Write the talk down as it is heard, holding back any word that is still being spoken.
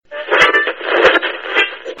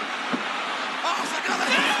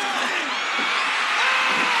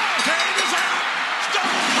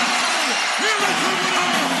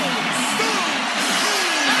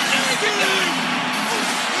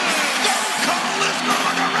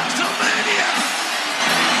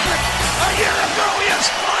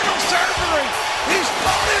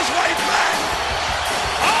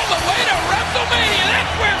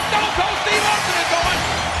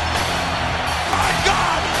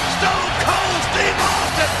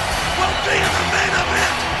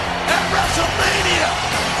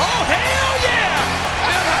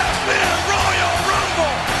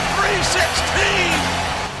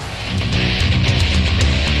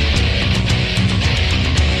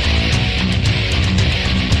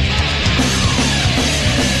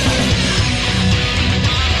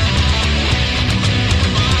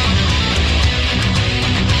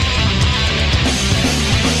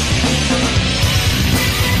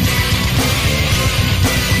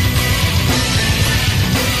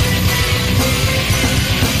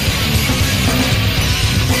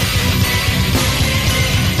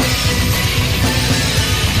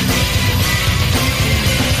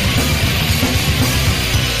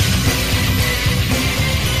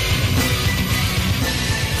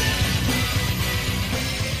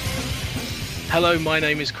Hello, my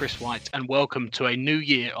name is Chris White, and welcome to a new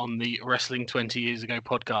year on the Wrestling 20 Years Ago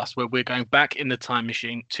podcast, where we're going back in the time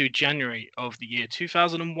machine to January of the year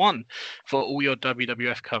 2001 for all your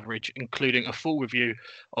WWF coverage, including a full review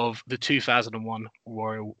of the 2001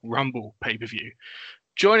 Royal Rumble pay-per-view.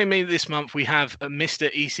 Joining me this month, we have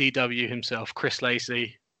Mr. ECW himself, Chris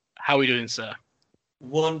Lacey. How are we doing, sir?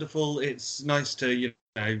 Wonderful. It's nice to,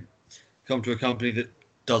 come to a company that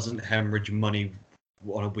doesn't hemorrhage money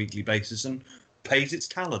on a weekly basis and pays its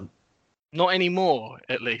talent. Not anymore,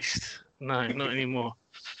 at least. No, not anymore.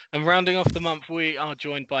 And rounding off the month, we are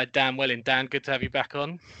joined by Dan Welling. Dan, good to have you back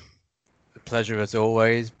on. A pleasure as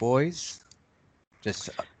always, boys. Just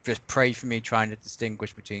pray for me trying to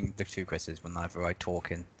distinguish between the two Chris's whenever I talk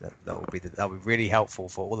in. That would be really helpful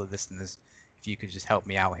for all the listeners. If you could just help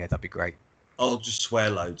me out here, that'd be great. I'll just swear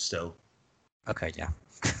loads still. Okay, yeah.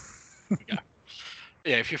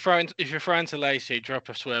 Yeah, if you're throwing to Lacey, drop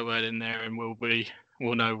a swear word in there, and we'll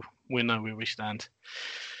know where we stand.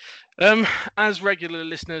 As regular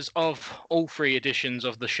listeners of all three editions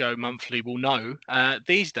of the show monthly will know,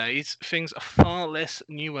 these days things are far less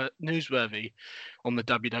newsworthy on the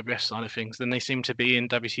WWF side of things than they seem to be in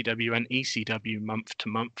WCW and ECW month to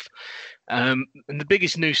month. And the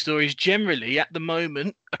biggest news stories generally at the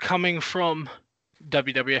moment are coming from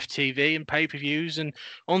WWF TV and pay-per-views and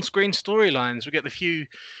on-screen storylines. We get the few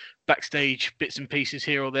backstage bits and pieces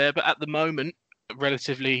here or there, but at the moment,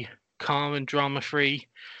 relatively calm and drama-free,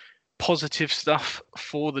 positive stuff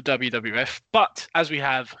for the WWF. But as we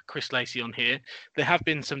have Chris Lacey on here, there have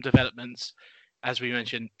been some developments, as we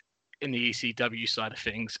mentioned, in the ECW side of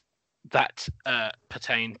things that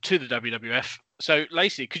pertain to the WWF. So,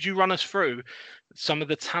 Lacey, could you run us through some of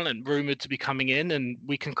the talent rumoured to be coming in, and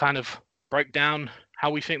we can kind of break down how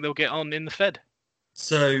we think they'll get on in the Fed?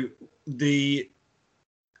 So the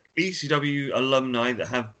ECW alumni that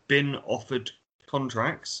have been offered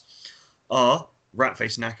contracts are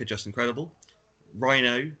Ratface Naka, Just Incredible,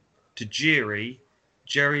 Rhino, Tajiri,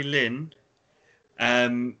 Jerry Lynn,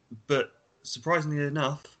 but surprisingly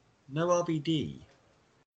enough, no RVD.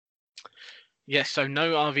 Yes, so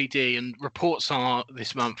no RVD, and reports are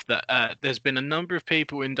this month that there's been a number of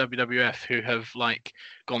people in WWF who have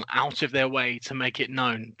gone out of their way to make it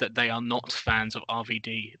known that they are not fans of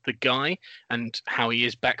RVD. The guy and how he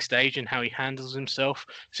is backstage and how he handles himself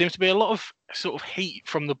seems to be a lot of sort of heat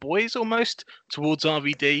from the boys almost towards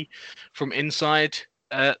RVD from inside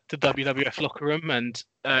the WWF locker room, and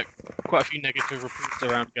quite a few negative reports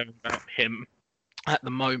around going about him at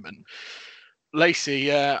the moment.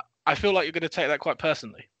 Lacey, I feel like you're going to take that quite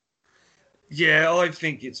personally. Yeah, I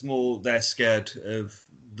think it's more they're scared of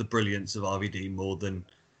the brilliance of RVD more than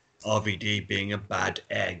RVD being a bad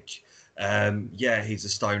egg. Yeah, he's a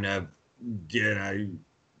stoner.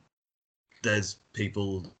 There's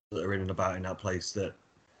people that are in and about in that place that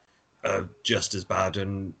are just as bad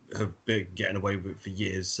and have been getting away with it for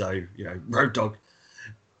years. So, Road Dogg,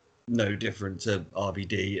 no different to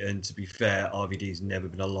RVD. And to be fair, RVD's never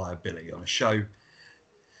been a liability on a show.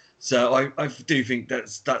 So I do think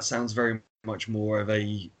that sounds very much more of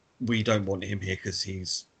a, we don't want him here because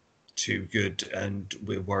he's too good and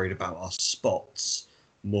we're worried about our spots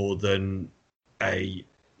more than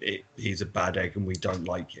he's a bad egg and we don't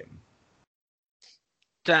like him.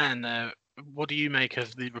 Dan, what do you make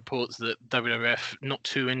of the reports that WWF not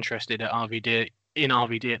too interested in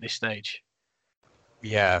RVD at this stage?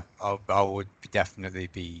 Yeah, I would definitely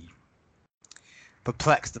be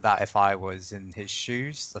perplexed at that if I was in his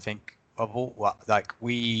shoes. I think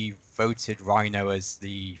we voted Rhino as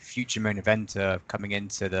the future main eventer coming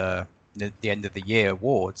into the end of the year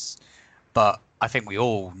awards, but I think we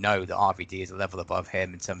all know that RVD is a level above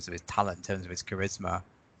him in terms of his talent, in terms of his charisma.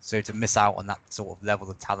 So to miss out on that sort of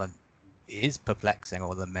level of talent is perplexing,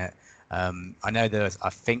 I'll admit. I know I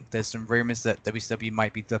think there's some rumors that WCW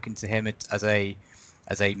might be looking to him as a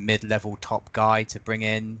mid-level top guy to bring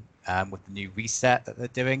in with the new reset that they're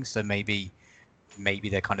doing. So maybe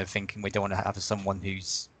they're kind of thinking we don't want to have someone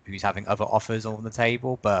who's having other offers on the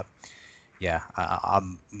table. But yeah,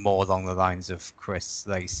 I'm more along the lines of Chris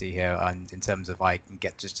Lacey here, and in terms of I can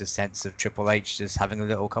get just a sense of Triple H just having a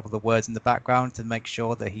little couple of words in the background to make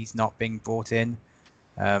sure that he's not being brought in.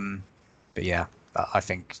 But yeah, I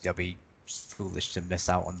think they'll be foolish to miss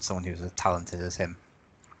out on someone who's as talented as him.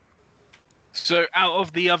 So out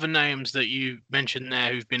of the other names that you mentioned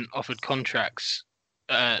there who've been offered contracts,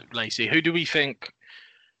 Lacey, who do we think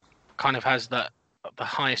kind of has the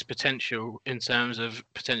highest potential in terms of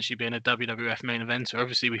potentially being a WWF main eventer?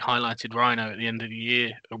 Obviously, we highlighted Rhino at the end of the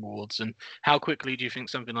year awards, and how quickly do you think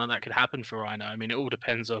something like that could happen for Rhino? I mean, it all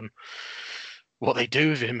depends on what they do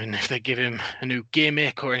with him and if they give him a new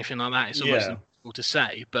gimmick or anything like that. It's almost to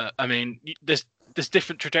say, but I mean, there's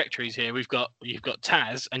different trajectories here. You've got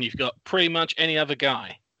Taz, and you've got pretty much any other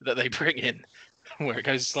guy that they bring in, where it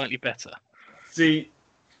goes slightly better. See,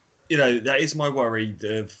 that is my worry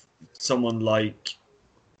of someone like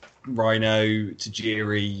Rhino,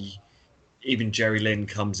 Tajiri, even Jerry Lynn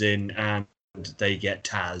comes in and they get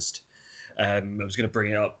Tazzed. I was going to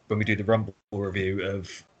bring it up when we do the Rumble review of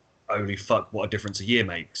holy fuck, what a difference a year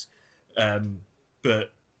makes.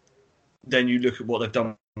 But then you look at what they've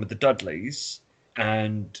done with the Dudleys,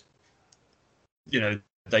 and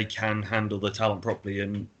they can handle the talent properly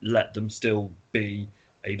and let them still be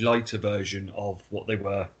a lighter version of what they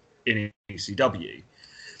were in ECW.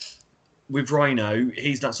 With Rhino,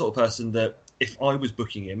 he's that sort of person that if I was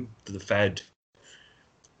booking him for the Fed,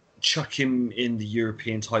 chuck him in the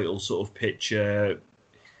European title sort of picture,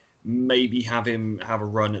 maybe have him have a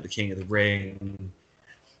run at the King of the Ring,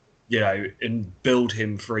 and build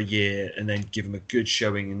him for a year and then give him a good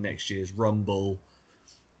showing in next year's Rumble.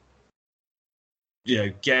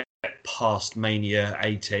 Get past Mania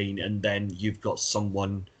 18, and then you've got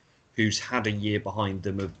someone who's had a year behind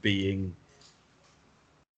them of being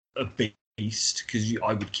a beast, because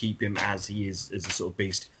I would keep him as he is, as a sort of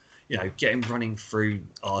beast. Get him running through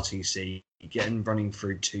RTC, get him running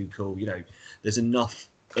through Too Cool. There's enough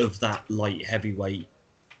of that light heavyweight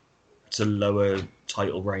to lower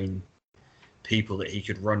title reign people that he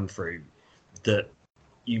could run through, that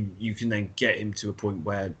you can then get him to a point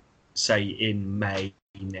where, say in May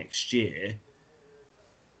next year,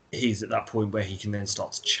 he's at that point where he can then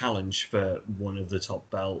start to challenge for one of the top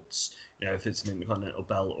belts, if it's an Intercontinental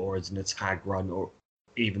belt or as in a tag run or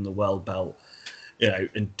even the world belt,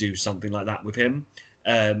 and do something like that with him.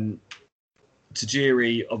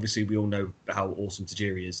 Tajiri, obviously we all know how awesome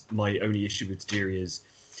Tajiri is. My only issue with Tajiri is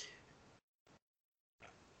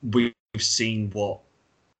we've seen what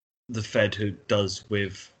the Fed does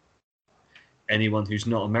with anyone who's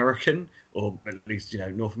not American, or at least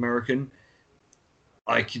North American.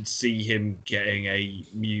 I could see him getting a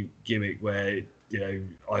mute gimmick where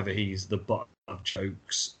either he's the butt of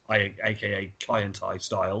jokes, aka Kai and Tai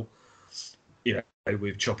style,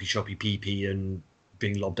 with choppy PP and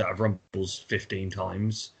being lobbed out of Rumbles 15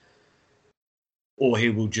 times, or he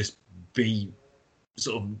will just be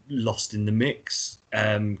sort of lost in the mix.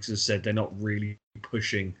 Because as I said, they're not really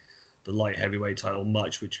pushing the light heavyweight title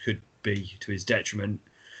much, which could be to his detriment.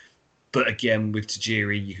 But again, with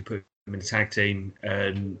Tajiri, you could put him in a tag team,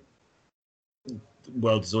 and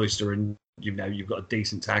World is oyster, and you've got a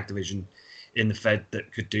decent tag division in the Fed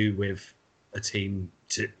that could do with a team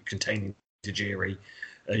containing Tajiri.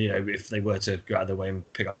 If they were to go out of their way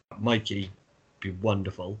and pick up Mikey, it'd be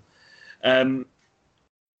wonderful.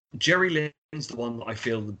 Jerry Lynn's the one that I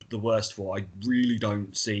feel the worst for. I really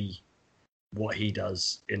don't see what he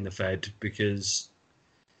does in the Fed, because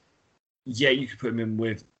you could put him in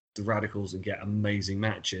with the Radicals and get amazing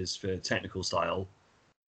matches for technical style,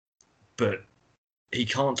 but he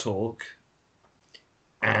can't talk,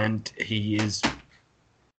 and he is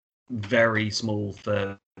very small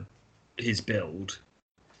for his build.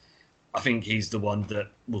 I think he's the one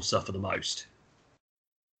that will suffer the most.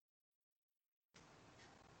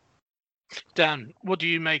 Dan, what do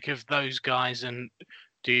you make of those guys, and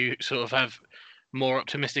do you sort of have more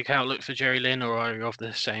optimistic outlook for Jerry Lynn, or are you of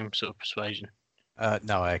the same sort of persuasion?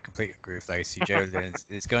 No, I completely agree with Lacey. Jerry Lynn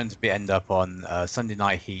is going to end up on Sunday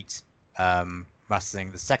Night Heat,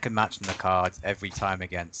 wrestling the second match in the card every time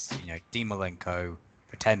against Dean Malenko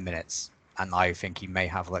for 10 minutes, and I think he may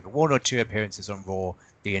have like 1 or 2 appearances on Raw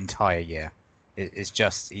the entire year. He's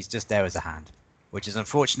just there as a hand, which is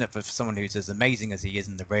unfortunate for someone who's as amazing as he is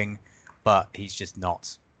in the ring, but he's just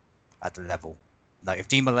not at the level. Like, if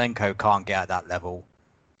Dean Malenko can't get at that level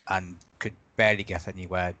and could barely get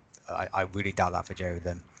anywhere, I really doubt that for Jerry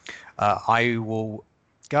Lynn. I will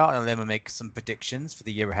go out on a limb and make some predictions for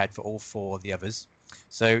the year ahead for all 4 of the others.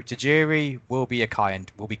 So Tajiri will be Kai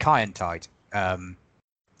and tied,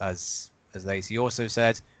 as Lacey also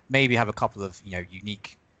said. Maybe have a couple of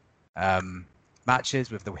unique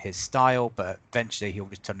matches with his style, but eventually he'll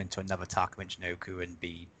just turn into another Taka Michinoku and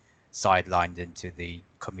be sidelined into the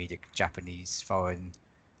comedic Japanese foreign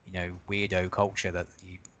weirdo culture that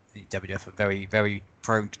the WWF are very, very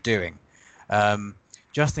prone to doing.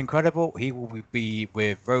 Just Incredible, he will be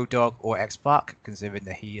with Road Dogg or X-Pac, considering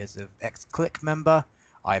that he is an ex-Click member.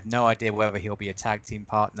 I have no idea whether he'll be a tag team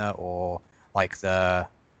partner or like the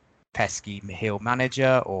pesky heel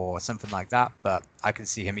manager or something like that, but I can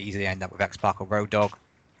see him easily end up with X-Pac or Road Dogg.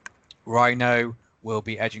 Rhino will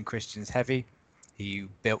be Edge and Christian's heavy. He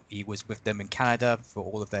was with them in Canada for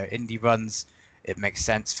all of their indie runs. It makes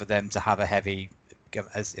sense for them to have a heavy,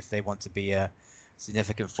 as if they want to be a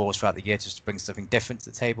significant force throughout the year just to bring something different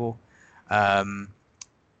to the table. And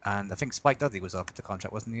I think Spike Dudley was offered the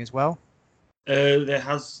contract, wasn't he, as well?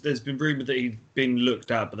 There's been rumored that he's been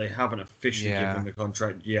looked at, but they haven't officially given him the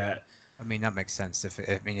contract yet. I mean, that makes sense.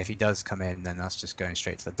 If he does come in, then that's just going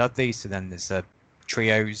straight to the Dudley. So then there's a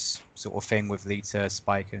trios sort of thing with Lita,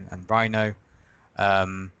 Spike, and Rhino.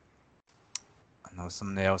 And there was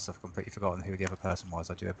somebody else. I've completely forgotten who the other person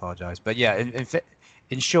was. I do apologize. But yeah,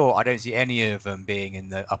 in short, I don't see any of them being in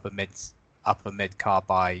the upper mid card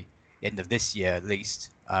by the end of this year at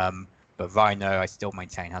least. But Rhino, I still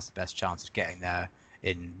maintain, has the best chance of getting there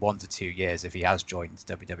in 1 to 2 years if he has joined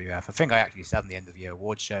WWF. I think I actually said on the end of the year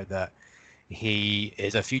award show that he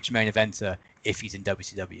is a future main eventer if he's in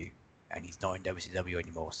WCW, and he's not in WCW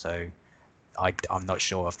anymore. So I'm not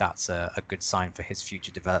sure if that's a good sign for his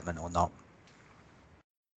future development or not.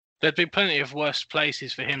 There'd be plenty of worse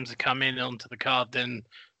places for him to come in onto the card than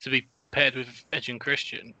to be paired with Edge and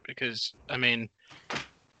Christian, because, I mean,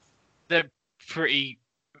 they're pretty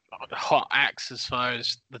hot acts as far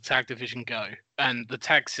as the tag division go. And the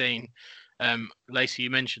tag scene, Lacey, you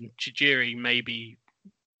mentioned Tajiri maybe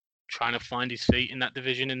trying to find his feet in that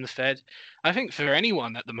division in the Fed. I think for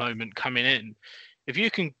anyone at the moment coming in, if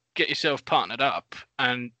you can get yourself partnered up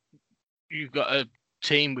and you've got a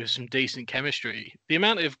team with some decent chemistry, the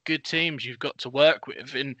amount of good teams you've got to work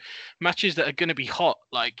with in matches that are going to be hot,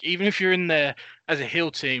 like even if you're in there as a heel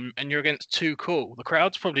team and you're against Too Cool, the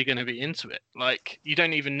crowd's probably going to be into it. Like, you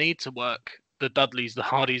don't even need to work the Dudleys, the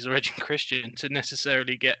Hardys, or Edge and Christian to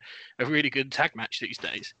necessarily get a really good tag match these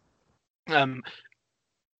days.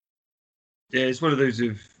 Yeah, it's one of those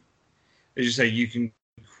of, as you say, you can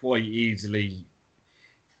quite easily,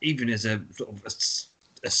 even as a sort of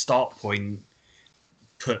a start point,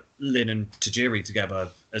 put Lynn and Tajiri together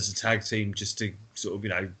as a tag team just to sort of,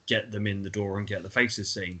 get them in the door and get the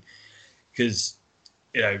faces seen. Because,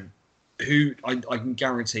 who I can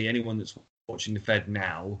guarantee anyone that's watching the Fed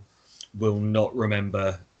now will not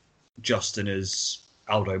remember Justin as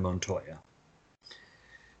Aldo Montoya.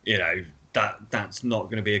 That's not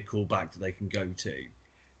going to be a callback that they can go to.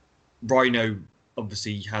 Rhino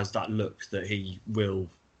obviously has that look that he will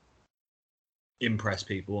impress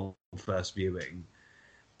people on first viewing.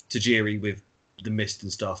 Tajiri with the mist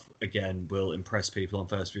and stuff, again, will impress people on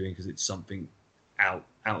first viewing because it's something out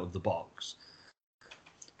of the box.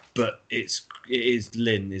 But it is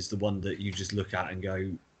Lynn is the one that you just look at and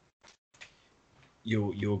go,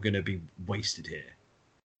 you're going to be wasted here.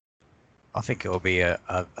 I think it'll be an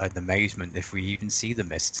amazement if we even see the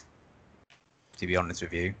mist. To be honest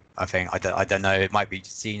with you, I don't know. It might be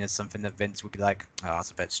seen as something that Vince would be like, "Oh,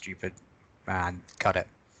 that's a bit stupid, man. Cut it."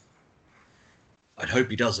 I'd hope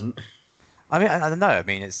he doesn't. I mean, I don't know. I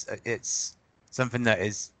mean, it's something that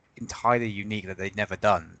is entirely unique that they've never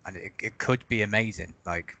done, and it could be amazing.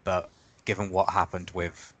 But given what happened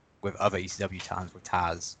with other ECW talents with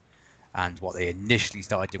Taz, and what they initially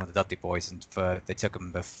started doing with the Dudley Boys, and they took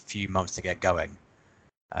them a few months to get going.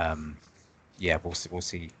 We'll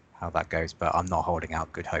see how that goes. But I'm not holding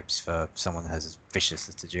out good hopes for someone as vicious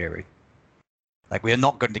as Tajiri. Like, we are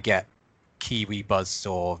not going to get Kiwi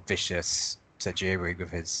Buzzsaw vicious Tajiri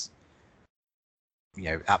with his,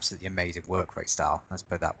 absolutely amazing work rate style. Let's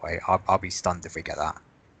put it that way. I'll be stunned if we get that.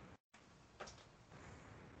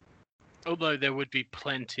 Although there would be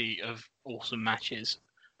plenty of awesome matches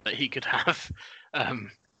that he could have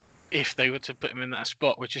if they were to put him in that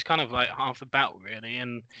spot, which is kind of like half the battle, really.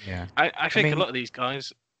 And yeah, I think a lot of these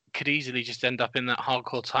guys could easily just end up in that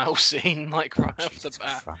hardcore title scene, like right off the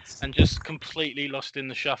bat, and just completely lost in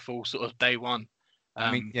the shuffle, sort of day one.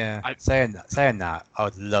 Saying that, I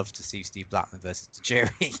would love to see Steve Blackman versus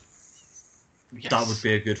Tajiri. Yes. That would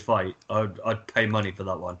be a good fight. I'd pay money for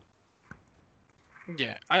that one.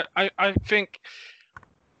 Yeah, I think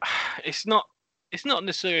it's not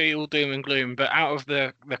necessarily all doom and gloom, but out of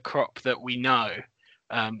the crop that we know,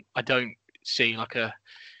 I don't see like a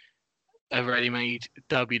ready-made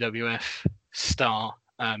WWF star.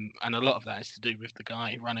 And a lot of that is to do with the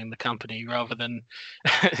guy running the company rather than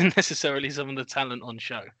necessarily some of the talent on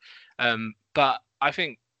show. But I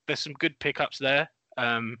think there's some good pickups there,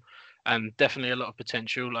 and definitely a lot of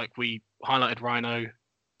potential. Like, we highlighted Rhino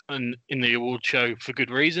in the award show for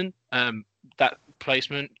good reason. That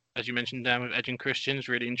placement, as you mentioned, down with Edge and Christian, is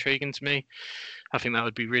really intriguing to me. I think that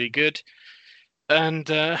would be really good. And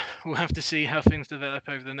we'll have to see how things develop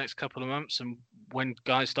over the next couple of months, and when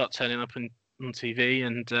guys start turning up on TV,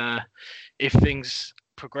 and if things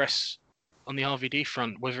progress on the RVD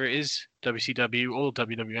front, whether it is WCW or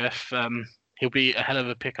WWF, he'll be a hell of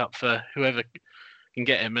a pickup for whoever can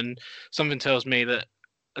get him. And something tells me that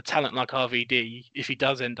a talent like RVD, if he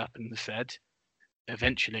does end up in the Fed,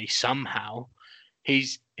 eventually, somehow,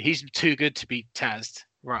 he's too good to be Taz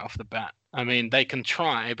right off the bat. I mean, they can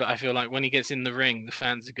try, but I feel like when he gets in the ring, the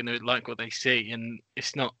fans are going to like what they see, and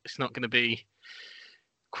it's not going to be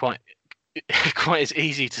quite as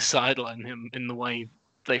easy to sideline him in the way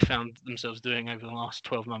they found themselves doing over the last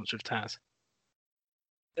 12 months with Taz.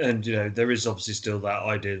 And, there is obviously still that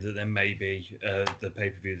idea that there may be the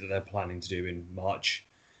pay-per-view that they're planning to do in March.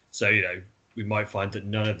 So, we might find that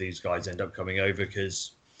none of these guys end up coming over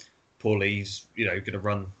because Paulie's, going to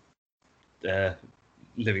run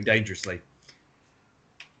Living Dangerously.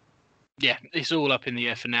 Yeah, it's all up in the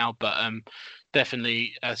air for now, but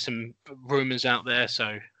definitely some rumours out there,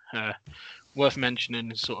 so worth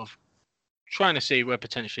mentioning, sort of trying to see where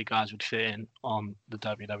potentially guys would fit in on the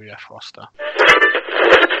WWF roster.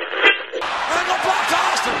 Angle blocked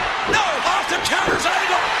Austin. No! Austin counters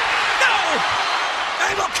Angle. No!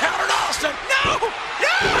 Angle countered Austin. No!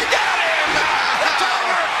 No! We got him! It's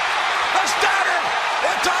over! The starter!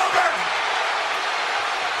 It's over!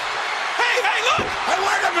 Hey, look! Hey,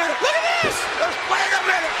 wait a minute! Look at this! Wait a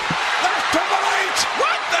minute! There's Triple H!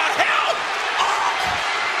 What the hell?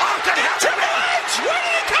 Austin had Triple H! Where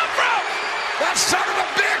did he come from? That son of a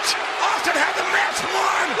bitch! Austin had the match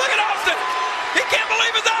won! Look at Austin! He can't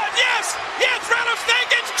believe his eyes! Yes,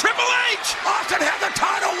 Rattlesnake, it's Triple H! Austin had the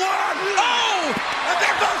title won! Oh! And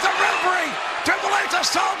there goes the referee! Triple H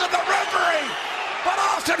assaulted the referee! But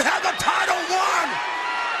Austin had the title won!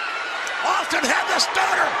 Austin had the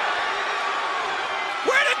starter!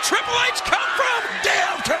 Where did Triple H come from?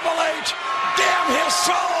 Damn Triple H! Damn his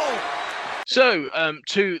soul! So,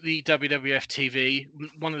 to the WWF TV,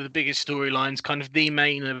 one of the biggest storylines, kind of the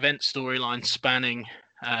main event storyline spanning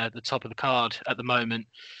the top of the card at the moment,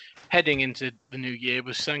 heading into the new year,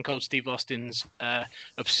 was Stone Cold Steve Austin's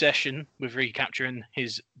obsession with recapturing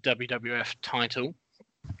his WWF title.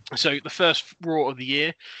 So the first Raw of the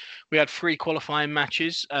year, we had 3 qualifying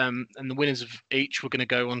matches, and the winners of each were going to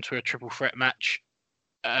go on to a triple threat match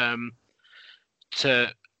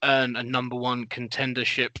to earn a number 1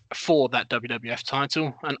 contendership for that WWF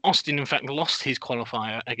title. And Austin, in fact, lost his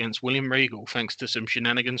qualifier against William Regal thanks to some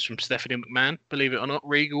shenanigans from Stephanie McMahon. Believe it or not,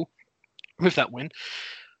 Regal, with that win,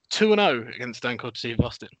 2-0 against Stone Cold Steve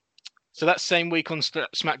Austin. So that same week on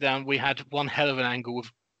SmackDown, we had one hell of an angle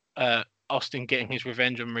with Austin getting his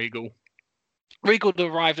revenge on Regal. Regal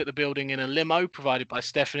arrived at the building in a limo provided by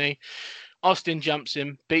Stephanie. Austin jumps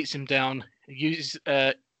him, beats him down,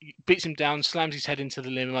 slams his head into the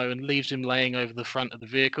limo and leaves him laying over the front of the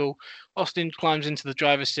vehicle. Austin climbs into the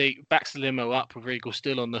driver's seat, backs the limo up with Regal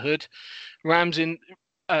still on the hood, rams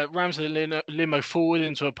the limo forward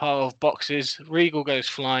into a pile of boxes. Regal goes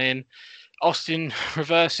flying. Austin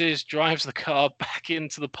reverses, drives the car back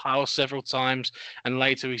into the pile several times, and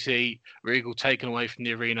later we see Regal taken away from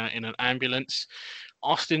the arena in an ambulance.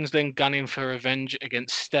 Austin's then gunning for revenge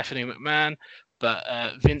against Stephanie McMahon, but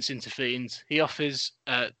Vince intervenes. He offers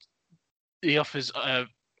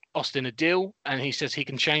Austin a deal, and he says he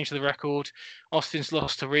can change the record. Austin's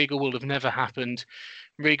loss to Regal will have never happened.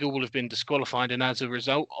 Regal will have been disqualified, and as a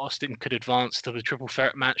result, Austin could advance to the triple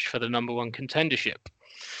threat match for the number 1 contendership.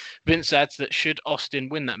 Vince adds that should Austin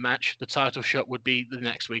win that match, the title shot would be the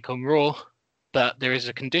next week on Raw, but there is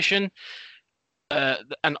a condition,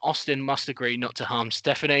 and Austin must agree not to harm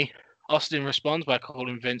Stephanie. Austin responds by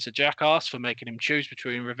calling Vince a jackass for making him choose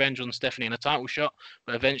between revenge on Stephanie and a title shot,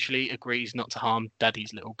 but eventually agrees not to harm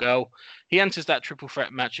Daddy's little girl. He enters that triple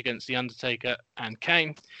threat match against The Undertaker and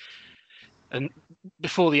Kane. And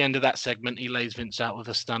before the end of that segment, he lays Vince out with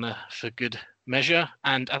a stunner for good measure.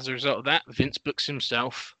 And as a result of that, Vince books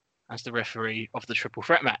himself as the referee of the triple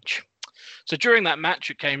threat match. So during that match,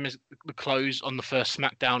 it came as the close on the first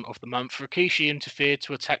SmackDown of the month. Rikishi interfered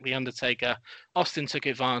to attack The Undertaker. Austin took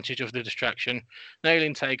advantage of the distraction,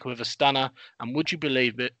 nailing Taker with a stunner. And would you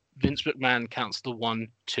believe it, Vince McMahon counts the 1,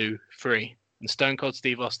 2, 3. And Stone Cold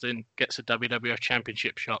Steve Austin gets a WWF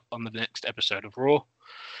Championship shot on the next episode of Raw.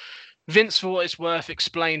 Vince, for what it's worth,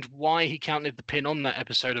 explained why he counted the pin on that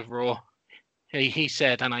episode of Raw. He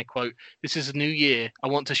said, and I quote, "This is a new year. I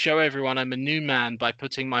want to show everyone I'm a new man by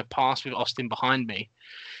putting my past with Austin behind me.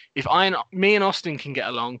 If me and Austin can get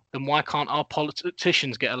along, then why can't our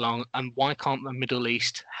politicians get along? And why can't the Middle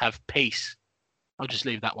East have peace?" I'll just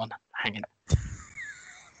leave that one hanging.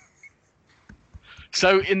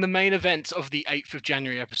 So in the main event of the 8th of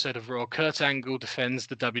January episode of Raw, Kurt Angle defends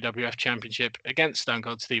the WWF Championship against Stone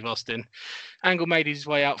Cold Steve Austin. Angle made his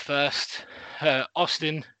way out first.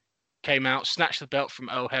 Austin came out, snatched the belt from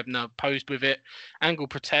Earl Hebner, posed with it. Angle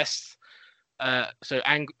protests.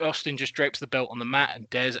 Austin just drapes the belt on the mat and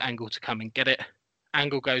dares Angle to come and get it.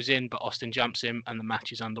 Angle goes in, but Austin jumps him and the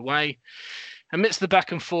match is underway. Amidst the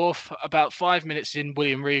back and forth, about 5 minutes in,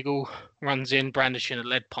 William Regal runs in, brandishing a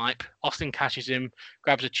lead pipe. Austin catches him,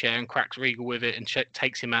 grabs a chair and cracks Regal with it and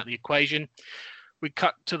takes him out of the equation. We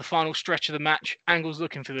cut to the final stretch of the match. Angle's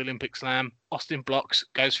looking for the Olympic slam. Austin blocks,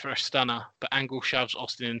 goes for a stunner, but Angle shoves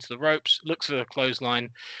Austin into the ropes, looks for the clothesline,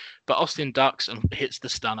 but Austin ducks and hits the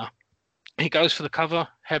stunner. He goes for the cover.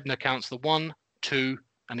 Hebner counts the 1, 2,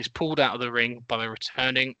 and is pulled out of the ring by the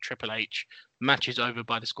returning Triple H. The match is over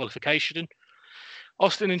by disqualification.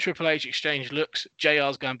 Austin and Triple H exchange looks.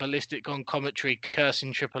 JR's going ballistic on commentary,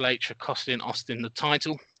 cursing Triple H for costing Austin the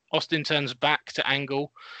title. Austin turns back to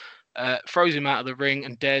Angle, throws him out of the ring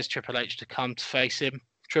and dares Triple H to come to face him.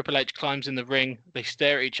 Triple H climbs in the ring. They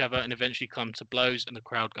stare at each other and eventually come to blows and the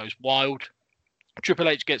crowd goes wild. Triple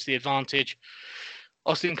H gets the advantage.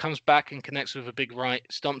 Austin comes back and connects with a big right,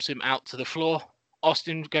 stomps him out to the floor.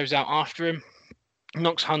 Austin goes out after him,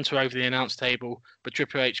 knocks Hunter over the announce table, but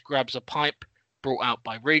Triple H grabs a pipe brought out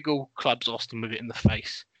by Regal, clubs Austin with it in the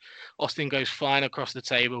face. Austin goes flying across the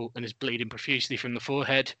table and is bleeding profusely from the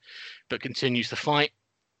forehead, but continues the fight.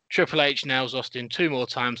 Triple H nails Austin 2 more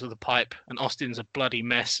times with a pipe, and Austin's a bloody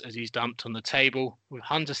mess as he's dumped on the table, with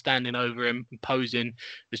Hunter standing over him and posing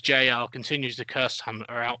as JR continues to curse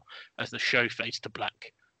Hunter out as the show fades to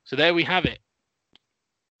black. So there we have it.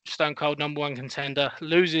 Stone Cold #1 contender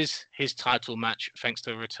loses his title match thanks to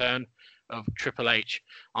the return of Triple H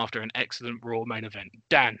after an excellent Raw main event.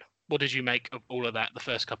 Dan, what did you make of all of that the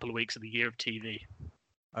first couple of weeks of the year of TV?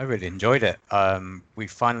 I really enjoyed it.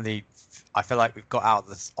 I feel like we've got out of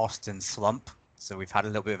this Austin slump. So we've had a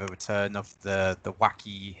little bit of a return of the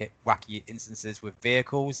wacky instances with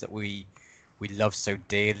vehicles that we love so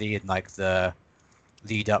dearly, and like the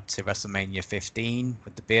lead up to WrestleMania 15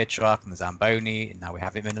 with the beer truck and the Zamboni, and now we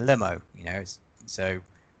have him in a limo. So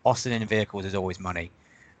Austin in vehicles is always money.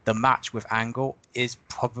 The match with Angle is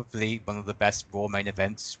probably one of the best Raw main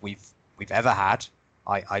events we've ever had.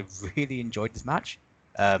 I really enjoyed this match.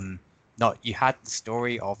 You had the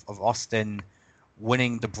story of Austin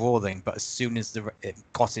winning the brawling, but as soon as it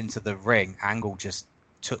got into the ring, Angle just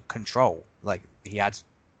took control. Like, he had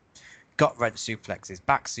gut wrench suplexes,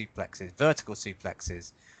 back suplexes, vertical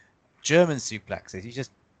suplexes, German suplexes.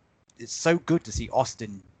 It's so good to see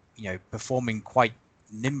Austin, performing quite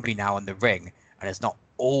nimbly now in the ring, and it's not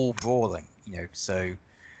all brawling, so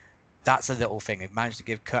that's a little thing. It managed to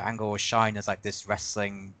give Kurt Angle a shine as like this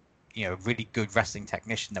wrestling, really good wrestling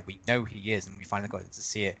technician that we know he is, and we finally got to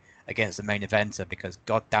see it against the main eventer, because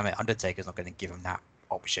god damn it, Undertaker's not going to give him that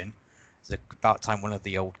option. It's about time one of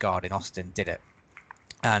the old guard in Austin did it.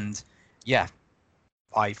 And yeah,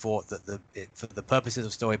 I thought that for the purposes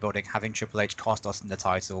of story building, having Triple H cost Austin the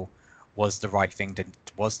title was the right thing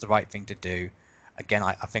to do. Again,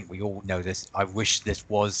 I think we all know this. I wish this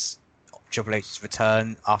was Triple H's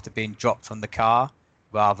return after being dropped from the car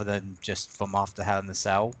rather than just from after Hell in a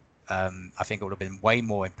Cell. I think it would have been way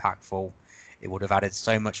more impactful. It would have added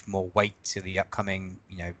so much more weight to the upcoming,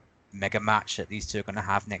 mega match that these two are going to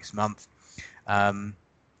have next month. I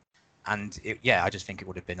just think it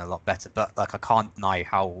would have been a lot better. But I can't deny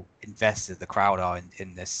how invested the crowd are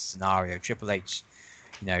in this scenario. Triple H,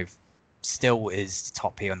 still is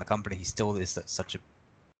top heel in the company. He still is such a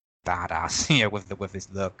badass, with his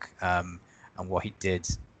look and what he did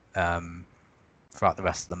throughout the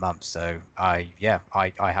rest of the month. So I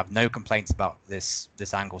have no complaints about this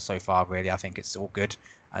angle so far. Really, I think it's all good.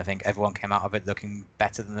 I think everyone came out of it looking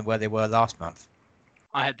better than where they were last month.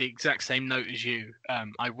 I had the exact same note as you.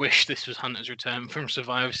 I wish this was Hunter's return from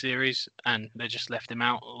Survivor Series, and they just left him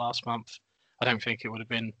out last month. I don't think it would have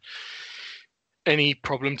been any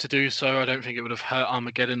problem to do so. I don't think it would have hurt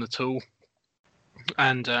Armageddon at all,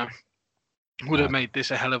 and would have made this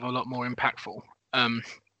a hell of a lot more impactful.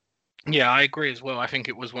 Yeah, I agree as well. I think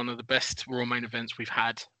it was one of the best Raw main events we've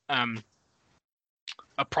had.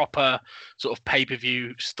 A proper sort of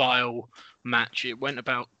pay-per-view style match. It went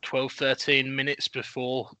about 12-13 minutes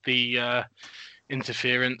before the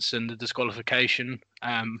interference and the disqualification.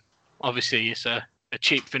 Obviously, it's a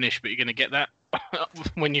cheap finish, but you're going to get that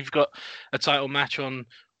when you've got a title match on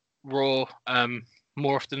Raw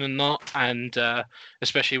more often than not, and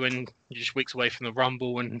especially when you're just weeks away from the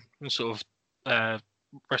Rumble and sort of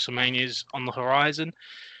WrestleMania's on the horizon.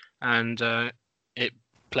 And it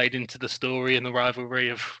played into the story and the rivalry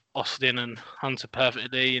of Austin and Hunter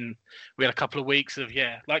perfectly. And we had a couple of weeks of,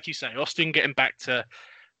 like you say, Austin getting back to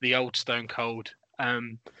the old Stone Cold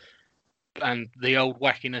and the old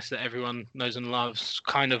wackiness that everyone knows and loves,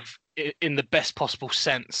 kind of in the best possible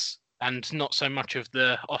sense, and not so much of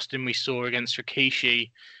the Austin we saw against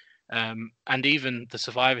Rikishi and even the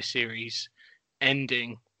Survivor Series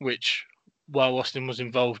ending, which while Austin was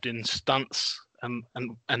involved in stunts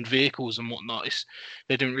and vehicles and whatnot,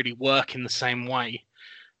 they didn't really work in the same way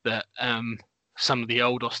that some of the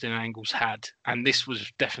old Austin angles had. And this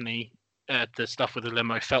was definitely the stuff with the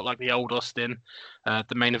limo felt like the old Austin.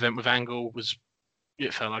 The main event with Angle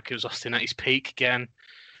it felt like it was Austin at his peak again.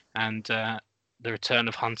 And the return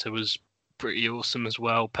of Hunter was pretty awesome as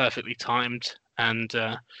well, perfectly timed. And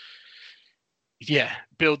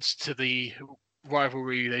builds to the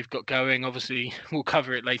rivalry they've got going. Obviously, we'll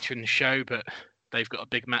cover it later in the show, but they've got a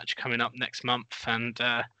big match coming up next month, and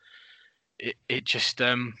it just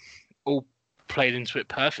all played into it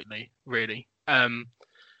perfectly, really.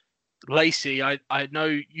 Lacey, I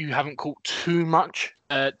know you haven't caught too much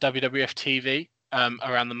WWF TV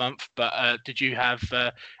around the month, but did you have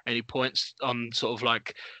any points on sort of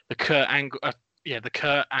like the Kurt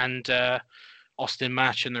and Austin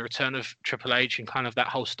match and the return of Triple H and kind of that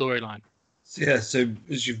whole storyline? So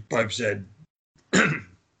as you've both said,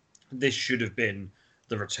 this should have been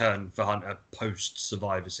the return for Hunter post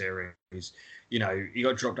Survivor Series. You know, he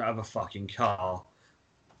got dropped out of a fucking car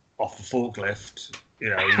off the forklift. You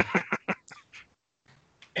know,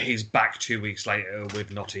 he's back 2 weeks later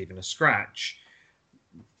with not even a scratch.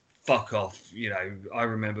 Fuck off. You know, I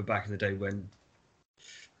remember back in the day when,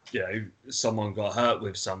 you know, someone got hurt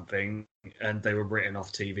with something and they were written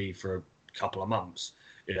off TV for a couple of months.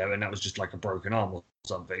 You know, and that was just like a broken arm or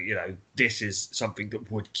something. You know, this is something that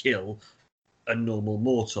would kill a normal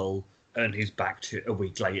mortal, and he's back to a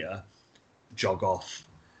week later, jog off.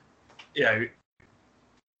 You know,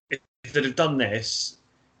 if they'd have done this,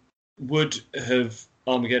 would have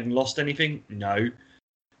Armageddon lost anything? No.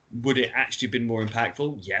 Would it actually been more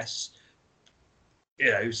impactful? Yes.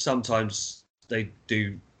 You know, sometimes they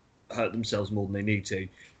do hurt themselves more than they need to.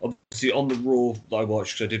 Obviously, on the Raw that I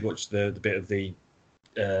watched, because I did watch the bit of the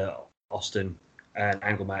Austin and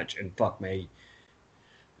Angle match, and fuck me,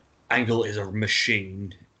 Angle is a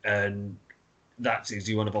machine, and that's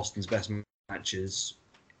easily one of Austin's best matches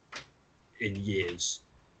in years.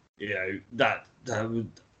 You know, that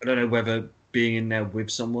would, I don't know whether being in there with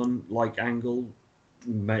someone like Angle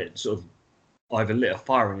made, sort of either lit a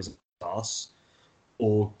fire in his ass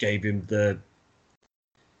or gave him the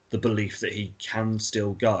belief that he can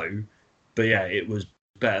still go. But yeah, it was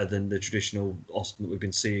better than the traditional Austin that we've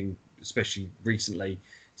been seeing, especially recently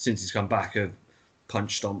since he's come back, of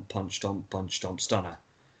punch stomp, punch stomp, punch stomp, stunner.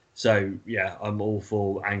 So yeah, I'm all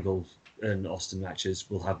for Angle and Austin matches.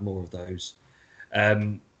 We'll have more of those.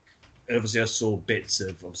 Obviously, I saw bits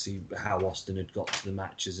of obviously how Austin had got to the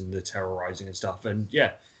matches and the terrorizing and stuff. And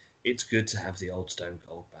yeah, it's good to have the old Stone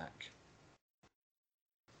Cold back.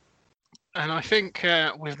 And I think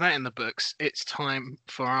with that in the books, it's time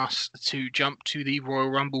for us to jump to the Royal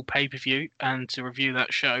Rumble pay-per-view and to review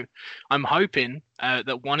that show. I'm hoping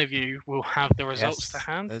that one of you will have the results to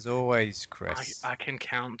hand. As always, Chris. I can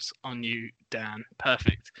count on you, Dan.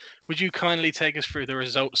 Perfect. Would you kindly take us through the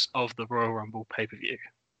results of the Royal Rumble pay-per-view?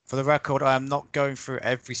 For the record, I am not going through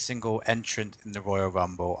every single entrant in the Royal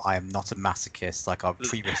Rumble. I am not a masochist like our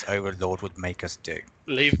previous overlord would make us do.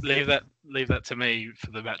 Leave that to me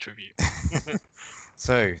for the match review.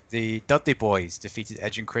 So, the Dudley Boys defeated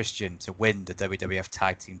Edge and Christian to win the WWF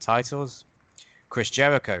Tag Team titles. Chris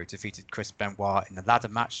Jericho defeated Chris Benoit in a ladder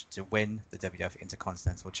match to win the WWF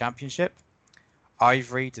Intercontinental Championship.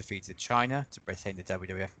 Ivory defeated Chyna to retain the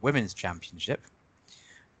WWF Women's Championship.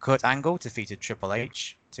 Kurt Angle defeated Triple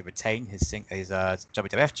H to retain his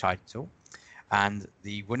WWF title, and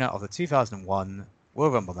the winner of the 2001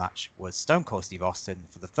 Royal Rumble match was Stone Cold Steve Austin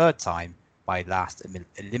for the third time by last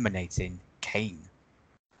eliminating Kane.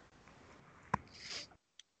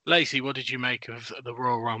 Lacey, what did you make of the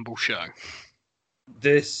Royal Rumble show?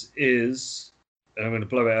 This is, and I'm going to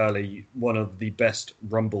blow it early, one of the best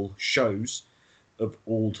Rumble shows of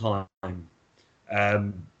all time.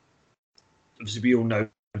 Obviously, we all know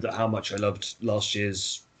that how much I loved last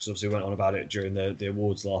year's, because obviously I went on about it during the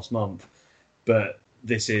awards last month, but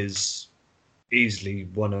this is easily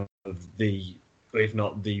one of the, if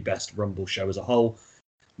not the best Rumble show as a whole.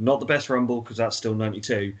 Not the best Rumble, because that's still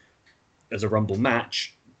 92 as a Rumble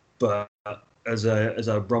match, but as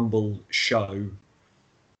a Rumble show,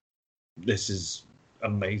 this is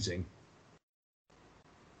amazing.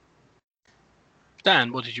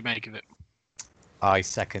 Dan, what did you make of it? I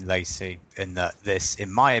second Lacey in that this,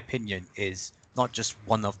 in my opinion, is not just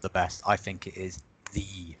one of the best. I think it is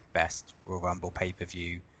the best Royal Rumble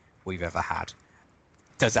pay-per-view we've ever had.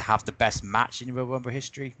 Does it have the best match in Royal Rumble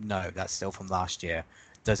history? No, that's still from last year.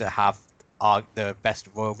 Does it have the best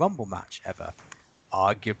Royal Rumble match ever?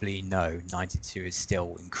 Arguably, no. 92 is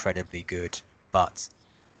still incredibly good. But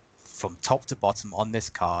from top to bottom on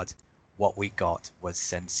this card, what we got was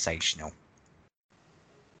sensational.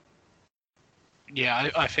 Yeah,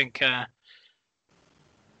 I think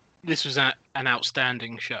this was an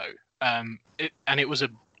outstanding show. It was a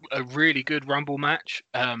really good Rumble match,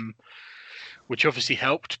 which obviously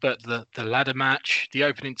helped. But the ladder match, the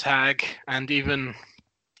opening tag, and even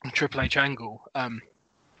Triple H angle.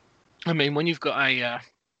 I mean, when you've got a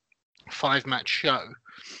 5-match show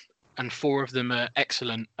and 4 of them are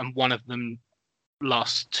excellent and one of them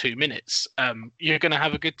lasts 2 minutes, you're going to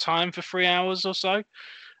have a good time for 3 hours or so.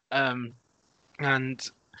 And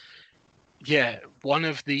yeah, one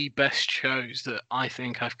of the best shows that I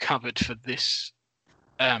think I've covered for this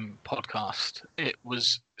podcast. It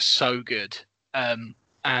was so good. And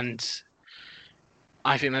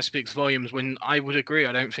I think that speaks volumes. When I would agree,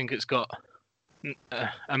 I don't think it's got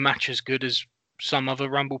a match as good as some other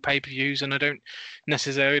Rumble pay-per-views, and I don't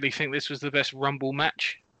necessarily think this was the best Rumble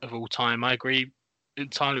match of all time. I agree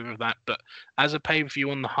entirely with that, but as a pay-per-view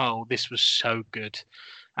on the whole, this was so good.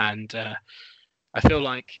 And I feel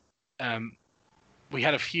like we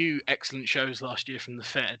had a few excellent shows last year from the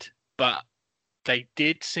Fed, but they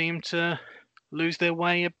did seem to lose their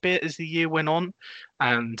way a bit as the year went on,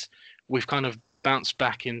 and we've kind of bounced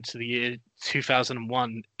back into the year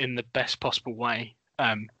 2001 in the best possible way,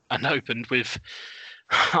 and opened with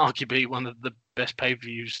arguably one of the best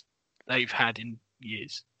pay-per-views they've had in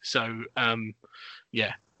years. So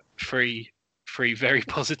yeah, three very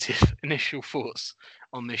positive initial thoughts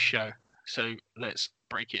on this show. So let's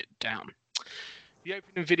break it down. The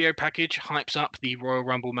opening video package hypes up the Royal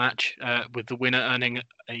Rumble match, with the winner earning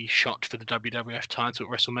a shot for the WWF title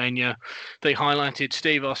at WrestleMania. They highlighted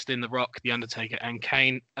Steve Austin, The Rock, The Undertaker, and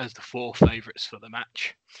Kane as the 4 favourites for the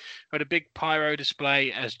match. We had a big pyro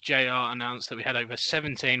display as JR announced that we had over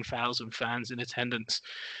 17,000 fans in attendance,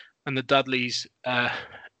 and the Dudleys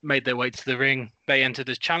made their way to the ring. They entered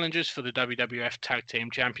as challengers for the WWF Tag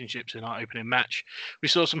Team Championships in our opening match. We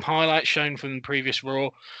saw some highlights shown from the previous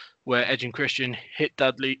Raw, where Edge and Christian hit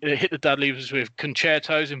the Dudleys with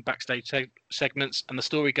concertos in backstage segments, and the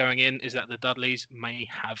story going in is that the Dudleys may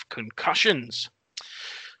have concussions.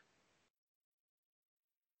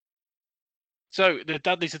 So the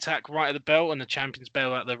Dudleys attack right at the bell, and the champions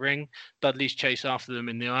bail out of the ring. Dudleys chase after them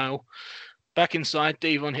in the aisle. Back inside,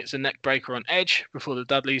 Devon hits a neck breaker on Edge before the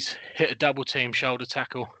Dudleys hit a double team shoulder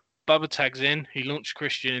tackle. Bubba tags in. He launches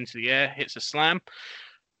Christian into the air, hits a slam.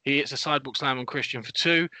 He hits a sidewalk slam on Christian for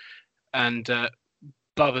 2, and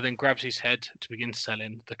Bubba then grabs his head to begin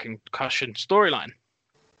selling the concussion storyline.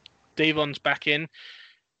 Devon's back in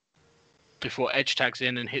before Edge tags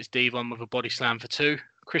in and hits Devon with a body slam for 2.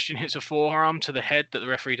 Christian hits a forearm to the head that the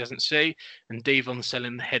referee doesn't see, and Devon's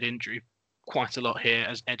selling the head injury quite a lot here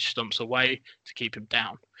as Edge stomps away to keep him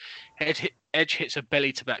down. Edge hits a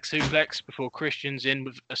belly-to-back suplex before Christian's in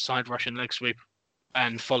with a side Russian leg sweep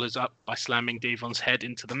and follows up by slamming Devon's head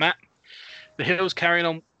into the mat. The Hills carrying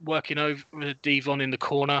on working over Devon in the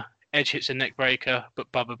corner. Edge hits a neck breaker, but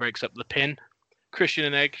Bubba breaks up the pin. Christian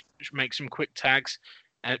and Edge make some quick tags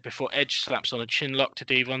before Edge slaps on a chin lock to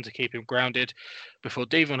Devon to keep him grounded, before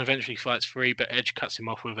Devon eventually fights free, but Edge cuts him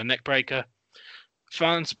off with a neck breaker.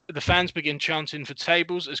 The fans begin chanting for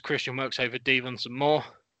tables as Christian works over Devon some more.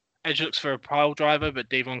 Edge looks for a pile driver, but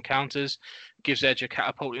Devon counters, gives Edge a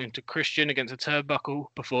catapult into Christian against a turnbuckle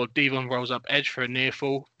before Devon rolls up Edge for a near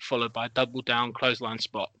fall, followed by a double down clothesline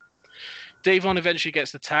spot. Devon eventually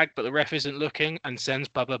gets the tag, but the ref isn't looking and sends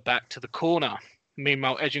Bubba back to the corner.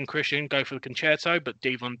 Meanwhile, Edge and Christian go for the concerto, but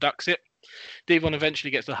Devon ducks it. Devon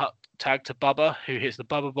eventually gets the tag to Bubba, who hits the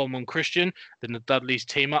Bubba bomb on Christian. Then the Dudleys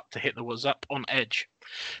team up to hit the What's Up on Edge.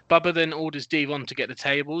 Bubba then orders Devon to get the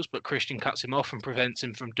tables, but Christian cuts him off and prevents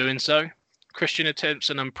him from doing so. Christian attempts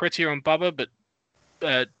an unprettier on Bubba,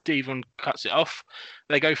 but Devon cuts it off.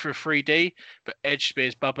 They go for a 3D, but Edge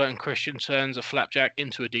spears Bubba and Christian turns a flapjack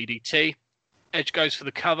into a DDT. Edge goes for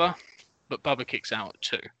the cover, but Bubba kicks out at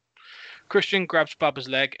 2. Christian grabs Bubba's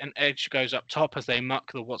leg and Edge goes up top as they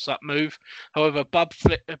muck the What's Up move. However,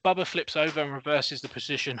 Bubba flips over and reverses the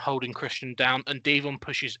position, holding Christian down, and Devon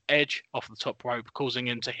pushes Edge off the top rope, causing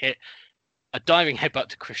him to hit a diving headbutt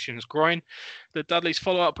to Christian's groin. The Dudleys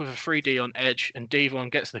follow up with a 3D on Edge, and Devon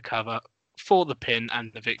gets the cover for the pin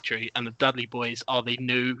and the victory, and the Dudley Boys are the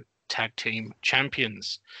new tag team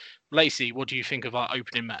champions. Lacey, what do you think of our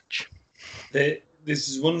opening match? This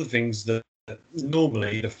is one of the things that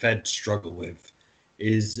normally the Fed struggle with,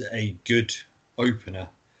 is a good opener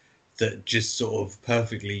that just sort of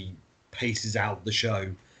perfectly paces out the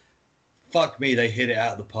show. Fuck me, they hit it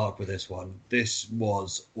out of the park with this one. This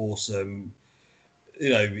was awesome. You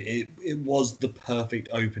know, it was the perfect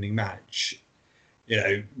opening match.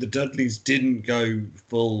 The Dudleys didn't go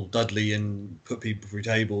full Dudley and put people through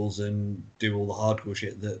tables and do all the hardcore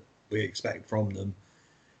shit that we expect from them.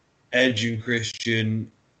 Edge and Christian,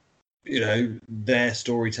 their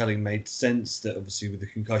storytelling made sense, that obviously with the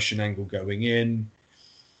concussion angle going in,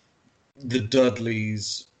 the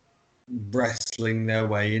Dudleys wrestling their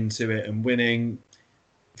way into it and winning.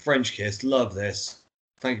 French kiss, love this.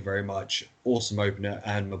 Thank you very much. Awesome opener,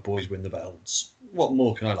 and my boys win the belts. What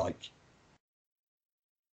more can I like?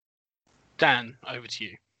 Dan, over to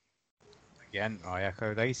you. Again, I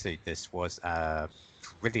echo Lacey. This was a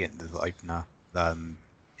brilliant little opener.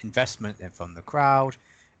 Investment in from the crowd.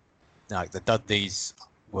 Like the Dudleys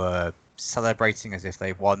were celebrating as if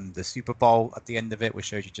they won the Super Bowl at the end of it, which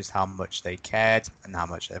shows you just how much they cared and how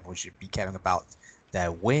much everyone should be caring about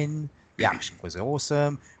their win. The action was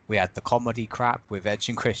awesome. We had the comedy crap with Edge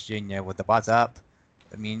and Christian, with the buzz up.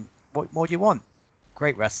 I mean, what more do you want?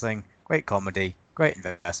 Great wrestling, great comedy, great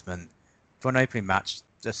investment. For an opening match,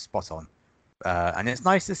 just spot on. And it's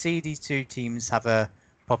nice to see these two teams have a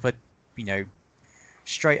proper,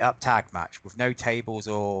 straight up tag match with no tables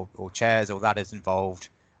or chairs or ladders involved.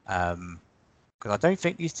 Because I don't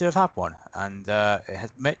think these two have had one. And it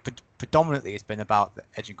has predominantly it's been about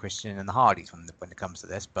Edge and Christian and the Hardys when it comes to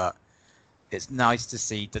this. But it's nice to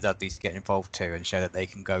see the Dudleys get involved too and show that they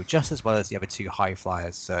can go just as well as the other two high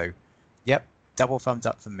flyers. So, yep, double thumbs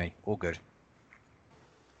up from me. All good.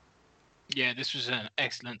 Yeah, this was an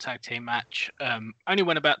excellent tag team match. Only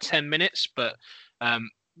went about 10 minutes, but it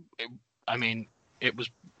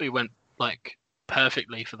went like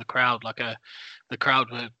perfectly for the crowd. The crowd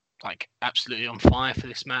were like absolutely on fire for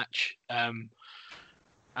this match.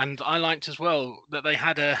 And I liked as well that they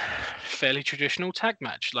had a fairly traditional tag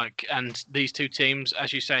match. And these two teams,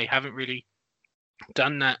 as you say, haven't really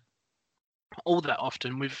done that all that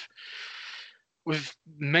often with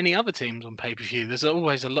many other teams on pay-per-view. There's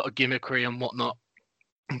always a lot of gimmickry and whatnot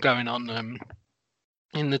going on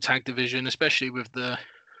in the tag division, especially with the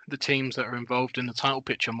teams that are involved in the title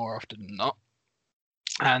picture more often than not.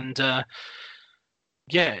 And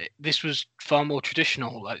this was far more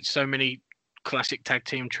traditional. Like so many classic tag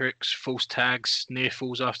team tricks, false tags, near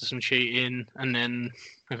falls after some cheating, and then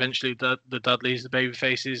eventually the Dudleys, the baby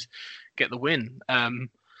faces, get the win.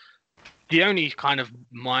 The only kind of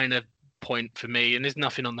minor point for me, and there's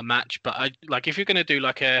nothing on the match, but if you're going to do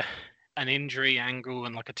an injury angle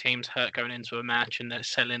and a team's hurt going into a match and they're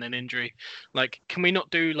selling an injury, can we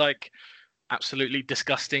not do absolutely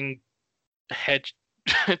disgusting head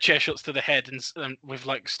chair shots to the head and with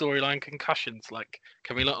storyline concussions?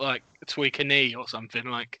 Can we not tweak a knee or something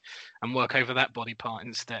and work over that body part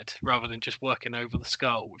instead, rather than just working over the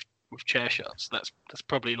skull with chair shots? That's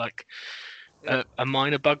probably a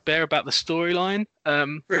minor bugbear about the storyline.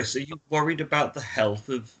 Chris, are you worried about the health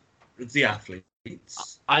of the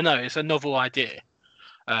athletes? I know it's a novel idea,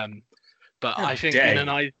 but I think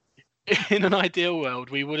in an ideal world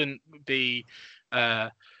we wouldn't be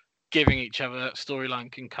giving each other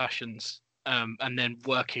storyline concussions and then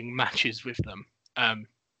working matches with them.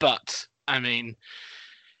 But I mean,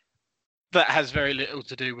 that has very little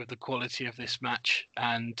to do with the quality of this match,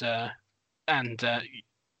 and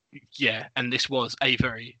this was a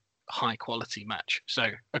very high quality match. So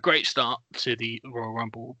a great start to the Royal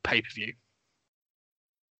Rumble pay-per-view.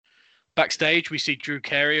 Backstage, we see Drew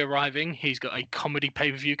Carey arriving. He's got a comedy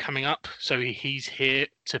pay-per-view coming up, so he's here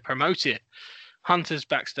to promote it. Hunter's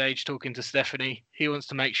backstage talking to Stephanie. He wants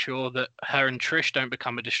to make sure that her and Trish don't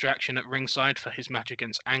become a distraction at ringside for his match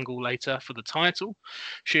against Angle later for the title.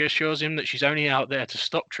 She assures him that she's only out there to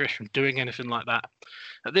stop Trish from doing anything like that.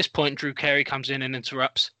 At this point, Drew Carey comes in and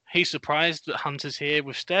interrupts. He's surprised that Hunter's here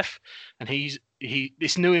with Steph, and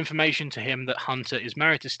it's new information to him that Hunter is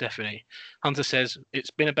married to Stephanie. Hunter says it's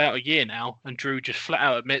been about a year now, and Drew just flat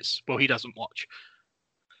out admits, well, he doesn't watch.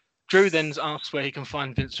 Drew then asks where he can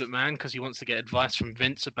find Vince McMahon because he wants to get advice from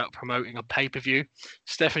Vince about promoting a pay-per-view.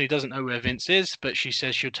 Stephanie doesn't know where Vince is, but she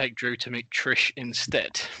says she'll take Drew to meet Trish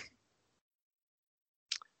instead.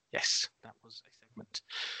 Yes, that was a segment.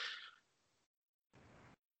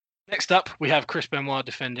 Next up, we have Chris Benoit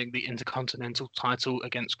defending the Intercontinental title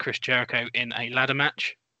against Chris Jericho in a ladder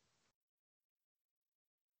match.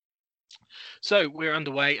 So we're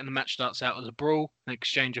underway, and the match starts out as a brawl, an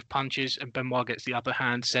exchange of punches, and Benoit gets the upper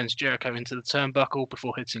hand, sends Jericho into the turnbuckle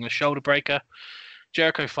before hitting a shoulder breaker.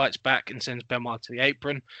 Jericho fights back and sends Benoit to the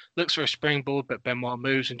apron, looks for a springboard, but Benoit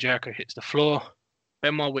moves and Jericho hits the floor.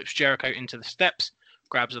 Benoit whips Jericho into the steps,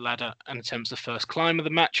 grabs a ladder, and attempts the first climb of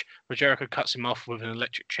the match, where Jericho cuts him off with an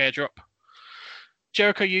electric chair drop.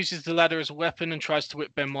 Jericho uses the ladder as a weapon and tries to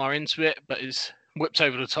whip Benoit into it, but is whips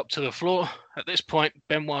over the top to the floor. At this point,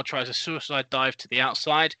 Benoit tries a suicide dive to the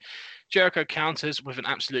outside. Jericho counters with an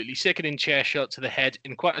absolutely sickening chair shot to the head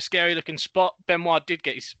in quite a scary looking spot. Benoit did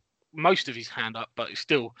get most of his hand up, but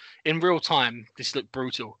still, in real time, this looked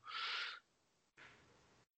brutal.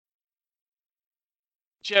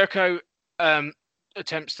 Jericho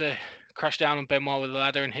attempts to crash down on Benoit with a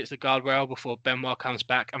ladder and hits the guardrail before Benoit comes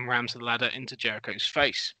back and rams the ladder into Jericho's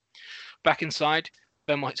face. Back inside,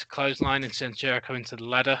 Benoit hits a clothesline and sends Jericho into the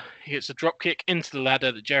ladder. He hits a dropkick into the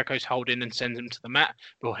ladder that Jericho's holding and sends him to the mat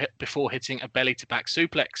before hitting a belly-to-back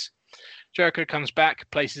suplex. Jericho comes back,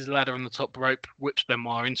 places the ladder on the top rope, whips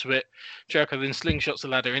Benoit into it. Jericho then slingshots the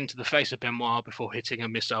ladder into the face of Benoit before hitting a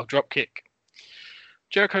missile dropkick.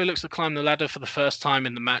 Jericho looks to climb the ladder for the first time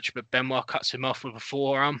in the match, but Benoit cuts him off with a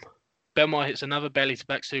forearm. Benoit hits another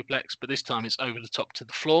belly-to-back suplex, but this time it's over the top to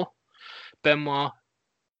the floor. Benoit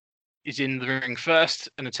is in the ring first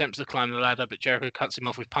and attempts to climb the ladder, but Jericho cuts him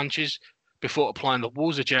off with punches before applying the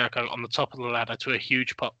walls of Jericho on the top of the ladder to a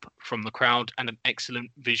huge pop from the crowd and an excellent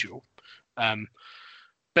visual.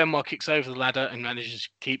 Benoit kicks over the ladder and manages to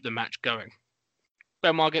keep the match going.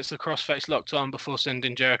 Benoit gets the crossface locked on before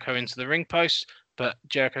sending Jericho into the ring post, but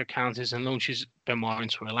Jericho counters and launches Benoit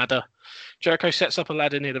into a ladder. Jericho sets up a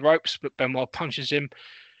ladder near the ropes, but Benoit punches him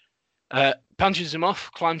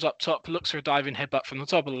off, climbs up top, looks for a diving headbutt from the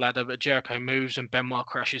top of the ladder, but Jericho moves and Benoit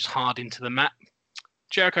crashes hard into the mat.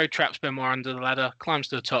 Jericho traps Benoit under the ladder, climbs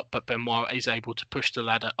to the top, but Benoit is able to push the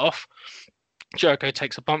ladder off. Jericho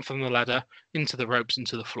takes a bump from the ladder into the ropes and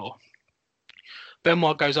to the floor.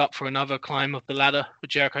 Benoit goes up for another climb of the ladder, but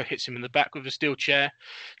Jericho hits him in the back with a steel chair.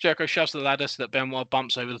 Jericho shoves the ladder so that Benoit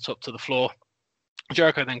bumps over the top to the floor.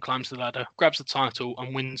 Jericho then climbs the ladder, grabs the title,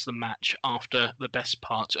 and wins the match after the best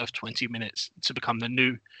part of 20 minutes to become the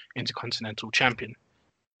new Intercontinental Champion.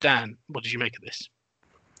 Dan, what did you make of this?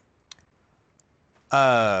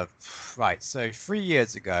 Right, so 3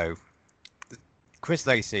 years ago, Chris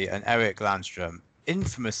Lacey and Eric Landstrom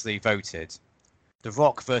infamously voted The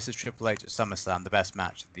Rock versus Triple H at SummerSlam the best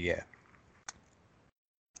match of the year.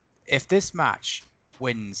 If this match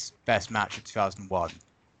wins Best Match of 2001,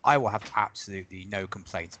 I will have absolutely no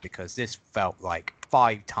complaints because this felt like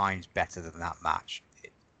 5 times better than that match.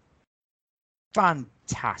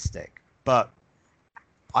 Fantastic. But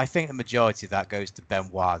I think the majority of that goes to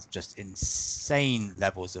Benoit's just insane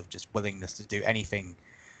levels of just willingness to do anything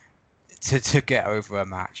to get over a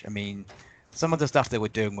match. I mean, some of the stuff they were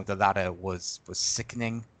doing with the ladder was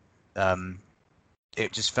sickening.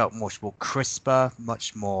 It just felt much more crisper,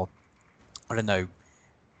 much more, I don't know,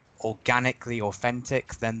 organically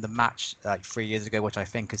authentic than the match like 3 years ago, which I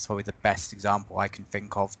think is probably the best example I can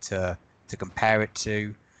think of to compare it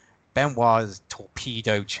to. Benoit's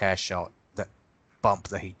torpedo chair shot, that bump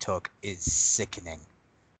that he took, is sickening.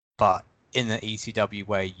 But in the ECW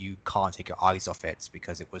way, you can't take your eyes off it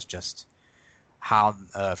because it was just, how on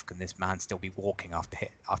earth can this man still be walking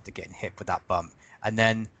after getting hit with that bump? And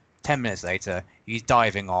then 10 minutes later, he's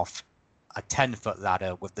diving off a 10-foot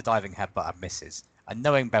ladder with the diving headbutt and misses. And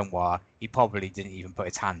knowing Benoit, he probably didn't even put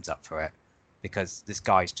his hands up for it because this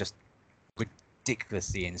guy's just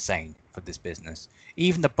ridiculously insane for this business.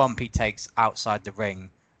 Even the bump he takes outside the ring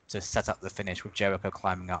to set up the finish with Jericho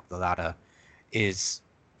climbing up the ladder is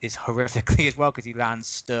horrifically as well because he lands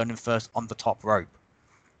sternum first on the top rope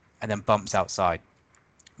and then bumps outside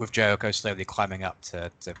with Jericho slowly climbing up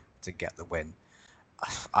to get the win.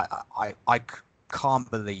 I can't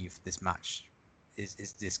believe this match is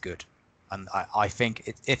this good. And I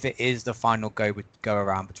think if it is the final go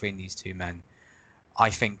around between these two men, I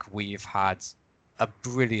think we've had a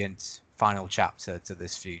brilliant final chapter to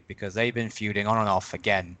this feud because they've been feuding on and off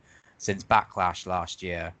again since Backlash last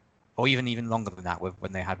year, or even longer than that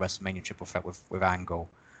when they had WrestleMania Triple Threat with Angle.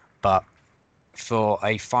 But for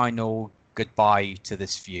a final goodbye to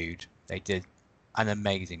this feud, they did an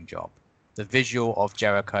amazing job. The visual of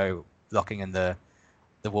Jericho locking in the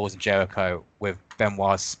walls of Jericho with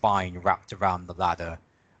Benoit's spine wrapped around the ladder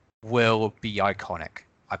will be iconic.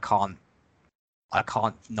 I can't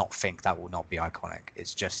not think that will not be iconic.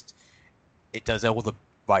 It's just, it does all the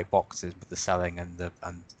right boxes with the selling and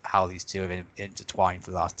how these two have intertwined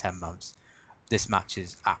for the last 10 months. This match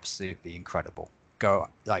is absolutely incredible. Do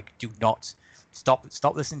not stop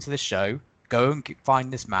listening to the show. Go and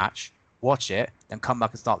find this match, watch it, then come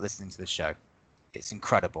back and start listening to the show. It's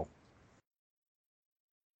incredible.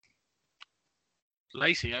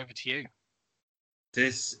 Lacey, over to you.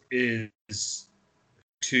 This is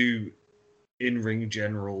 2 in-ring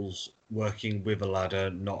generals working with a ladder,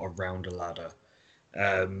 not around a ladder.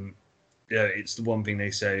 It's the one thing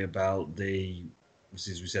they say about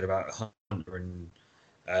as we said about Hunter and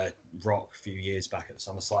Rock a few years back at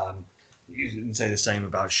SummerSlam. You can say the same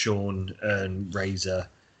about Shawn and Razor.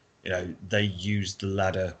 You know, they use the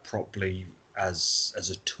ladder properly as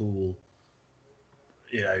a tool,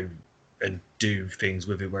 you know, and do things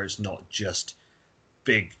with it where it's not just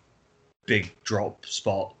big drop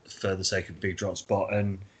spot for the sake of big drop spot.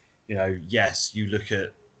 And, you know, yes, you look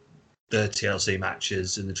at the TLC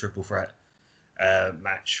matches and the triple threat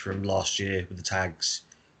match from last year with the tags,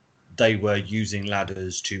 they were using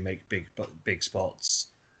ladders to make big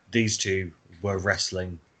spots. These two were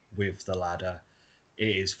wrestling with the ladder.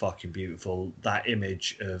 It is fucking beautiful. That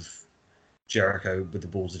image of Jericho with the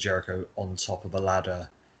balls of Jericho on top of a ladder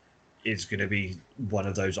is going to be one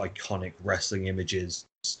of those iconic wrestling images.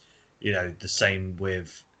 You know, the same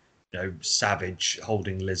with, you know, Savage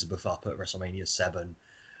holding Elizabeth up at WrestleMania 7,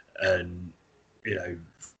 and, you know,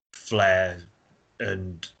 Flair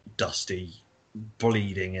and Dusty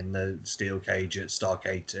bleeding in the steel cage at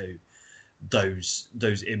Starrcade 2.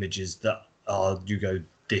 Those images that are, you go,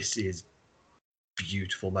 this is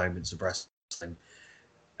beautiful moments of wrestling.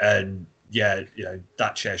 And yeah, you know,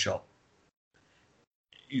 that chair shot.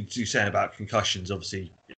 You're saying about concussions,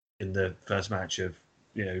 obviously, in the first match of,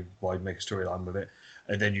 you know, why make a storyline with it,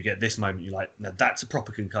 and then you get this moment, you're like, no, that's a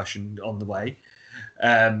proper concussion on the way.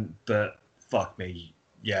 But fuck me,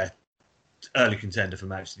 yeah, early contender for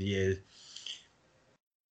match of the year.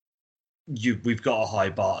 We've got a high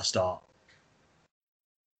bar to start.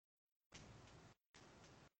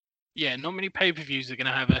 Yeah, not many pay-per-views are going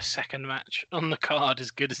to have a second match on the card as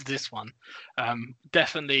good as this one.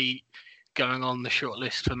 Definitely going on the short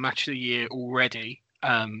list for match of the year already.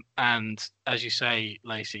 And as you say,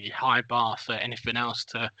 Lacey, high bar for anything else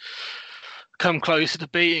to come closer to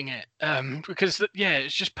beating it. Because, yeah,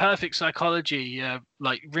 it's just perfect psychology,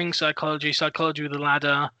 like ring psychology with the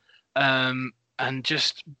ladder. And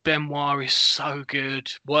just Benoit is so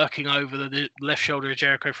good, working over the left shoulder of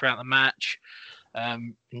Jericho throughout the match.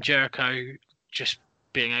 And Jericho just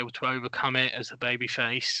being able to overcome it as a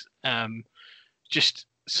babyface. Just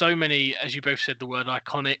so many, as you both said, the word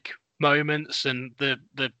iconic moments, and the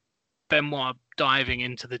Benoit diving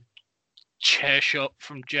into the chair shot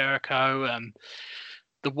from Jericho,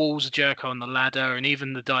 the walls of Jericho on the ladder, and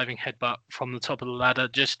even the diving headbutt from the top of the ladder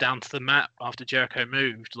just down to the mat after Jericho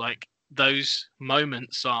moved. Like, those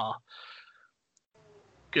moments are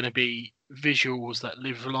going to be visuals that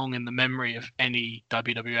live long in the memory of any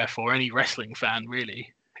WWF or any wrestling fan,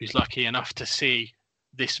 really, who's lucky enough to see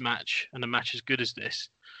this match and a match as good as this.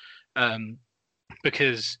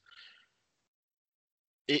 Because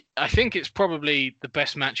I think it's probably the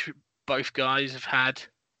best match both guys have had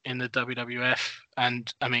in the WWF.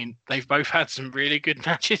 And, I mean, they've both had some really good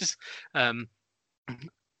matches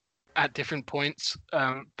at different points.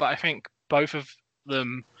 But I think both of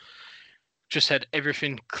them just had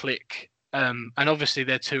everything click. And obviously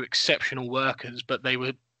they're two exceptional workers, but they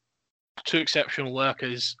were two exceptional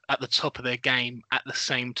workers at the top of their game at the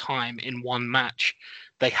same time in one match.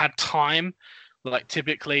 They had time. Like,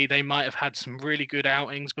 typically they might have had some really good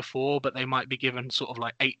outings before, but they might be given sort of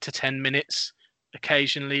like 8 to 10 minutes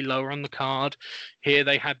occasionally lower on the card. Here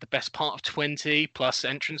they had the best part of 20 plus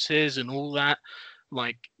entrances and all that.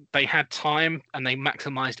 Like, they had time and they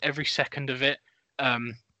maximized every second of it.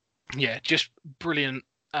 Yeah, just brilliant.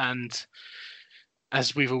 And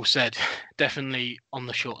as we've all said, definitely on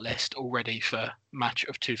the short list already for match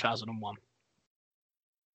of 2001.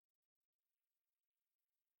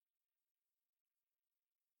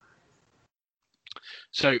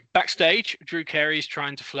 So backstage, Drew Carey's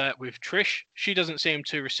trying to flirt with Trish. She doesn't seem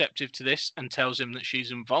too receptive to this and tells him that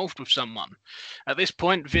she's involved with someone. At this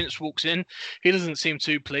point, Vince walks in. He doesn't seem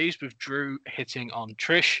too pleased with Drew hitting on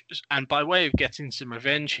Trish. And by way of getting some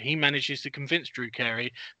revenge, he manages to convince Drew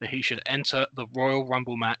Carey that he should enter the Royal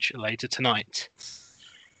Rumble match later tonight.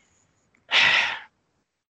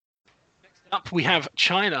 Up, we have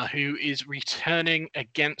Chyna, who is returning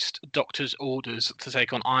against Doctor's orders to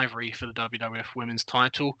take on Ivory for the WWF Women's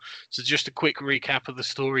title. So just a quick recap of the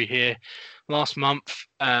story here. Last month,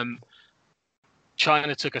 Chyna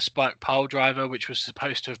took a spike pile driver, which was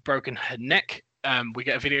supposed to have broken her neck. We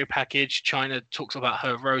get a video package. Chyna talks about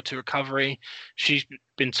her road to recovery. She's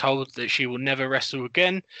been told that she will never wrestle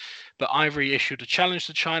again. But Ivory issued a challenge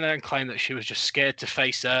to Chyna and claimed that she was just scared to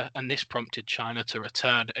face her, and this prompted Chyna to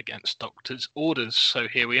return against Doctor's orders. So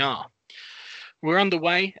here we are. We're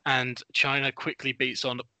underway, and Chyna quickly beats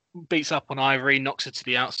up on Ivory, knocks her to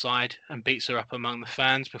the outside, and beats her up among the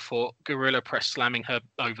fans before Gorilla Press slamming her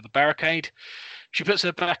over the barricade. She puts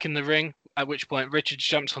her back in the ring, at which point Richards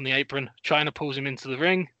jumps on the apron. Chyna pulls him into the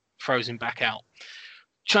ring, throws him back out.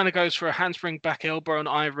 China goes for a handspring back elbow on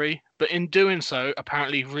Ivory, but in doing so,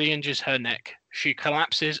 apparently re-injures her neck. She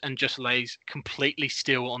collapses and just lays completely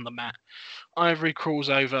still on the mat. Ivory crawls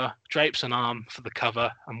over, drapes an arm for the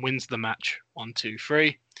cover, and wins the match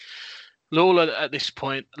 1-2-3. Lawler at this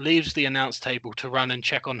point leaves the announce table to run and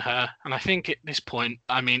check on her, and I think at this point,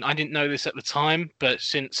 I mean, I didn't know this at the time, but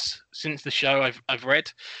since the show, I've read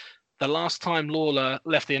the last time Lawler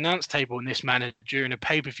left the announce table in this manner during a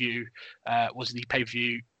pay-per-view was the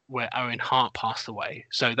pay-per-view where Owen Hart passed away.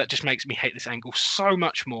 So that just makes me hate this angle so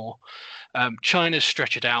much more. China's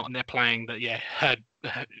stretched out, and they're playing that. Yeah,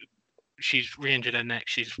 she's re-injured her neck.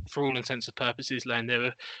 She's, for all intents and purposes, laying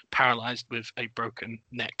there paralyzed with a broken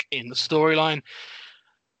neck in the storyline.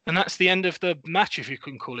 And that's the end of the match, if you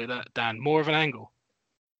can call it that, Dan. More of an angle.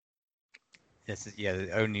 This is,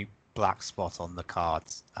 the only black spot on the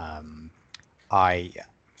cards. I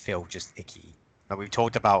feel just icky. But we've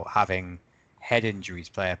talked about having head injuries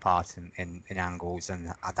play a part in angles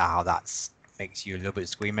and how that makes you a little bit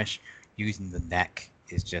squeamish. Using the neck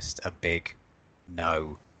is just a big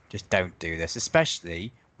no. Just don't do this,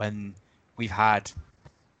 especially when we've had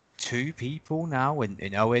two people now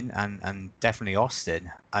in Owen and definitely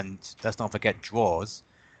Austin, and let's not forget Draws,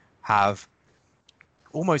 have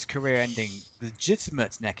almost career-ending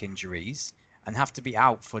legitimate neck injuries and have to be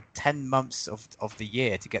out for 10 months of the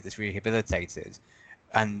year to get this rehabilitated.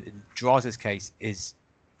 And in Draws' case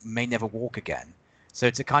may never walk again. So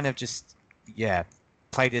to kind of just,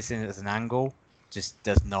 play this in as an angle just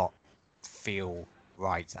does not feel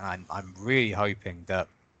right. And I'm really hoping that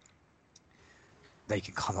they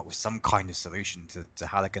can come up with some kind of solution to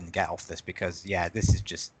how they're going to get off this, because, this is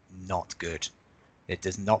just not good. It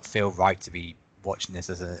does not feel right to be watching this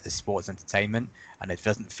as a sports entertainment, and it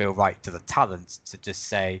doesn't feel right to the talent to just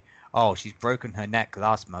say, oh, she's broken her neck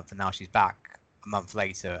last month and now she's back a month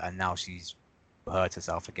later and now she's hurt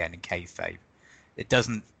herself again in kayfabe. It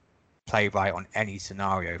doesn't play right on any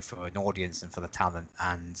scenario for an audience and for the talent.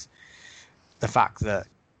 And the fact that,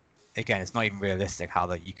 again, it's not even realistic how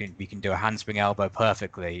that we can do a handspring elbow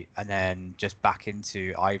perfectly and then just back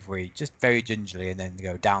into Ivory just very gingerly and then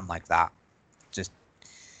go down like that.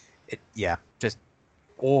 Just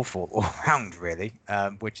awful all around, really,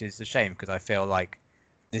 which is a shame, because I feel like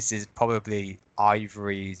this is probably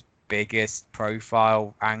Ivory's biggest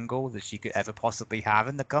profile angle that she could ever possibly have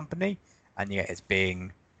in the company, and yet it's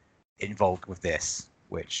being involved with this,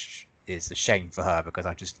 which is a shame for her, because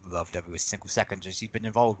I just loved every single second she's been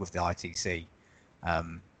involved with the ITC.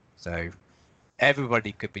 So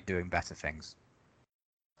everybody could be doing better things.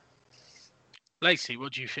 Lacey,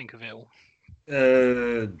 what do you think of it all?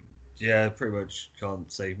 Pretty much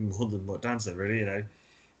can't say more than what Dan said, really.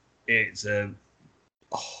 It's a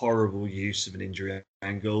horrible use of an injury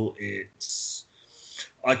angle.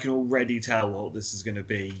 I can already tell what this is going to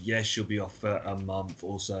be. Yes, she'll be off for a month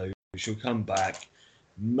or so. She'll come back,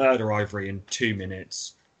 murder Ivory in 2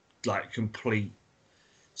 minutes, like complete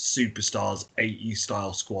superstars 80s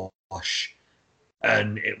style squash,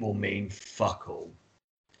 and it will mean fuck all.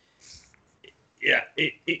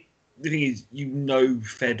 The thing is,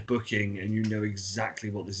 Fed booking, and you know exactly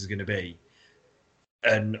what this is going to be.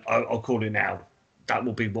 And I'll call it now. That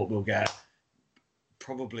will be what we'll get.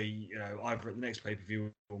 Probably, either at the next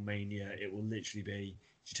pay-per-view or Mania, it will literally be,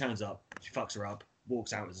 she turns up, she fucks her up,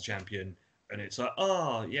 walks out as a champion, and it's like,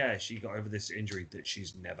 she got over this injury that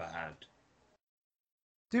she's never had.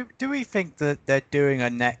 Do we think that they're doing a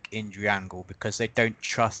neck injury angle because they don't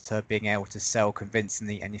trust her being able to sell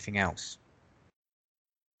convincingly anything else?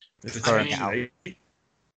 Is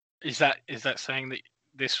that saying that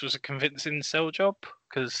this was a convincing sell job?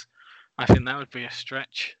 Because I think that would be a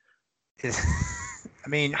stretch. I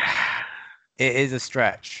mean, it is a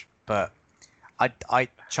stretch, but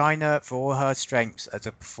China, for all her strengths as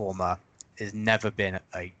a performer, has never been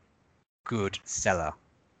a good seller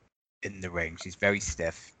in the ring. She's very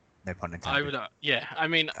stiff. No pun intended. I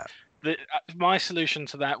mean, my solution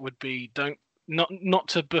to that would be not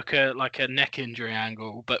to book a neck injury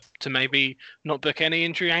angle, but to maybe not book any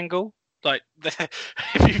injury angle. Like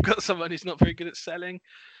if you've got someone who's not very good at selling,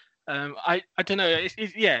 I don't know.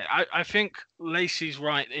 I think Lacey's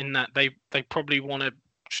right in that they probably want to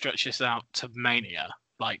stretch this out to Mania.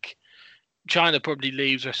 Like China probably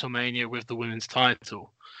leaves WrestleMania with the women's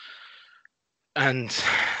title, and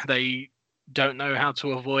they don't know how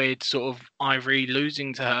to avoid sort of Ivory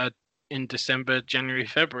losing to her in December, January,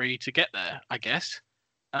 February to get there, I guess,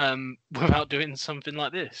 without doing something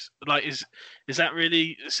like this. Like, is that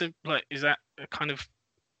really is that a kind of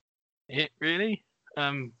it really?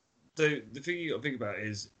 The thing you got to think about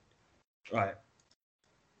is, right,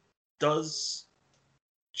 does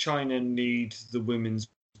China need the women's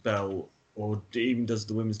belt, or even does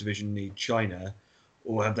the women's division need China,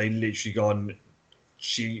 or have they literally gone,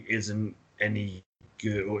 she isn't any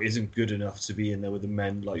good or isn't good enough to be in there with the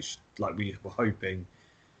men like we were hoping?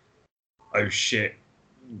 Oh shit,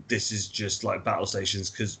 this is just like battle stations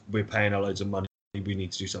because we're paying her loads of money. We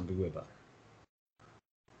need to do something with her.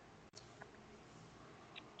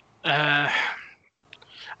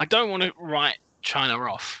 I don't want to write China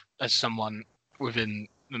off as someone within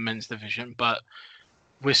the men's division, but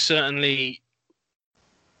we're certainly,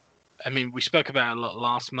 I mean, we spoke about it a lot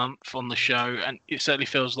last month on the show, and it certainly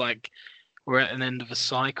feels like we're at an end of a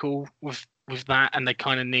cycle with that, and they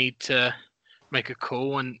kind of need to make a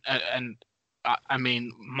call. And I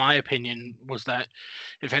mean, my opinion was that,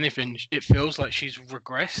 if anything, it feels like she's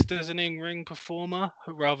regressed as an in-ring performer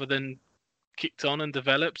rather than kicked on and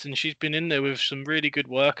developed, and she's been in there with some really good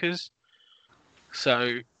workers.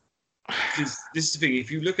 So this is the thing.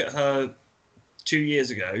 If you look at her 2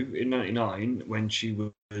 years ago in '99, when she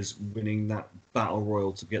was winning that battle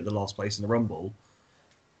royal to get the last place in the Rumble,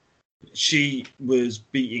 she was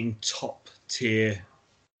beating top tier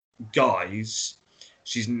guys.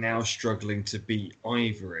 She's now struggling to beat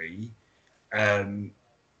Ivory.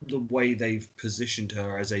 The way they've positioned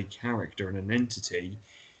her as a character and an entity,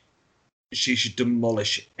 she should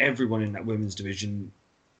demolish everyone in that women's division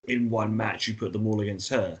in one match. You put them all against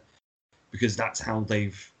her, because that's how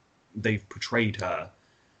they've portrayed her.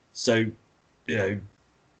 So, you know,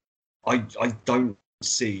 I don't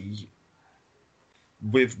see,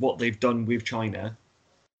 with what they've done with China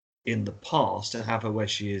in the past, to have her where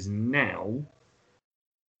she is now,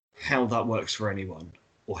 how that works for anyone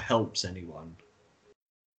or helps anyone.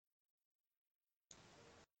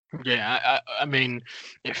 yeah, I mean,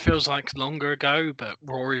 it feels like longer ago, but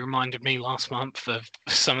Rory reminded me last month of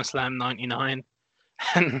SummerSlam '99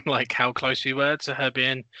 and like how close we were to her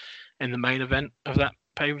being in the main event of that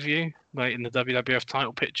pay-per-view, like in the WWF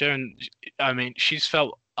title picture. And I mean, she's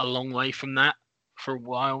felt a long way from that for a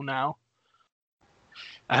while now.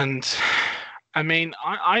 And I mean,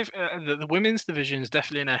 the women's division is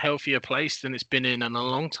definitely in a healthier place than it's been in a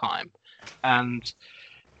long time. And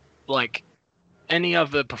like any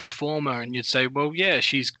other performer, and you'd say, well, yeah,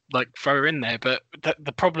 she's like, throw her in there. But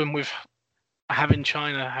the problem with having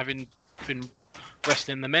China having been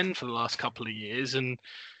wrestling the men for the last couple of years and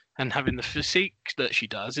having the physique that she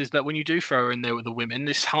does is that when you do throw her in there with the women,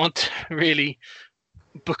 it's hard to really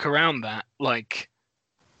book around that, like,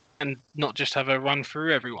 and not just have her run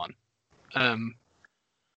through everyone. I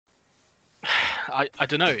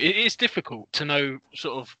don't know. It is difficult to know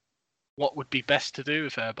sort of what would be best to do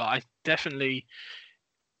with her, but I definitely,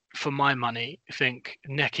 for my money, think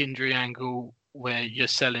neck injury angle where you're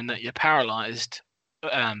selling that you're paralyzed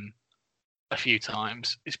a few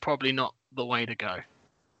times is probably not the way to go.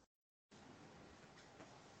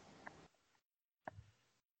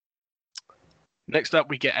 Next up,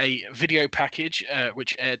 we get a video package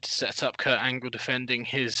which Ed set up Kurt Angle defending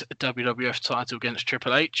his WWF title against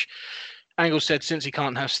Triple H. Angle said since he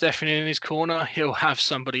can't have Stephanie in his corner, he'll have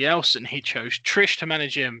somebody else, and he chose Trish to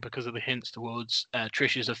manage him because of the hints towards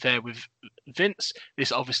Trish's affair with Vince.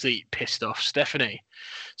 This obviously pissed off Stephanie.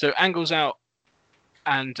 So Angle's out,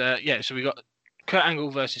 and so we got Kurt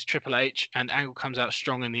Angle versus Triple H, and Angle comes out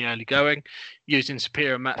strong in the early going, using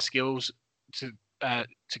superior mat skills to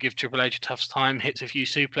give Triple H a tough time, hits a few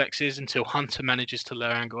suplexes until Hunter manages to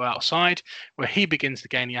lure Angle outside, where he begins to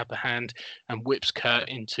gain the upper hand and whips Kurt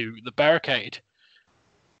into the barricade.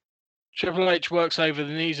 Triple H works over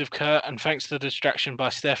the knees of Kurt, and thanks to the distraction by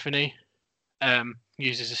Stephanie,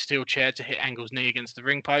 uses a steel chair to hit Angle's knee against the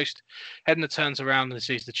ring post. Hebner turns around and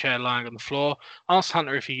sees the chair lying on the floor, asks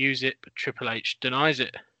Hunter if he used it, but Triple H denies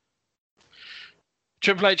it.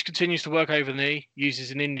 Triple H continues to work over the knee, uses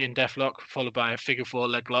an Indian deathlock, followed by a figure four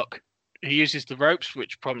leg lock. He uses the ropes,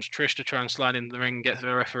 which prompts Trish to try and slide into the ring and get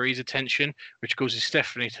the referee's attention, which causes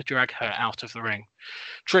Stephanie to drag her out of the ring.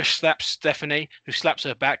 Trish slaps Stephanie, who slaps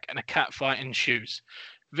her back, and a catfight ensues.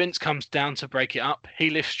 Vince comes down to break it up. He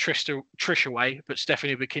lifts Trish away, but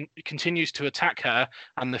Stephanie continues to attack her,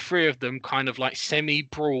 and the three of them kind of like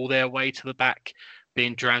semi-brawl their way to the back,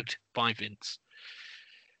 being dragged by Vince.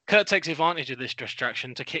 Kurt takes advantage of this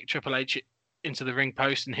distraction to kick Triple H into the ring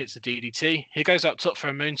post and hits the DDT. He goes up top for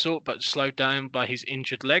a moonsault, but slowed down by his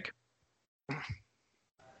injured leg.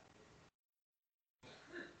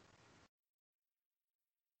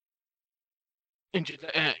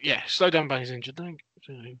 Slowed down by his injured leg.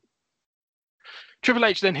 Triple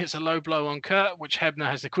H then hits a low blow on Kurt, which Hebner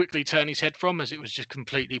has to quickly turn his head from, as it was just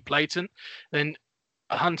completely blatant. Then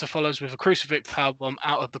Hunter follows with a crucifix powerbomb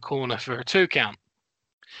out of the corner for a 2 count.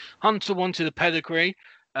 Hunter wanted a pedigree,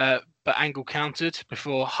 but Angle countered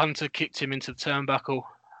before Hunter kicked him into the turnbuckle,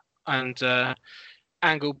 and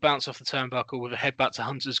Angle bounced off the turnbuckle with a headbutt to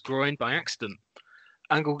Hunter's groin by accident.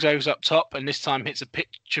 Angle goes up top and this time hits a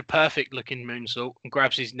picture-perfect looking moonsault and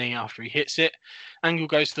grabs his knee after he hits it. Angle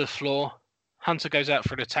goes to the floor. Hunter goes out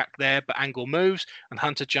for an attack there, but Angle moves and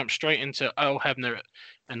Hunter jumps straight into Earl Hebner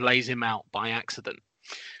and lays him out by accident.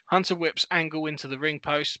 Hunter whips Angle into the ring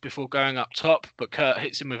post before going up top, but Kurt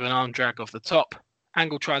hits him with an arm drag off the top.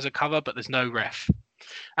 Angle tries a cover, but there's no ref.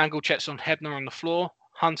 Angle checks on Hebner on the floor.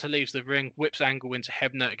 Hunter leaves the ring, whips Angle into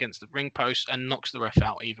Hebner against the ring post and knocks the ref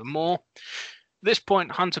out even more. At this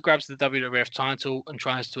point, Hunter grabs the WWF title and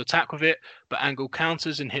tries to attack with it, but Angle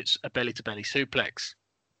counters and hits a belly-to-belly suplex.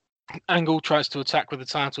 Angle tries to attack with the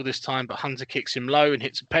title this time, but Hunter kicks him low and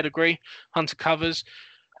hits a pedigree. Hunter covers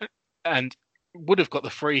and would have got the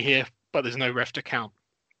free here, but there's no ref to count.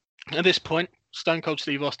 At this point, Stone Cold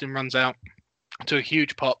Steve Austin runs out to a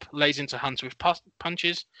huge pop, lays into Hunter with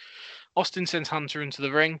punches. Austin sends Hunter into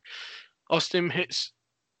the ring. Austin hits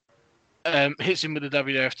him with the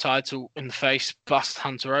WWF title in the face, busts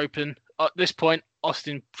Hunter open. At this point,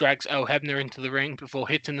 Austin drags Earl Hebner into the ring before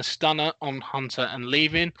hitting the stunner on Hunter and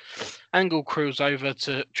leaving. Angle crawls over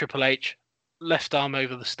to Triple H, left arm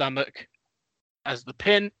over the stomach as the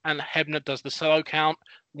pin, and Hebner does the solo count.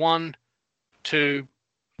 1, 2,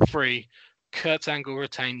 3. Kurt Angle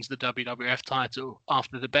retains the WWF title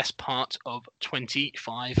after the best part of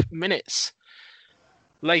 25 minutes.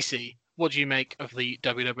 Lacey, what do you make of the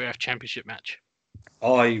WWF Championship match?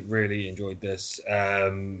 I really enjoyed this.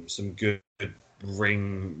 Some good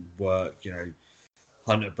ring work.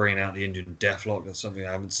 Hunter bringing out the Indian Deathlock. That's something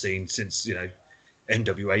I haven't seen since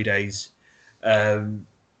NWA days.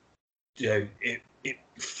 It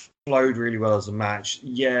flowed really well as a match.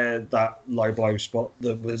 Yeah, that low blow spot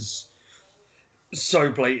that was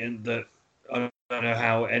so blatant that I don't know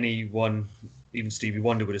how anyone, even Stevie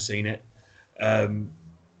Wonder, would have seen it.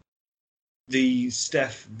 The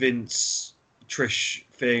Steph, Vince, Trish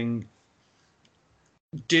thing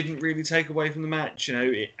didn't really take away from the match.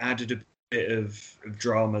 It added a bit of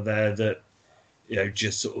drama there that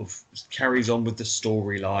just sort of carries on with the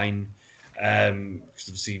storyline. Because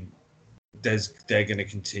obviously they're going to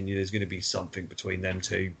continue. There's going to be something between them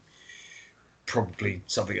two. Probably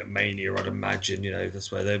something at Mania, I'd imagine.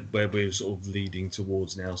 That's where we're sort of leading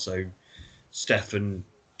towards now. So Steph and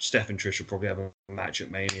Trish will probably have a match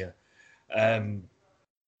at Mania.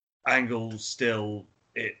 Angle still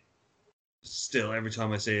every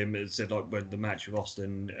time I see him, it said like when the match with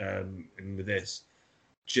Austin and with this,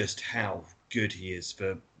 just how good he is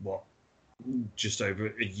for just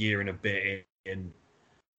over a year and a bit in.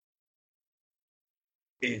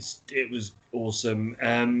 It was awesome.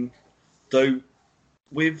 Though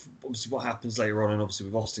with obviously what happens later on, and obviously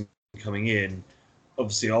with Austin coming in,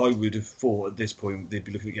 obviously I would have thought at this point they'd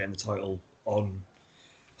be looking at getting the title on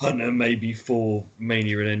Hunter maybe for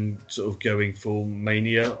Mania and then sort of going for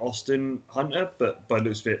Mania Austin Hunter, but by the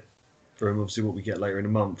looks of it, for him, obviously what we get later in the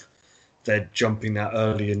month, they're jumping that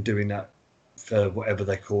early and doing that for whatever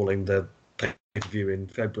they're calling the pay-per-view in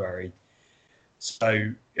February.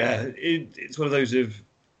 So it's one of those of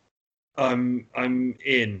I'm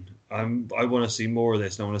in. I want to see more of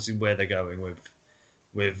this, and I want to see where they're going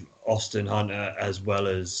with Austin Hunter, as well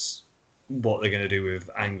as what they're going to do with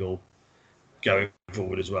Angle going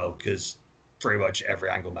forward as well, because pretty much every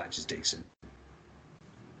Angle match is decent.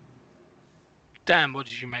 Dan, what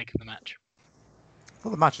did you make of the match?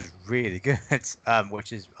 Well, the match was really good,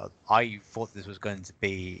 which is I thought this was going to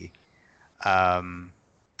be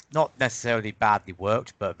not necessarily badly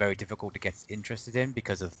worked, but very difficult to get interested in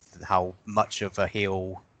because of how much of a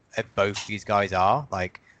heel both these guys are.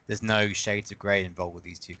 Like, there's no shades of grey involved with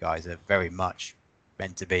these two guys. They're very much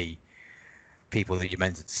meant to be people that you're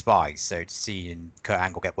meant to despise. So to see Kurt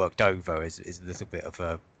Angle get worked over is a little bit of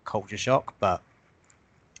a culture shock. But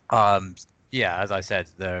yeah, as I said,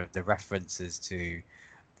 the references to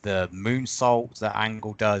the moonsault that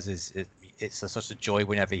Angle does it's such a joy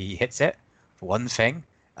whenever he hits it. For one thing,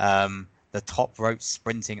 the top rope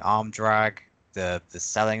sprinting arm drag, the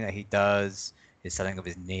selling that he does, his selling of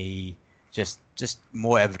his knee, just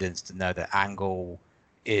more evidence to know that Angle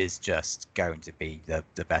is just going to be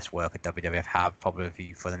the best worker WWF have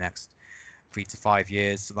probably for the next 3 to 5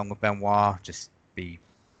 years, along with Benoit. Just be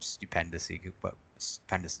stupendously good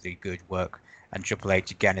work. And Triple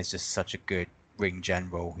H again is just such a good ring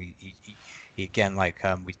general. He again, like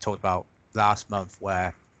we talked about last month,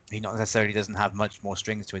 where he not necessarily doesn't have much more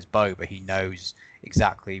strings to his bow, but he knows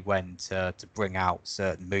exactly when to bring out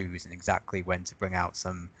certain moves and exactly when to bring out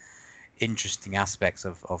some interesting aspects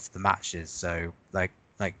of the matches. So like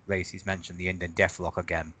like Lacey's mentioned, the Indian Deathlock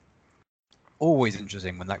again. Always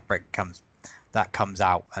interesting when that break comes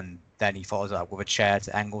out, and then he follows up with a chair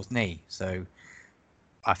to Angle's knee. So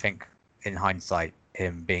I think in hindsight,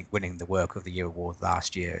 him winning the Work of the Year award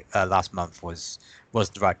last month was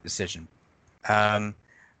the right decision.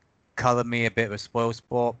 Color me a bit of a spoil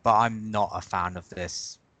sport, but I'm not a fan of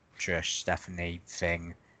this Trish Stephanie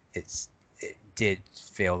thing. It did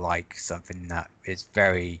feel like something that is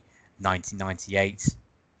very 1998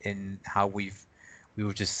 in how we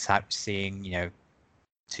were just seeing,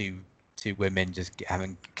 two women just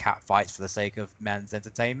having cat fights for the sake of men's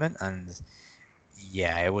entertainment, and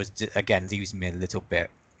yeah, it was again leaves me a little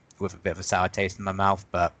bit with a bit of a sour taste in my mouth.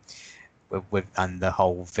 But and the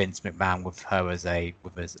whole Vince McMahon with her as a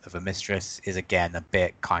mistress is again a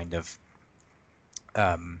bit kind of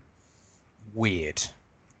weird,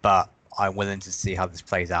 but I'm willing to see how this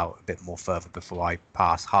plays out a bit more further before I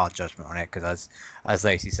pass hard judgment on it, because as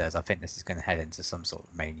Lacey says, I think this is going to head into some sort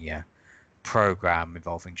of Mania program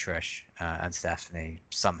involving Trish and Stephanie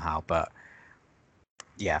somehow. But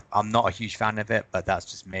yeah, I'm not a huge fan of it, but that's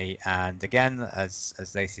just me. And again, as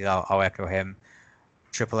Lacey, I'll echo him.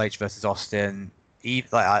 Triple H versus Austin.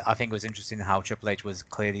 I think it was interesting how Triple H was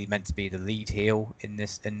clearly meant to be the lead heel in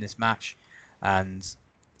this match, and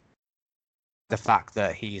the fact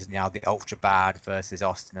that he's now the ultra bad versus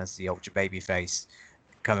Austin as the ultra babyface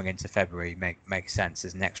coming into February makes sense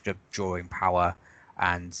as an extra drawing power.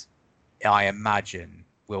 And I imagine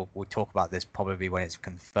we'll talk about this probably when it's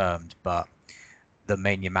confirmed, but the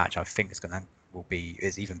Mania match I think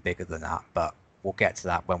is even bigger than that, but we'll get to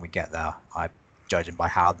that when we get there. I'm judging by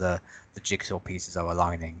how the jigsaw pieces are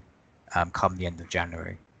aligning come the end of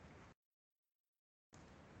January.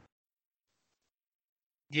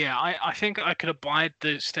 Yeah, I think I could abide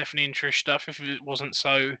the Stephanie and Trish stuff if it wasn't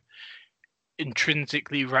so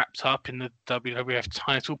intrinsically wrapped up in the WWF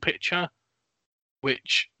title picture,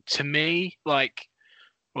 which to me, I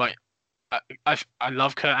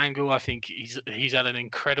love Kurt Angle. I think he's had an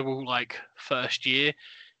incredible first year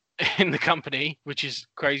in the company, which is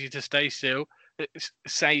crazy to say still.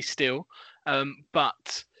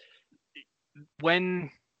 But when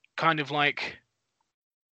kind of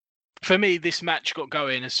for me, this match got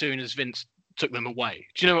going as soon as Vince took them away.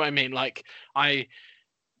 Do you know what I mean? I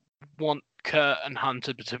want Kurt and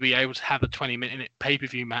Hunter to be able to have a 20-minute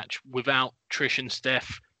pay-per-view match without Trish and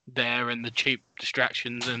Steph there and the cheap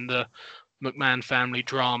distractions and the McMahon family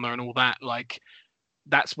drama and all that.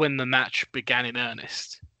 That's when the match began in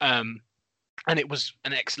earnest. And it was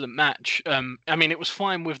an excellent match. It was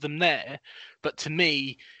fine with them there, but to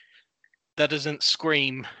me, that doesn't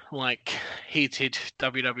scream heated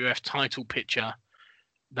WWF title picture.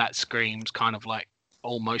 That screams kind of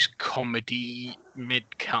almost comedy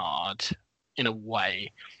mid-card in a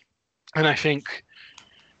way. And I think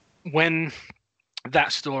when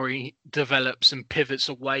that story develops and pivots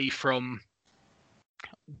away from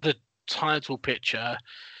the title picture,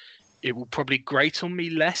 it will probably grate on me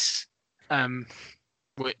less.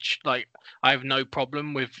 Which I have no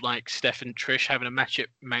problem with Steph and Trish having a match at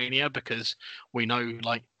Mania, because we know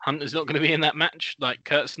Hunter's not going to be in that match,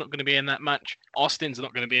 Kurt's not going to be in that match, Austin's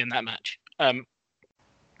not going to be in that match,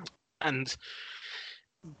 and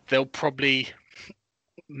they'll probably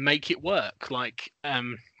make it work,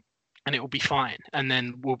 and it will be fine, and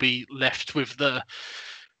then we'll be left with the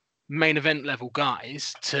main event level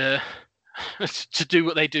guys to do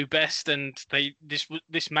what they do best, and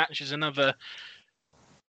this match is another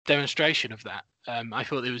demonstration of that. I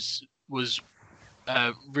thought it was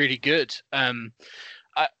really good. A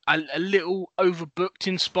little overbooked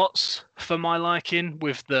in spots for my liking,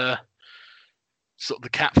 with the sort of the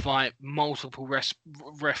cat fight, multiple ref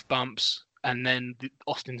bumps, and then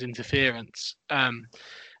Austin's interference.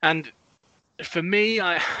 And for me,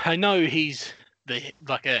 I know he's the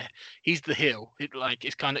heel.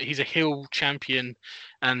 He's a heel champion,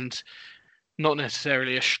 and not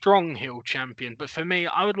necessarily a strong heel champion. But for me,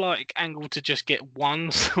 I would like Angle to just get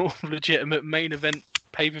one sort of legitimate main event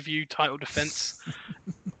pay-per-view title defense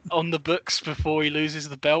on the books before he loses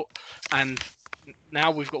the belt. And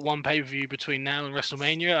now we've got one pay-per-view between now and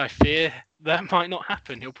WrestleMania. I fear that might not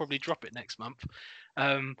happen. He'll probably drop it next month.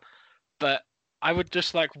 But I would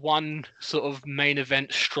just like one sort of main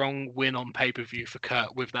event strong win on pay-per-view for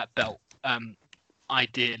Kurt with that belt,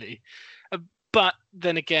 ideally. But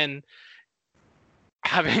then again,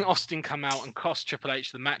 having Austin come out and cost Triple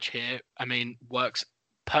H the match here, works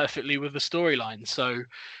perfectly with the storyline. So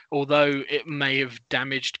although it may have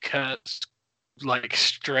damaged Kurt's like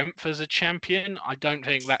strength as a champion. I don't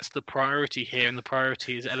think that's the priority here, and the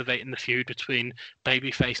priority is elevating the feud between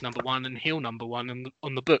babyface number one and heel number one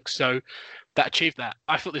on the book. So that achieved that.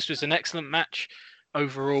 I thought this was an excellent match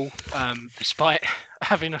overall, despite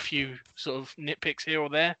having a few sort of nitpicks here or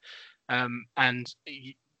there, and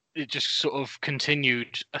it just sort of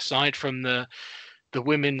continued. Aside from the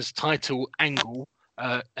women's title angle,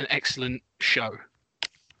 an excellent show.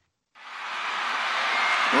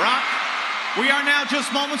 Rock, we are now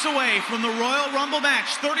just moments away from the Royal Rumble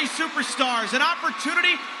match. 30 superstars, an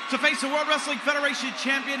opportunity to face the World Wrestling Federation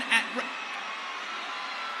champion at...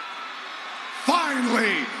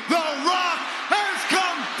 Finally, The Rock has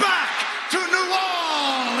come back to New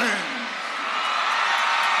Orleans.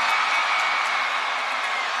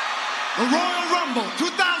 The Royal Rumble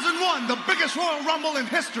 2001, the biggest Royal Rumble in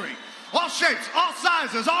history. All shapes, all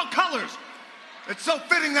sizes, all colors. It's so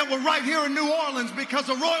fitting that we're right here in New Orleans because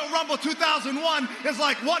the Royal Rumble 2001 is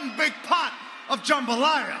like one big pot of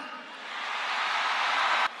jambalaya.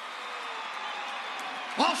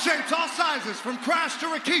 All shapes, all sizes, from Crash to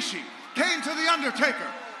Rikishi, Kane to The Undertaker.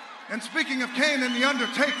 And speaking of Kane and The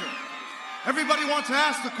Undertaker, everybody wants to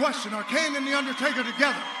ask the question, are Kane and The Undertaker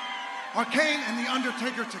together? Are Kane and The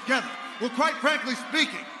Undertaker together? Well, quite frankly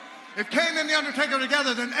speaking, if Kane and The Undertaker are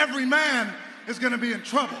together, then every man is going to be in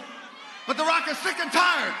trouble. But The Rock is sick and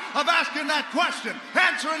tired of asking that question,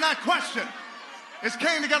 answering that question. Is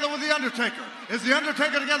Kane together with The Undertaker? Is The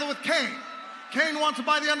Undertaker together with Kane? Kane wants to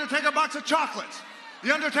buy The Undertaker a box of chocolates.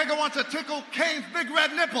 The Undertaker wants to tickle Kane's big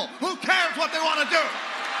red nipple. Who cares what they want to do?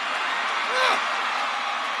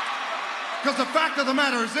 Because the fact of the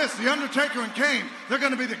matter is this, The Undertaker and Kane, they're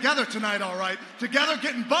going to be together tonight, all right? Together,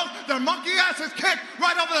 getting both their monkey asses kicked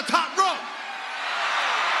right over the top rope.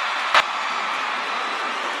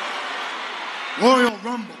 Royal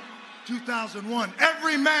Rumble 2001,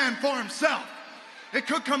 every man for himself. It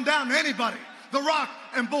could come down to anybody. The Rock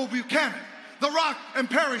and Bull Buchanan. The Rock and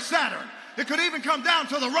Perry Saturn. It could even come down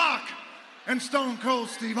to The Rock and Stone Cold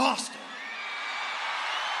Steve Austin.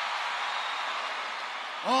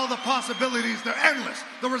 All the possibilities, they're endless.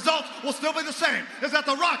 The results will still be the same. Is that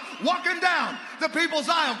The Rock walking down the people's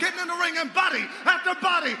aisle, getting in the ring and body after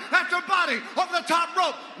body after body over the top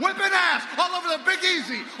rope, whipping ass all over the Big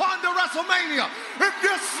Easy on to WrestleMania. If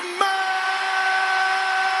you smell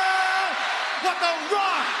what The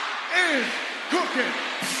Rock is cooking.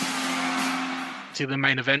 To the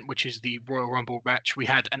main event, which is the Royal Rumble match, we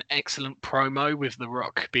had an excellent promo with The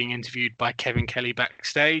Rock being interviewed by Kevin Kelly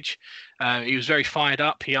backstage. He was very fired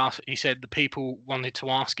up. He said the people wanted to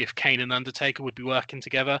ask if Kane and Undertaker would be working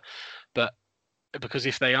together, but because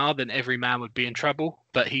if they are, then every man would be in trouble.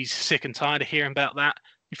 But he's sick and tired of hearing about that.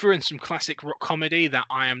 He threw in some classic Rock comedy that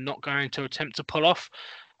I am not going to attempt to pull off.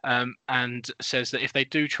 And says that if they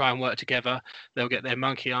do try and work together, they'll get their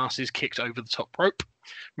monkey asses kicked over the top rope.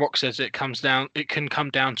 Rock says it can come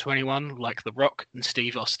down to anyone like The Rock and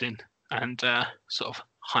Steve Austin, and sort of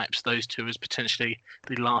hypes those two as potentially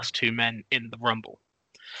the last two men in the Rumble.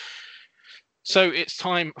 So it's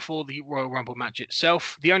time for the Royal Rumble match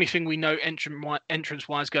itself. The only thing we know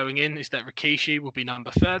entrance-wise going in is that Rikishi will be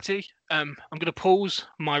number 30. I'm going to pause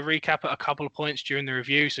my recap at a couple of points during the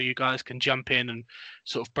review so you guys can jump in and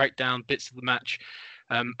sort of break down bits of the match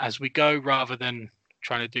as we go, rather than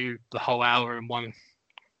trying to do the whole hour in one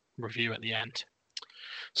review at the end.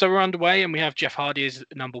 So we're underway, and we have Jeff Hardy as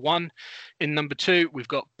number 1. In number 2, we've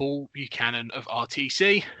got Bull Buchanan of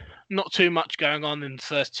RTC. Not too much going on in the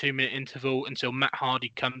first 2-minute interval until Matt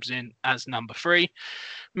Hardy comes in as number 3.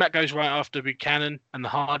 Matt goes right after Buchanan, and the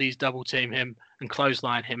Hardys double team him and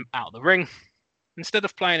clothesline him out of the ring. Instead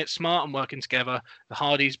of playing it smart and working together, the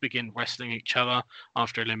Hardys begin wrestling each other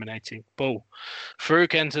after eliminating Bull.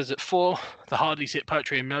 Farouk enters at 4. The Hardys hit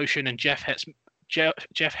Poetry in Motion, and Jeff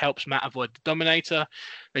helps Matt avoid the Dominator.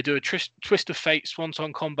 They do a Twist of Fate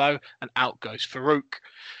Swanton combo, and out goes Farouk.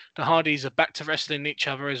 The Hardys are back to wrestling each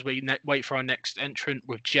other as we wait for our next entrant,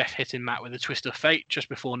 with Jeff hitting Matt with a Twist of Fate just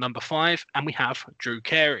before number 5, and we have Drew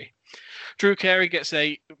Carey. Drew Carey gets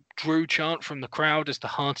a Drew chant from the crowd as the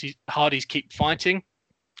Hardys keep fighting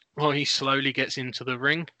while he slowly gets into the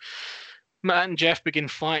ring. Matt and Jeff begin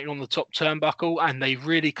fighting on the top turnbuckle, and they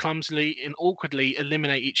really clumsily and awkwardly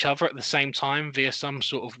eliminate each other at the same time via some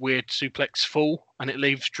sort of weird suplex fall, and it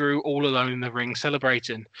leaves Drew all alone in the ring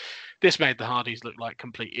celebrating. This made the Hardys look like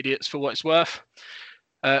complete idiots for what it's worth.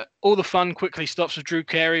 All the fun quickly stops with Drew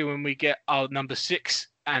Carey when we get our number 6,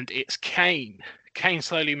 and it's Kane. Kane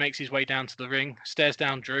slowly makes his way down to the ring, stares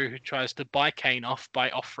down Drew, who tries to buy Kane off by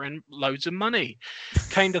offering loads of money.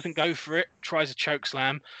 Kane doesn't go for it, tries a choke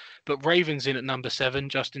slam, but Raven's in at number 7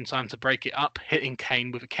 just in time to break it up, hitting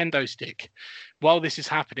Kane with a kendo stick. While this is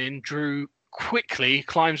happening, Drew quickly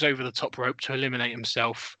climbs over the top rope to eliminate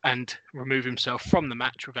himself and remove himself from the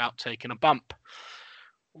match without taking a bump.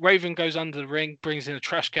 Raven goes under the ring, brings in a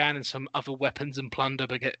trash can and some other weapons and plunder,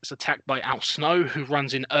 but gets attacked by Al Snow, who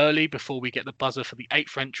runs in early before we get the buzzer for the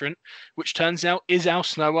 8th entrant, which turns out is Al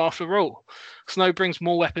Snow after all. Snow brings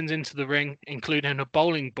more weapons into the ring, including a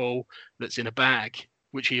bowling ball that's in a bag,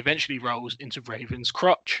 which he eventually rolls into Raven's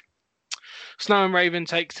crotch. Snow and Raven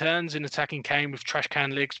take turns in attacking Kane with trash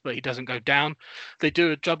can legs, but he doesn't go down. They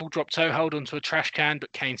do a double drop toe hold onto a trash can,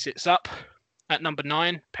 but Kane sits up. At number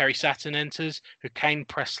 9, Perry Saturn enters, who Kane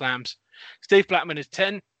press slams. Steve Blackman is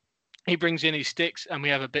 10. He brings in his sticks, and we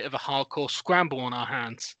have a bit of a hardcore scramble on our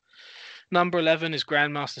hands. Number 11 is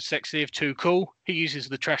Grandmaster Sexy of Too Cool. He uses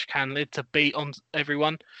the trash can lid to beat on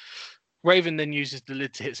everyone. Raven then uses the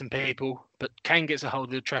lid to hit some people, but Kane gets a hold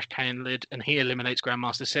of the trash can lid and he eliminates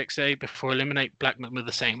Grandmaster Sexay before eliminating Blackman with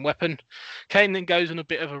the same weapon. Kane then goes on a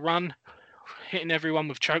bit of a run, hitting everyone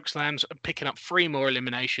with choke slams and picking up 3 more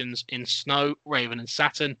eliminations in Snow, Raven and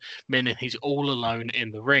Saturn, meaning he's all alone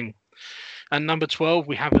in the ring. And number 12,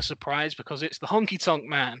 we have a surprise because it's the Honky Tonk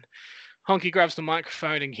Man. Honky grabs the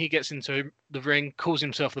microphone and he gets into the ring, calls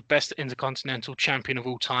himself the best Intercontinental Champion of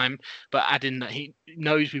all time, but adding that he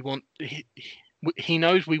knows we want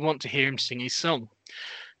to hear him sing his song.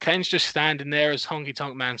 Kane's just standing there as Honky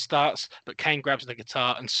Tonk Man starts, but Kane grabs the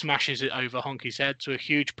guitar and smashes it over Honky's head to a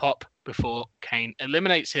huge pop before Kane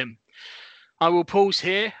eliminates him. I will pause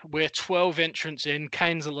here. We're 12 entrants in.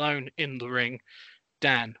 Kane's alone in the ring.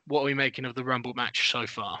 Dan, what are we making of the Rumble match so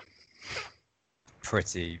far?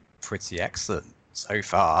 Pretty excellent so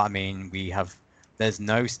far. I mean, there's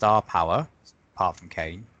no star power apart from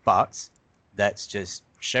Kane, but let's just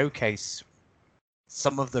showcase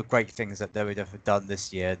some of the great things that they would have done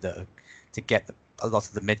this year to get a lot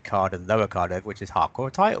of the mid card and lower card over, which is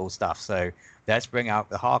hardcore title stuff. So let's bring out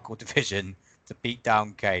the hardcore division to beat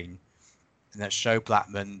down Kane, and let's show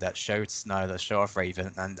Blackman, let's show Snow, let's show off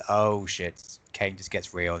Raven, and oh shit, Kane just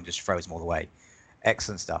gets real and just throws them all away.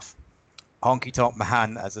 Excellent stuff. Honky Tonk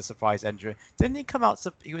Man as a surprise entrant. Didn't he come out?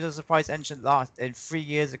 He was a surprise entrant 3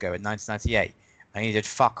 years ago in 1998, and he did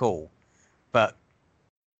fuck all. But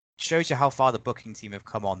shows you how far the booking team have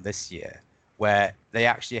come on this year, where they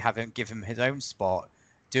actually have him give him his own spot,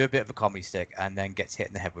 do a bit of a comedy stick, and then gets hit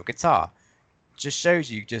in the head with a guitar. Just shows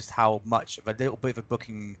you just how much of a little bit of a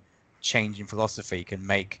booking change in philosophy can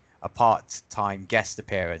make a part-time guest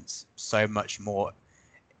appearance so much more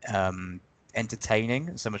entertaining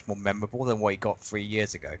and so much more memorable than what he got 3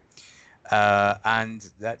 years ago. And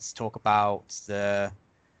let's talk about the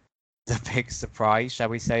big surprise, shall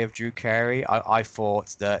we say, of Drew Carey. I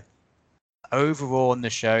thought that overall on the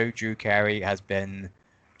show, Drew Carey has been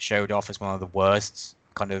showed off as one of the worst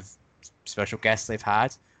kind of special guests they've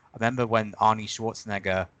had. I remember when Arnie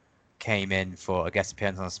Schwarzenegger came in for a guest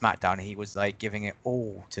appearance on SmackDown, he was like giving it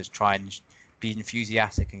all to try and be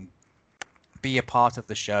enthusiastic and be a part of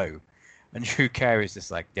the show. And Drew Carey is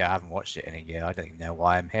just like, yeah, I haven't watched it in a year. I don't even know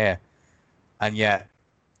why I'm here. And yet,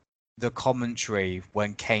 the commentary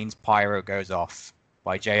when Kane's pyro goes off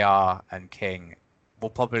by JR and King will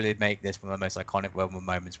probably make this one of the most iconic Roman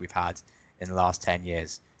moments we've had in the last 10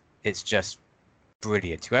 years. It's just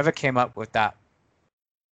brilliant. Whoever came up with that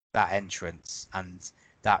entrance and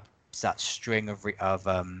that string of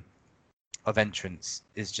entrance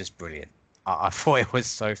is just brilliant. I thought it was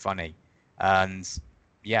so funny, and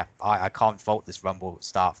yeah, I can't fault this Rumble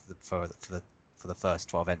start for the first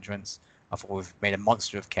 12 entrants. I thought we've made a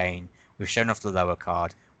monster of Kane. We've shown off the lower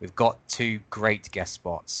card. We've got 2 great guest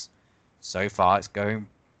spots. So far, it's going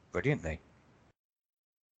brilliantly.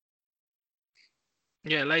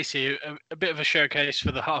 Yeah, Lacey, a bit of a showcase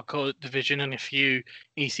for the hardcore division and a few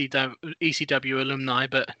ECW alumni,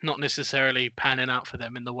 but not necessarily panning out for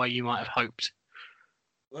them in the way you might have hoped.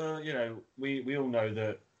 Well, we all know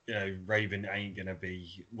that Raven ain't gonna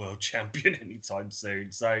be world champion anytime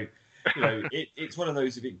soon. So, it's one of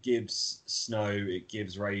those. If it gives Snow, it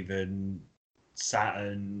gives Raven,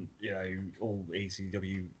 Saturn, all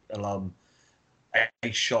ECW alum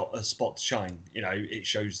a spot to shine. It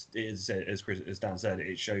shows, as Dan said,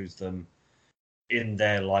 it shows them in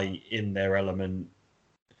their light, in their element,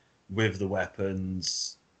 with the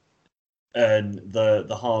weapons, and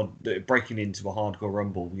the breaking into a hardcore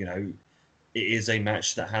Rumble. It is a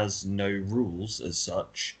match that has no rules as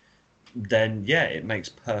such. Then yeah, it makes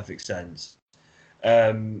perfect sense.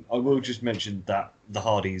 I will just mention that the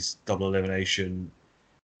Hardys double elimination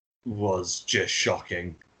was just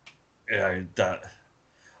shocking. That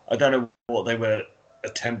I don't know what they were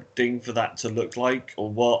attempting for that to look like or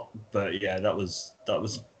what, but yeah, that was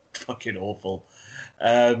fucking awful.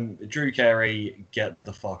 Drew Carey, get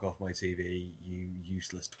the fuck off my TV, you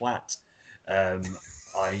useless twat.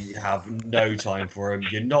 I have no time for him.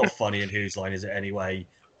 You're not funny, and whose line is it anyway?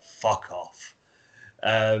 Fuck off.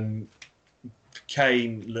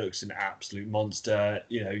 Kane looks an absolute monster.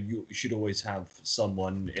 You should always have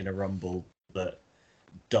someone in a Rumble that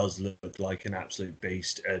does look like an absolute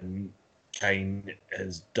beast, and Kane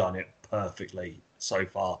has done it perfectly so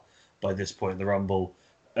far by this point in the Rumble.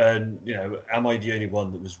 And, am I the only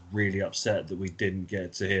one that was really upset that we didn't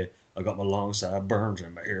get to hear, I got my long side burns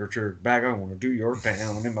and my hair turned back, I want to do your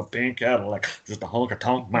town in my pink Cadillac, just a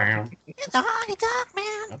honky-tonk man. It's a honky-tonk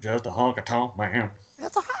man. I'm just a honky-tonk man.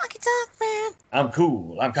 It's a honky-tonk man. I'm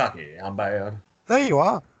cool, I'm cocky, I'm bad. There you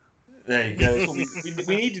are. There you go.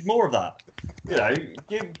 we needed more of that.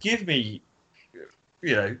 Give me,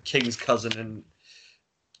 King's cousin, and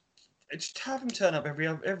just have him turn up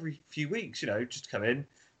every few weeks. Just come in,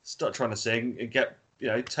 start trying to sing, and get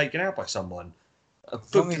taken out by someone. I've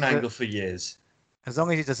booked an angle for years. As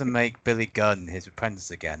long as he doesn't make Billy Gunn his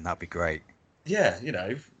apprentice again, that'd be great. Yeah,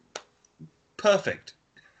 perfect.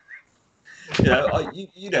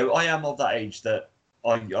 I am of that age that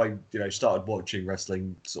I started watching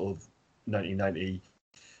wrestling sort of 1990.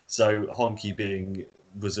 So Honky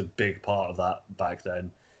was a big part of that back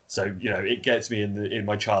then. So it gets me in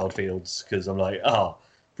my child fields because I'm like,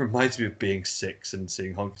 reminds me of being 6 and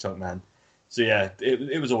seeing Honky Tonk Man. So yeah,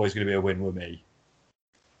 it was always going to be a win with me.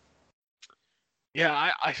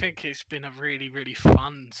 Yeah, I think it's been a really, really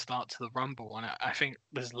fun start to the Rumble, and I think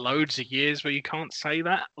there's loads of years where you can't say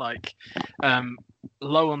that. Like,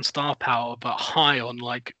 low on star power, but high on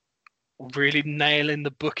like really nailing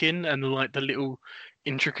the booking and like the little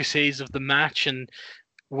intricacies of the match and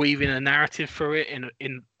weaving a narrative for it in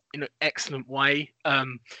an excellent way.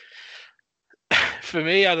 For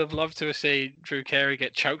me, I'd have loved to have seen Drew Carey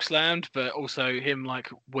get chokeslammed, but also him like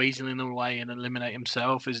weaseling away and eliminate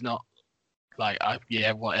himself is not like,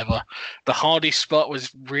 whatever. The Hardy spot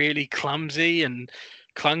was really clumsy and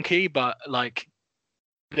clunky, but like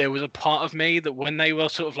there was a part of me that when they were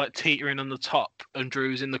sort of like teetering on the top and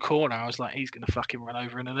Drew's in the corner, I was like, he's going to fucking run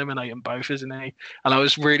over and eliminate them both, isn't he? And I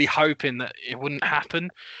was really hoping that it wouldn't happen.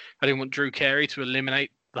 I didn't want Drew Carey to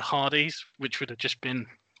eliminate the Hardys, which would have just been,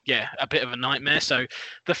 a bit of a nightmare. So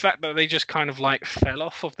the fact that they just kind of like fell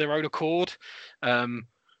off of their own accord,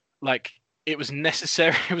 it was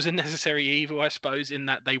necessary. It was a necessary evil, I suppose, in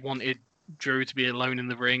that they wanted Drew to be alone in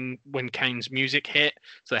the ring when Kane's music hit,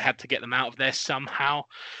 so they had to get them out of there somehow.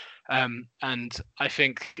 And I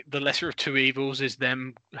think the lesser of two evils is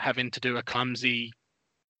them having to do a clumsy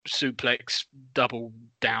suplex double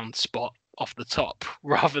down spot off the top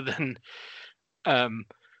rather than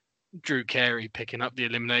Drew Carey picking up the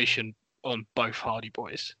elimination on both Hardy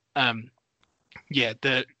Boys.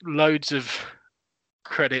 The loads of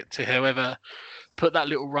credit to whoever put that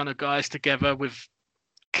little run of guys together with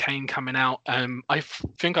Kane coming out. I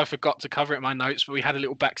think I forgot to cover it in my notes, but we had a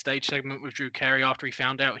little backstage segment with Drew Carey after he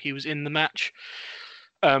found out he was in the match,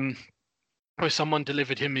 where someone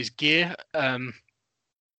delivered him his gear, and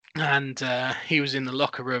he was in the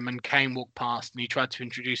locker room and Kane walked past and he tried to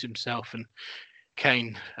introduce himself and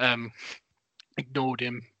Kane ignored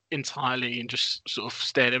him entirely and just sort of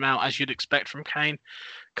stared him out, as you'd expect from Kane,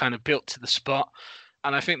 kind of built to the spot.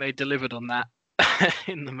 And I think they delivered on that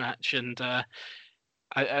in the match. And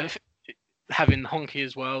I having Honky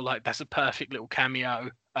as well, like that's a perfect little cameo.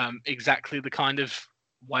 Exactly the kind of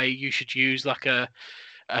way you should use like a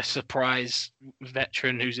surprise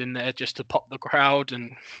veteran who's in there just to pop the crowd.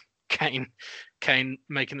 And Kane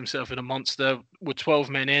making himself in a monster. We're 12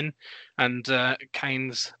 men in, and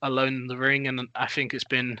Kane's alone in the ring. And I think it's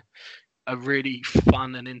been a really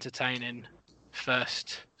fun and entertaining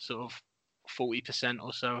first sort of 40%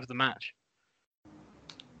 or so of the match.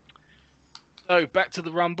 So back to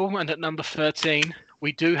the Rumble, and at number 13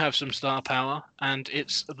 we do have some star power, and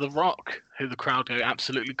it's The Rock, who the crowd go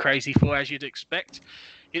absolutely crazy for, as you'd expect.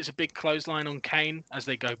 It's a big clothesline on Kane as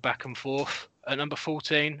they go back and forth. At number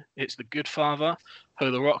 14, it's The Good Father,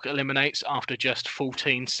 who The Rock eliminates after just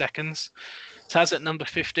 14 seconds. Taz at number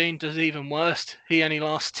 15 does even worse. He only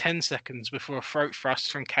lasts 10 seconds before a throat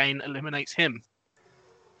thrust from Kane eliminates him.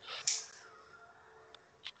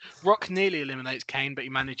 Rock nearly eliminates Kane, but he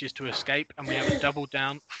manages to escape, and we have a double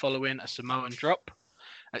down following a Samoan drop.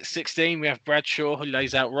 At 16, we have Bradshaw, who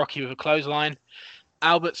lays out Rocky with a clothesline.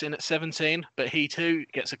 Albert's in at 17, but he too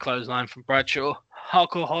gets a clothesline from Bradshaw.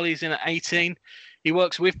 Hardcore Holly's in at 18. He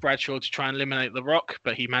works with Bradshaw to try and eliminate The Rock,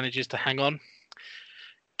 but he manages to hang on.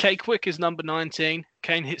 Kay Quick is number 19.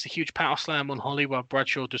 Kane hits a huge power slam on Holly while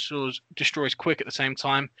Bradshaw destroys Quick at the same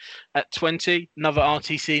time. At 20, another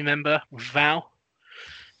RTC member, Val.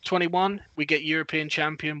 21, we get European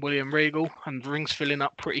champion William Regal, and the ring's filling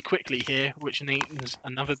up pretty quickly here, which means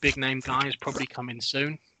another big name guy is probably coming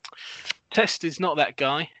soon. Test is not that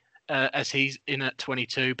guy, as he's in at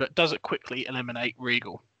 22, but doesn't quickly eliminate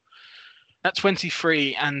Regal. At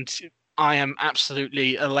 23, and I am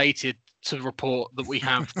absolutely elated to report that we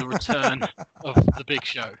have the return of the Big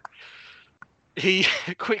Show. He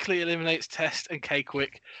quickly eliminates Test and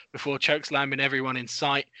K-Quick before chokeslamming everyone in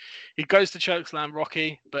sight. He goes to chokeslam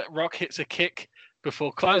Rocky, but Rock hits a kick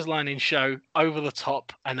before clotheslining Show over the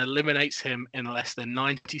top and eliminates him in less than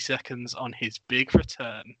 90 seconds on his big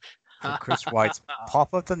return. For Chris White's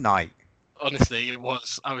pop of the night. Honestly, it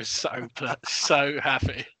was. I was so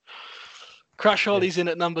happy. Crash Holly's in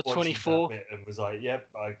at number 24. And was like, yep,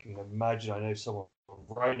 I can imagine I know someone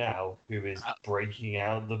right now who is breaking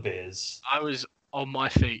out the biz. I was on my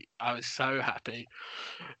feet. I was so happy.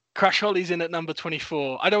 Crash Holly's in at number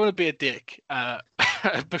 24. I don't want to be a dick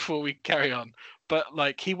before we carry on, but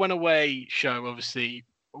like he went away, Show, obviously,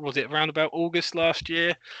 was it around about August last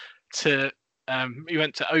year? He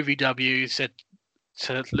went to OVW, said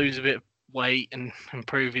to lose a bit of weight and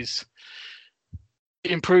improve his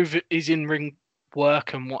in-ring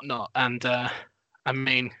work and whatnot. And I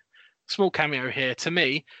mean, small cameo here. To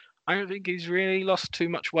me, I don't think he's really lost too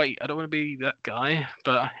much weight. I don't want to be that guy,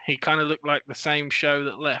 but he kind of looked like the same Show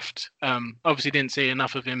that left. Obviously didn't see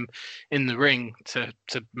enough of him in the ring to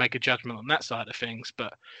make a judgment on that side of things,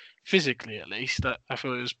 but physically at least, I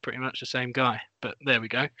thought it was pretty much the same guy. But there we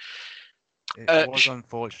go. It was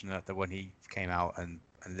unfortunate that when he came out and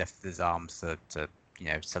lifted his arms to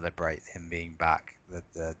celebrate him being back, that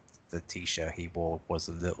the t-shirt he wore was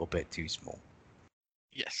a little bit too small.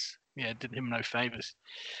 Yes. Yeah, did him no favours.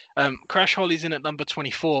 Crash Holly's in at number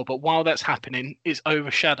 24, but while that's happening, it's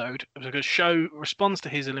overshadowed because Show responds to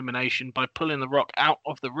his elimination by pulling The Rock out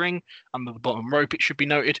of the ring under the bottom rope, it should be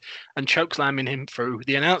noted, and chokeslamming him through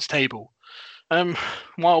the announce table.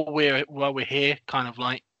 While we're here, kind of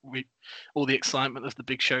like all the excitement of the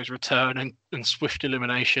Big Show's return and swift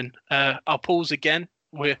elimination, I'll pause again.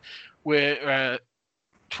 We're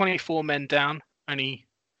 24 men down, only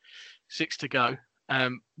 6 to go.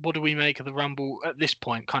 What do we make of the Rumble at this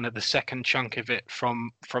point? Kind of the second chunk of it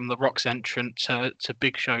from The Rock's entrance to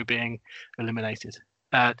Big Show being eliminated.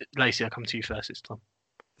 Lacey, I'll come to you first this time.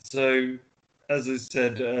 So, as I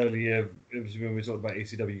said earlier, it was when we were talking about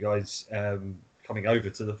ECW guys coming over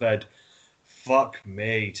to the Fed. Fuck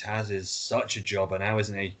me, Taz is such a jobber now,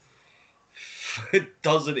 isn't he? It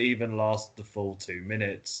doesn't even last the full 2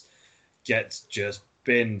 minutes. Gets just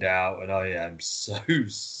binned out, and I am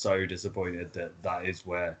so disappointed that is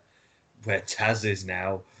where Taz is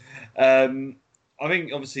now. I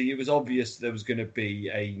think obviously it was obvious there was going to be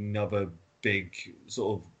another big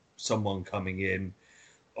sort of someone coming in.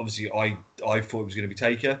 Obviously, I thought it was going to be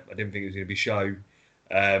Taker. I didn't think it was going to be Show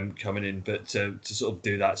coming in, but to sort of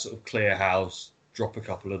do that sort of clear house, drop a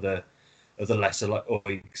couple of the lesser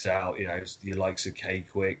oiks out, your likes of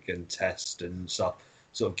K-Quick and Test and stuff,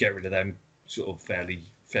 sort of get rid of them sort of fairly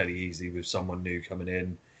easy with someone new coming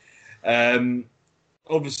in.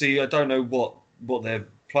 Obviously, I don't know what they're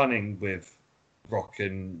planning with Rock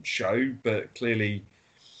and Show, but clearly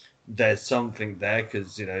there's something there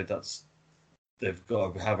because they've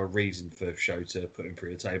got to have a reason for Show to put him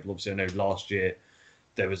through the table. Obviously, I know last year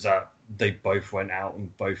there was that they both went out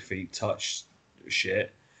and both feet touched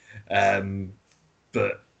shit,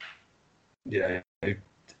 but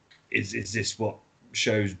is this what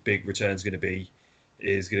Show's big return's going to be?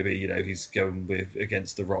 Is going to be he's going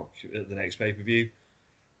against The Rock at the next pay-per-view?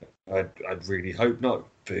 I'd really hope not,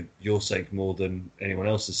 for your sake more than anyone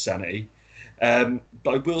else's sanity. But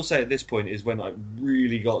I will say at this point is when it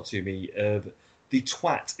really got to me of the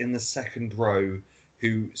twat in the second row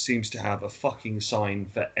who seems to have a fucking sign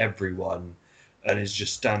for everyone and is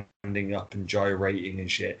just standing up and gyrating and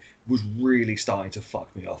shit, was really starting to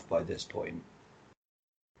fuck me off by this point.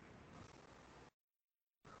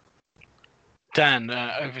 Dan,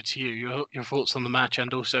 over to you. Your thoughts on the match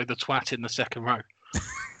and also the twat in the second row.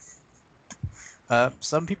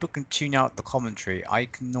 Some people can tune out the commentary. I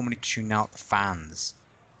can normally tune out the fans.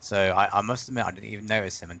 So I must admit, I didn't even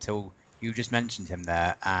notice him until you just mentioned him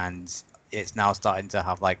there, and it's now starting to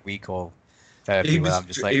have like recall therapy. He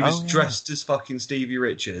was dressed as fucking Stevie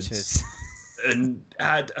Richards and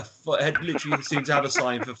had literally seemed to have a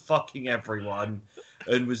sign for fucking everyone,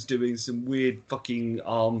 and was doing some weird fucking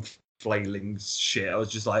arm flailing shit. I was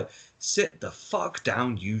just like, sit the fuck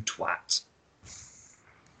down, you twat.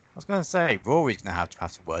 I was going to say, Rory's going to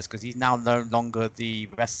have some words because he's now no longer the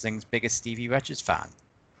wrestling's biggest Stevie Richards fan.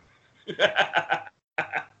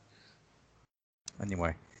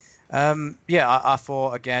 Anyway, I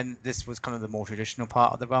thought, again, this was kind of the more traditional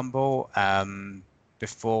part of the Rumble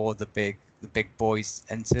before the big boys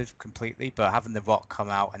entered completely. But having The Rock come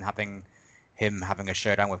out and having a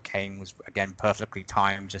showdown with Kane was, again, perfectly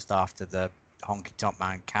timed just after the Honky Tonk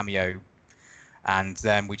Man cameo. And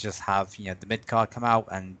then we just have, the mid-card come out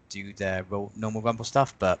and do their normal Rumble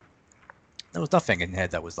stuff. But there was nothing in here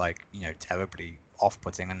that was, terribly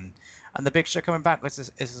off-putting. And the Big Show coming back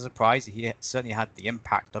is a surprise. He certainly had the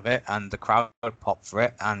impact of it, and the crowd popped for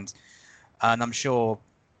it. And I'm sure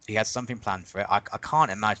he had something planned for it. I can't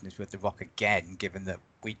imagine this with The Rock again, given that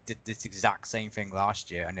we did this exact same thing last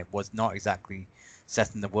year, and it was not exactly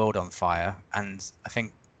setting the world on fire. And I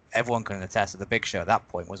think everyone can attest that the Big Show at that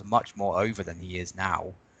point was much more over than he is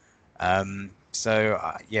now.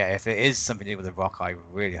 If it is something to do with The Rock, I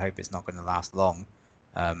really hope it's not going to last long.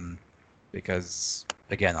 Because,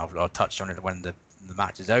 again, I'll touch on it when the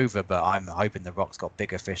match is over, but I'm hoping The Rock's got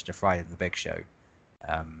bigger fish to fry than the Big Show.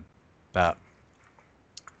 I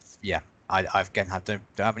again don't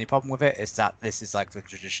have any problem with it. It's that this is like the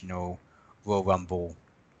traditional Royal Rumble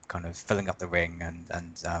kind of filling up the ring and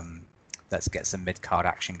let's get some mid-card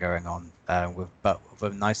action going on with a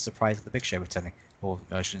nice surprise of the Big Show returning. Or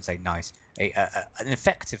I shouldn't say nice, an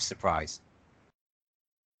effective surprise.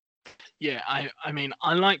 Yeah, I mean,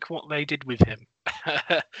 I like what they did with him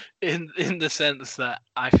in the sense that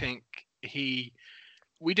I think we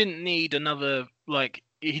didn't need another,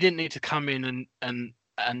 he didn't need to come in and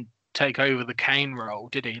take over the Kane role,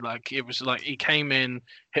 did he? It was like he came in,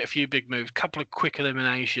 hit a few big moves, couple of quick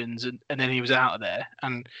eliminations, and then he was out of there.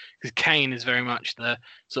 And because Kane is very much the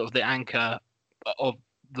sort of the anchor of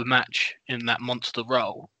the match in that monster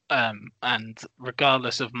role. And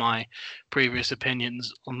regardless of my previous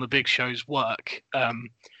opinions on the Big Show's work,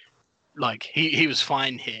 he was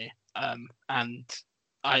fine here. And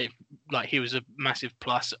he was a massive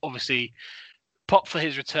plus. Obviously, pop for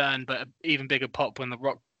his return, but an even bigger pop when The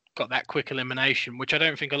Rock got that quick elimination, which I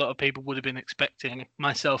don't think a lot of people would have been expecting,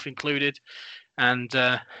 myself included. And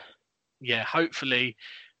hopefully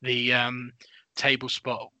the table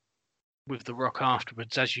spot with The Rock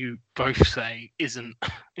afterwards, as you both say, isn't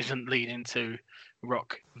leading to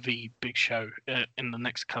Rock v Big Show in the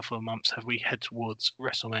next couple of months as we head towards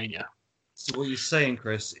WrestleMania. So what you're saying,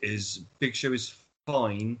 Chris, is Big Show is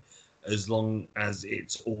fine as long as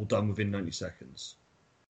it's all done within 90 seconds.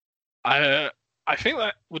 I think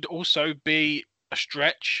that would also be a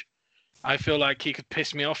stretch. I feel like he could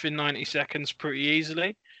piss me off in 90 seconds pretty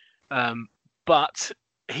easily. But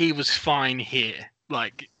he was fine here.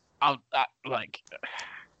 I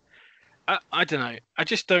don't know. I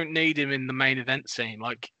just don't need him in the main event scene.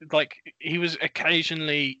 He was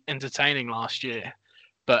occasionally entertaining last year,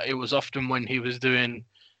 but it was often when he was doing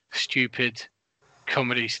stupid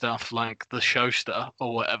comedy stuff like the Showster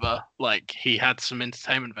or whatever. He had some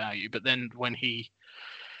entertainment value, but then when he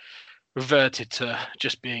reverted to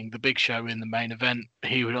just being the Big Show in the main event,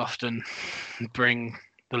 he would often bring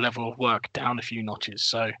the level of work down a few notches.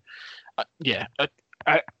 So,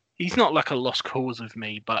 he's not like a lost cause with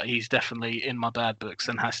me, but he's definitely in my bad books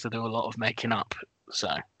and has to do a lot of making up. So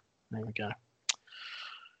there we go.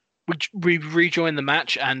 We rejoin the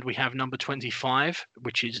match and we have number 25,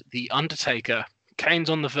 which is The Undertaker. Kane's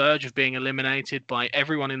on the verge of being eliminated by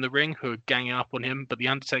everyone in the ring who are ganging up on him, but The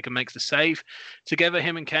Undertaker makes the save. Together,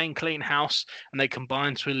 him and Kane clean house, and they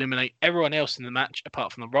combine to eliminate everyone else in the match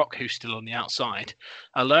apart from The Rock, who's still on the outside.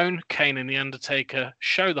 Alone, Kane and The Undertaker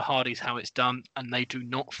show the Hardys how it's done, and they do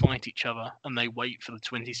not fight each other, and they wait for the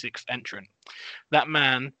 26th entrant. That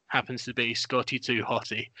man happens to be Scotty 2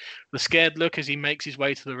 Hotty. The scared look as he makes his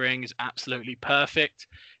way to the ring is absolutely perfect.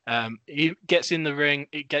 He gets in the ring,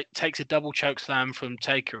 takes a double choke slam from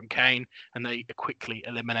Taker and Kane, and they quickly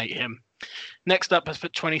eliminate him. Next up is for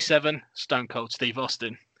 27, Stone Cold Steve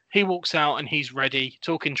Austin. He walks out and he's ready,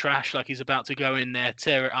 talking trash like he's about to go in there,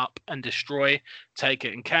 tear it up and destroy Taker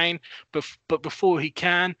and Kane. But before he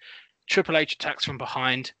can, Triple H attacks from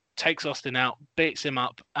behind, takes Austin out, beats him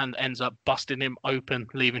up, and ends up busting him open,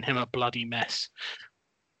 leaving him a bloody mess.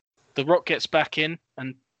 The Rock gets back in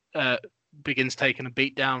and begins taking a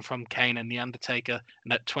beat down from Kane and The Undertaker,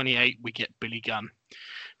 and at 28 we get Billy Gunn.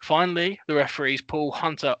 Finally, the referees pull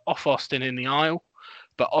Hunter off Austin in the aisle,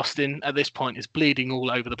 but Austin at this point is bleeding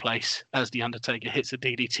all over the place as The Undertaker hits a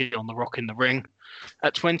DDT on The Rock in the ring.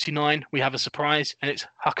 At 29 we have a surprise, and it's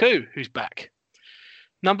Haku who's back.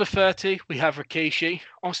 Number 30, we have Rikishi.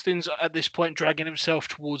 Austin's at this point dragging himself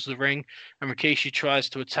towards the ring, and Rikishi tries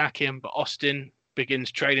to attack him, but Austin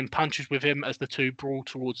begins trading punches with him as the two brawl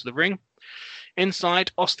towards the ring.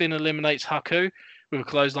 Inside, Austin eliminates Haku with a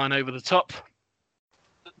clothesline over the top.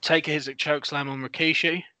 Taker hits a chokeslam on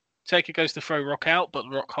Rikishi. Taker goes to throw Rock out, but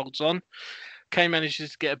Rock holds on. Kane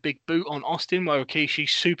manages to get a big boot on Austin while Rikishi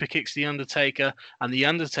super kicks The Undertaker, and The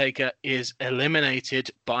Undertaker is eliminated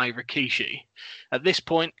by Rikishi. At this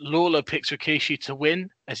point, Lawler picks Rikishi to win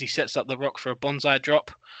as he sets up The Rock for a bonsai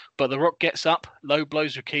drop, but The Rock gets up, low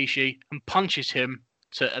blows Rikishi, and punches him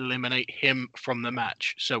to eliminate him from the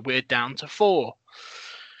match. So we're down to 4.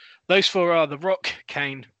 Those 4 are The Rock,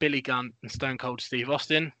 Kane, Billy Gunn, and Stone Cold Steve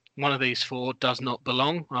Austin. One of these 4 does not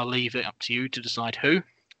belong. I'll leave it up to you to decide who.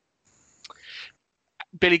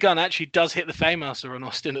 Billy Gunn actually does hit the Fameasser on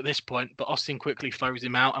Austin at this point, but Austin quickly throws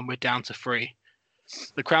him out and we're down to 3.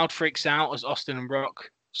 The crowd freaks out as Austin and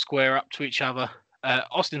Rock square up to each other.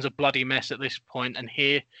 Austin's a bloody mess at this point, and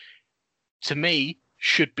here, to me,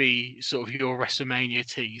 should be sort of your WrestleMania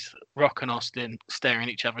tease. Rock and Austin staring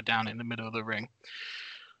each other down in the middle of the ring.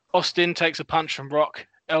 Austin takes a punch from Rock,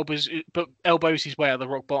 elbows his way out the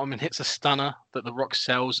rock bottom and hits a stunner that The Rock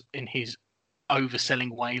sells in his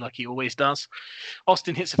overselling way like he always does.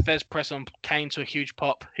 Austin hits a Fez press on Kane to a huge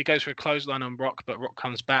pop. He goes for a clothesline on Rock, but Rock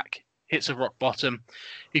comes back, hits a rock bottom.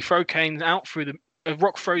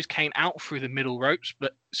 Rock throws Kane out through the middle ropes,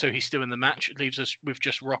 but so he's still in the match. It leaves us with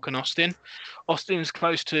just Rock and Austin. Austin is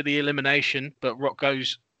close to the elimination, but Rock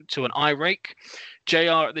goes to an eye rake.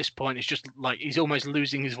 JR at this point is just like he's almost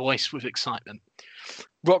losing his voice with excitement.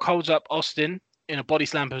 Rock holds up Austin in a body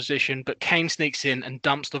slam position, but Kane sneaks in and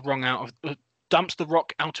dumps the Rock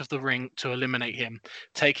out of the ring to eliminate him,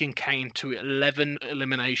 taking Kane to 11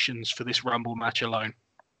 eliminations for this Rumble match alone.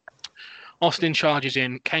 Austin charges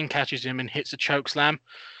in, Kane catches him and hits a chokeslam.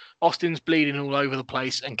 Austin's bleeding all over the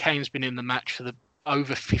place, and Kane's been in the match for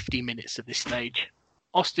over 50 minutes at this stage.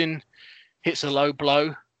 Austin hits a low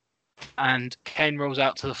blow, and Kane rolls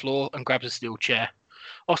out to the floor and grabs a steel chair.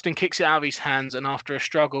 Austin kicks it out of his hands, and after a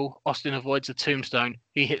struggle, Austin avoids a tombstone.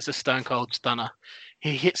 He hits a Stone Cold Stunner.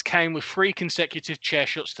 He hits Kane with 3 consecutive chair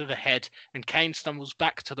shots to the head, and Kane stumbles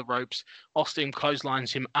back to the ropes. Austin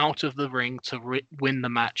clotheslines him out of the ring to win the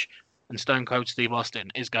match, and Stone Cold Steve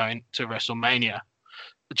Austin is going to WrestleMania.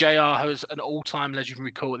 JR has an all-time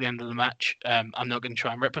legendary call at the end of the match. I'm not going to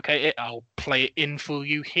try and replicate it. I'll play it in for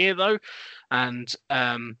you here, though, and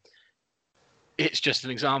it's just an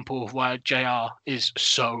example of why JR is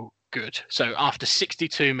so good. So after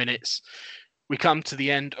 62 minutes, we come to the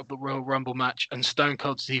end of the Royal Rumble match, and Stone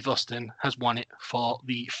Cold Steve Austin has won it for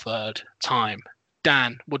the 3rd time.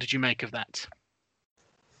 Dan, what did you make of that?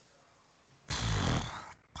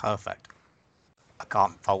 Perfect. I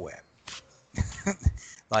can't fault it.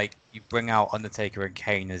 Like, you bring out Undertaker and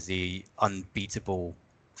Kane as the unbeatable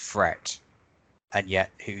threat, and yet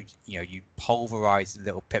you pulverize the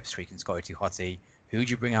little pipsqueak and Scotty 2 Hotty. Who'd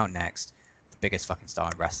you bring out next? The biggest fucking star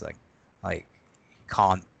in wrestling. Like, you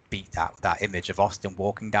can't beat that image of Austin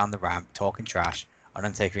walking down the ramp, talking trash, and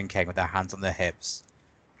Undertaker and Kane with their hands on their hips.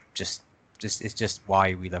 Just it's just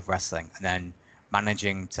why we love wrestling. And then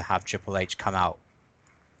managing to have Triple H come out,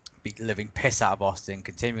 be living piss out of Austin,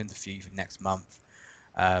 continuing the feud for next month,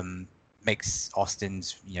 makes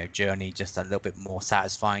Austin's journey just a little bit more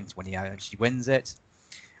satisfying when he actually wins it.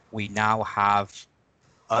 We now have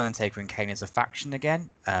Undertaker and Kane as a faction again,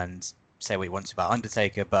 and say what you want to about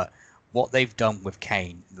Undertaker, but what they've done with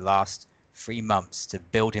Kane in the last 3 months to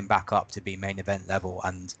build him back up to be main event level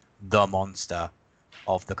and the monster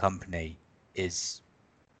of the company is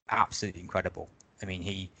absolutely incredible. I mean,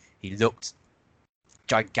 he looked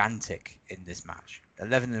gigantic in this match.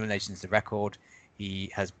 11 eliminations, the record.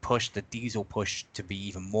 He has pushed the Diesel push to be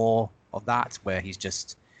even more of that, where he's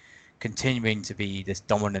just continuing to be this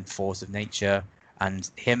dominant force of nature.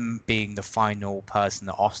 And him being the final person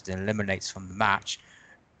that Austin eliminates from the match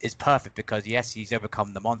is perfect because, yes, he's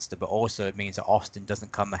overcome the monster, but also it means that Austin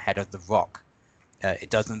doesn't come ahead of The Rock. It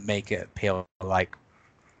doesn't make it appeal like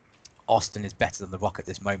Austin is better than The Rock at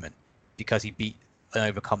this moment. Because he beat and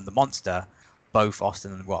overcome the monster, both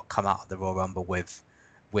Austin and The Rock come out of the Royal Rumble with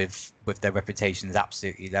their reputations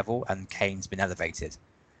absolutely level, and Kane's been elevated.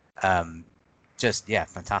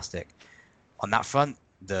 Fantastic. On that front,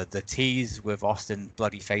 the tease with Austin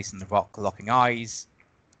bloody face and The Rock locking eyes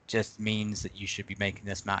just means that you should be making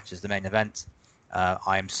this match as the main event.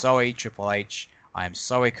 I am sorry, Triple H. I am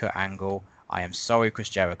sorry, Kurt Angle. I am sorry, Chris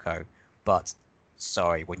Jericho. But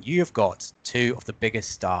sorry, when you have got 2 of the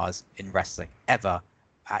biggest stars in wrestling ever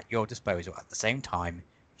at your disposal at the same time,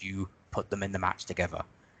 you put them in the match together.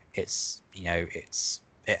 It's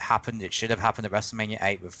It happened. It should have happened at WrestleMania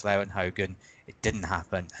 8 with Flair and Hogan. It didn't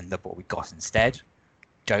happen, and look what we got instead.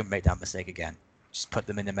 Don't make that mistake again. Just put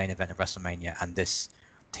them in the main event of WrestleMania, and this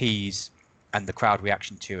tease and the crowd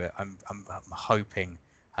reaction to it, I'm hoping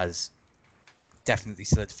has definitely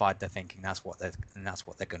solidified their thinking. That's what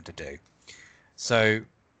they're going to do. So,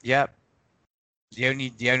 yeah. The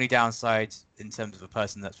only downside in terms of a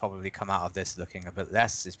person that's probably come out of this looking a bit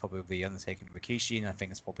less is probably Undertaker and Rikishi, and I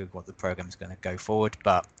think that's probably what the program is going to go forward.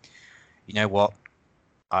 But you know what?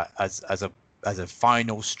 As a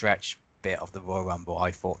final stretch bit of the Royal Rumble,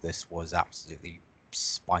 I thought this was absolutely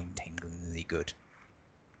spine-tinglingly good.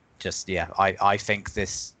 I think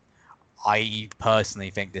this. I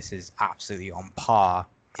personally think this is absolutely on par,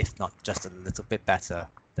 if not just a little bit better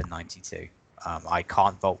than '92. I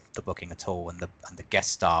can't fault the booking at all, and the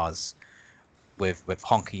guest stars with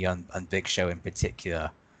Honky and Big Show in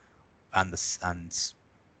particular, and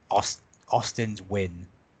Austin's win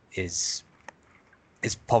is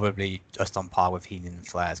probably just on par with Heenan and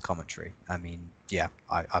Flair's commentary. I mean, yeah,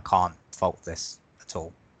 I can't fault this at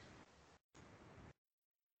all.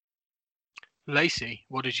 Lacey,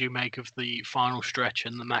 what did you make of the final stretch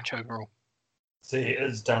and the match overall? See,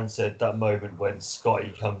 as Dan said, that moment when Scotty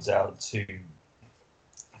comes out to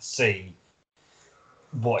see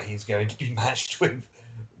what he's going to be matched with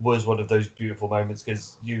was one of those beautiful moments,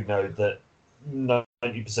 because you know that 90%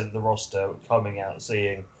 of the roster coming out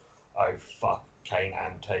seeing, oh, fuck, Kane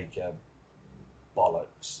and Taker,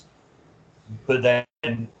 bollocks. But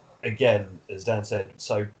then, again, as Dan said,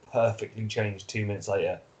 so perfectly changed 2 minutes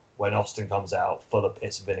later when Austin comes out full of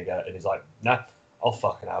piss and vinegar and he's like, nah, I'll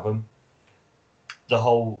fucking have him. The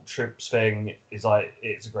whole Trips thing is like,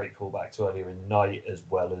 it's a great callback to earlier in the night, as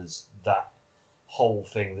well as that whole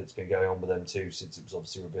thing that's been going on with them too, since it was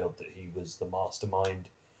obviously revealed that he was the mastermind,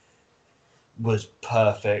 was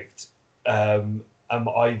perfect. Am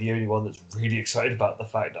I the only one that's really excited about the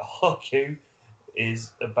fact that Haku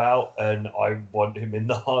is about, and I want him in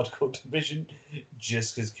the hardcore division,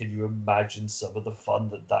 just because can you imagine some of the fun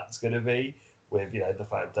that that's going to be with, you know, the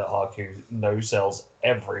fact that Haku no-sells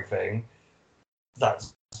everything.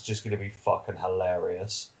 That's just going to be fucking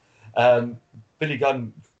hilarious. Billy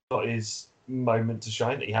Gunn got his moment to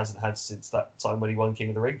shine that he hasn't had since that time when he won King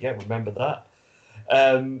of the Ring. Yeah, remember that.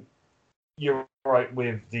 You're right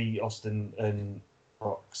with the Austin and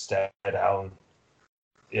Rock stare down.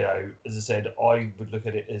 You know, as I said, I would look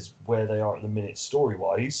at it as where they are at the minute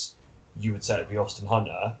story-wise. You would say it'd be Austin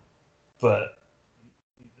Hunter, but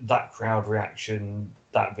that crowd reaction,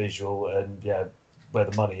 that visual, and yeah, where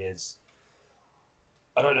the money is,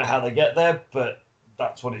 I don't know how they get there, but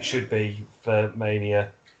that's what it should be for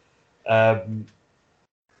Mania. It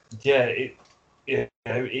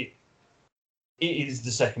is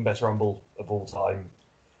the second best Rumble of all time,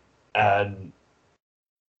 and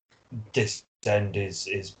this end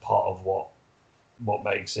is part of what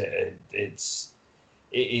makes it. It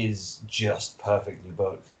is just perfectly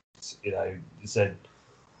booked. You know, said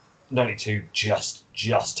 92 just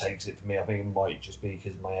takes it for me. I think it might just be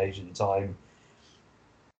because of my age at the time.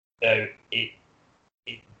 It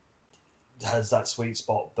has that sweet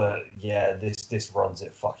spot, but yeah, this runs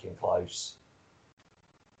it fucking close.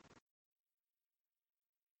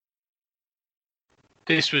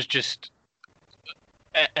 This was just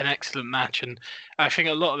an excellent match, and I think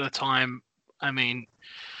a lot of the time, I mean,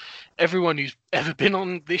 everyone who's ever been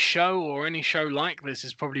on this show or any show like this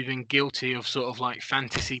has probably been guilty of sort of like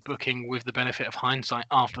fantasy booking with the benefit of hindsight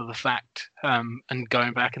after the fact, and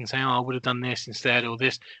going back and saying, oh, I would have done this instead or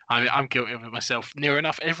this. I mean, I'm guilty of it myself near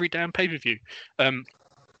enough every damn pay-per-view.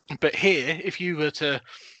 But here, if you were to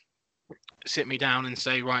sit me down and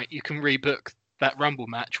say, right, you can rebook that Rumble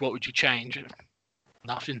match, what would you change?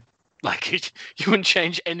 Nothing. Like, you wouldn't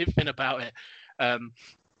change anything about it.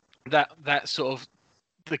 That sort of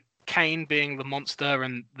the Kane being the monster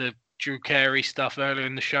and the Drew Carey stuff earlier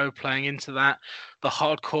in the show playing into that, the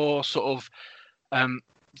hardcore sort of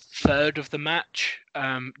third of the match,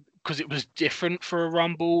 because it was different for a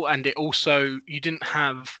Rumble, and it also, you didn't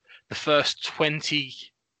have the first 20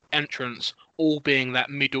 entrants all being that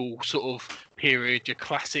middle sort of period, your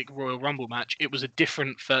classic Royal Rumble match. It was a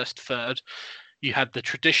different first third. You had the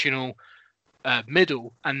traditional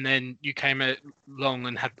middle, and then you came along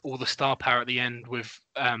and had all the star power at the end with,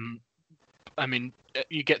 I mean,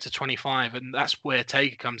 you get to 25, and that's where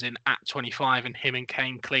Taker comes in at 25, and him and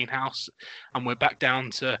Kane clean house, and we're back down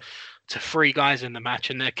to 3 guys in the match,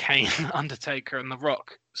 and they're Kane, Undertaker, and The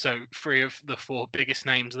Rock. So 3 of the 4 biggest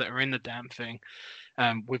names that are in the damn thing,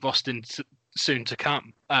 with Austin soon to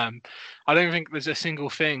come. I don't think there's a single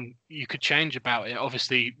thing you could change about it.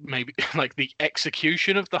 Obviously, maybe like the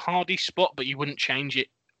execution of the Hardy spot, but you wouldn't change it,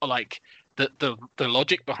 like the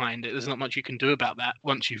logic behind it. There's not much you can do about that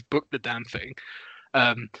once you've booked the damn thing.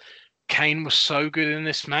 Kane was so good in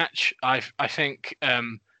this match. I think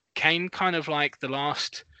Kane kind of like the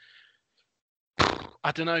last,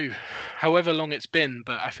 I don't know, however long it's been,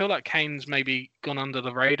 but I feel like Kane's maybe gone under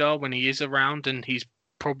the radar when he is around, and he's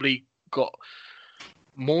probably got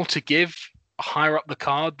more to give higher up the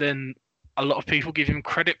card than a lot of people give him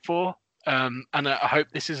credit for. And I hope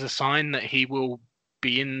this is a sign that he will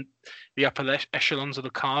be in the upper echelons of the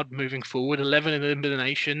card moving forward. 11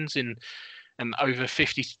 eliminations in and over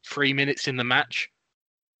 53 minutes in the match.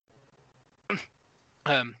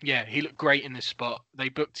 Yeah, he looked great in this spot. They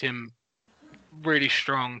booked him really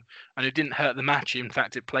strong, and it didn't hurt the match. In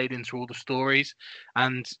fact, it played into all the stories,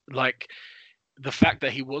 and like the fact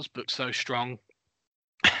that he was booked so strong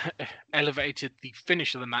elevated the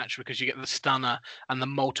finish of the match, because you get the stunner and the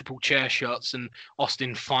multiple chair shots, and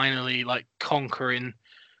Austin finally like conquering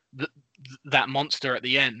that monster at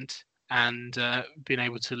the end, and being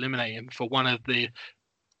able to eliminate him for one of the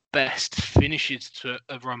best finishes to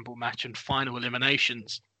a Rumble match and final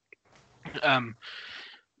eliminations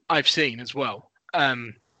I've seen as well.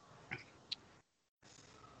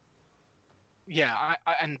 Yeah,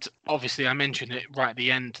 and obviously I mentioned it right at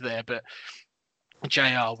the end there, but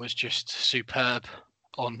JR was just superb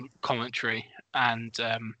on commentary, and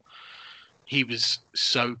he was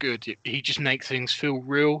so good. He just makes things feel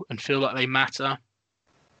real and feel like they matter,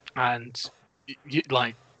 and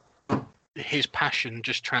like his passion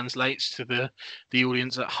just translates to the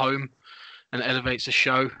audience at home and elevates the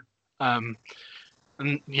show. And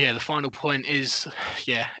yeah, the final point is,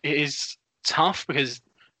 yeah, it is tough because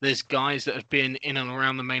there's guys that have been in and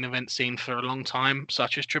around the main event scene for a long time,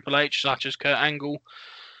 such as Triple H, such as Kurt Angle,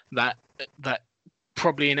 that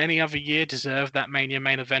probably in any other year deserve that Mania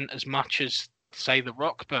main event as much as, say, The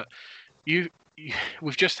Rock. But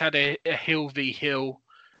we've just had a heel v heel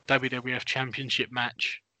WWF Championship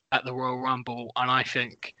match at the Royal Rumble, and I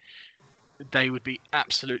think they would be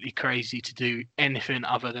absolutely crazy to do anything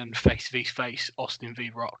other than face v face Austin v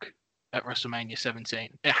Rock at WrestleMania 17.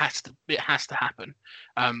 It has to happen,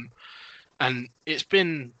 and it's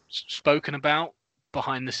been spoken about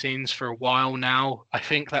behind the scenes for a while now. I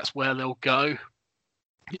think that's where they'll go,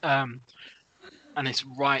 and it's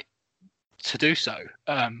right to do so.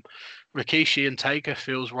 Rikishi and Taker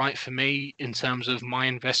feels right for me in terms of my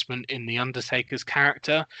investment in the Undertaker's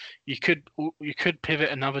character. You could pivot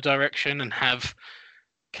another direction and have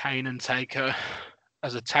Kane and Taker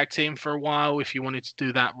as a tag team for a while if you wanted to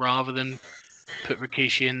do that, rather than put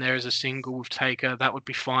Rikishi in there as a single with Taker. That would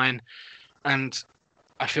be fine. And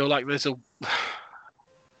I feel like there's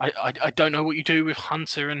I don't know what you do with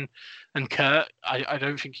Hunter and Kurt. I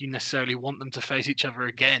don't think you necessarily want them to face each other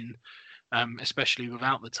again, especially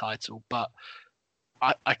without the title. But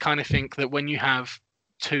I kind of think that when you have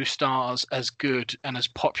two stars as good and as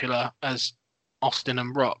popular as Austin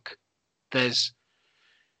and Rock, there's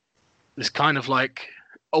kind of like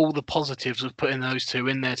all the positives of putting those two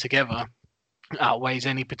in there together outweighs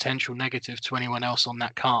any potential negative to anyone else on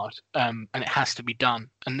that card. And it has to be done.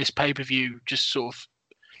 And this pay-per-view just sort of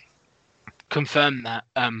confirmed that,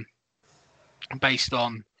 based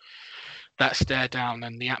on that stare down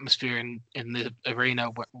and the atmosphere in the arena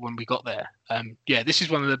when we got there. Yeah, this is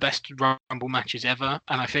one of the best Rumble matches ever,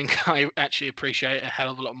 and I think I actually appreciate it a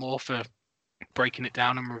hell of a lot more for breaking it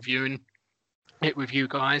down and reviewing it with you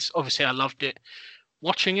guys. Obviously, I loved it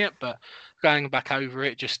watching it, but going back over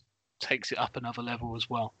it just takes it up another level as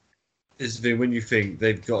well. It's the thing, when you think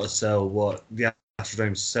they've got to sell the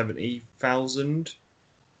Astrodome 70,000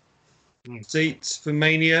 seats for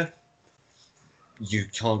Mania, you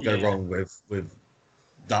can't go wrong with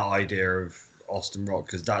that idea of Austin Rock,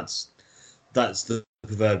 because that's the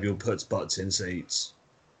proverbial puts butts in seats.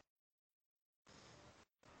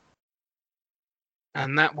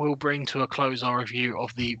 And that will bring to a close our review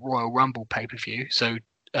of the Royal Rumble pay-per-view. So,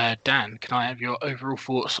 Dan, can I have your overall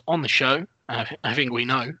thoughts on the show? I think we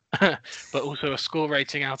know, but also a score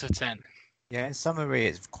rating out of 10. Yeah, in summary,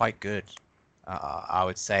 it's quite good. I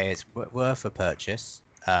would say it's worth a purchase.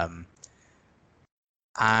 And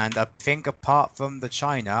I think apart from the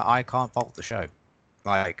China, I can't fault the show.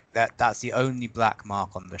 Like that's the only black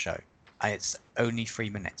mark on the show. And it's only 3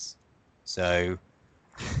 minutes. So,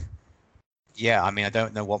 yeah, I mean, I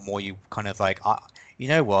don't know what more you kind of like. You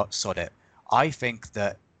know what? Sod it. I think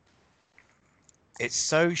that it's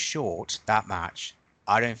so short, that match.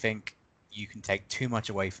 I don't think you can take too much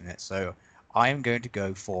away from it. So I am going to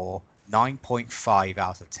go for 9.5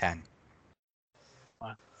 out of 10.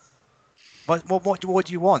 What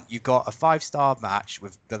do you want? You've got a 5-star match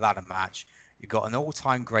with the ladder match. You've got an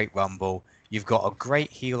all-time great Rumble. You've got a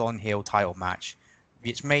great heel-on-heel title match.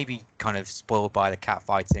 It's maybe kind of spoiled by the cat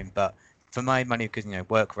fighting, but for my money, because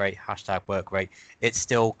work rate, #work rate, it's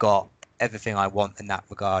still got everything I want in that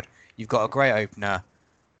regard. You've got a great opener,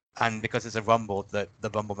 and because it's a Rumble, the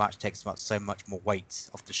Rumble match takes so much more weight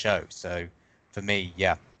off the show. So for me,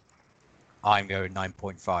 yeah, I'm going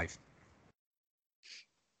 9.5.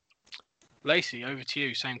 Lacey, over to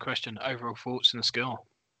you. Same question. Overall thoughts and the score.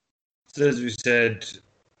 So as we said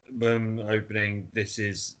when opening, this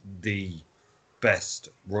is the best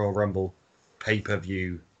Royal Rumble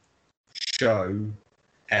pay-per-view show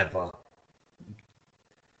ever.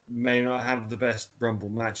 May not have the best Rumble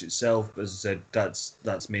match itself, but as I said,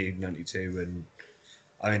 that's me 92, and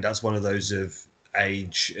I mean that's one of those of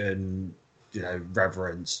age and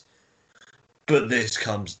reverence. But this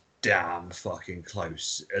comes damn fucking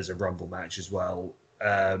close as a Rumble match as well.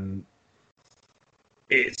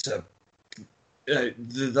 It's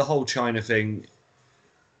the whole China thing.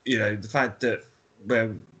 The fact that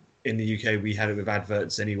in the UK we had it with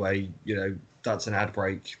adverts anyway. That's an ad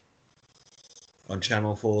break on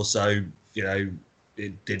Channel 4, so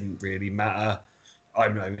it didn't really matter.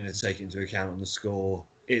 I'm not going to take it into account on the score.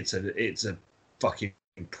 It's a fucking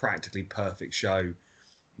practically perfect show,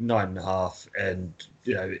 9.5, and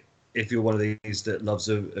if you're one of these that loves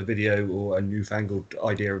a video or a newfangled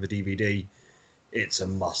idea of a DVD, it's a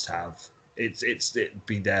must-have. It'd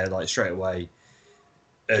be there like straight away,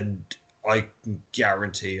 and I can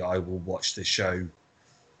guarantee I will watch this show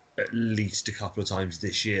at least a couple of times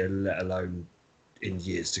this year, let alone in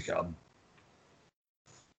years to come.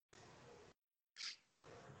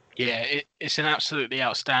 Yeah, it's an absolutely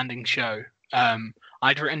outstanding show.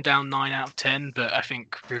 I'd written down 9 out of 10, but I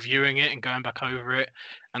think reviewing it and going back over it,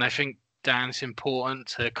 and I think, Dan, it's important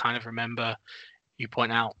to kind of remember, you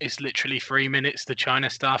point out, it's literally 3 minutes, the China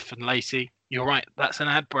stuff, and Lacey, you're right, that's an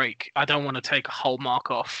ad break. I don't want to take a whole mark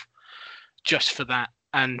off just for that.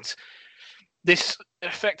 And this,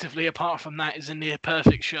 effectively, apart from that, is a near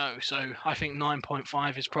perfect show. So I think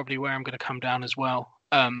 9.5 is probably where I'm going to come down as well.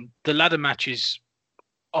 The ladder match is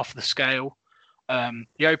off the scale.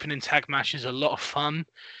 The opening tag match is a lot of fun.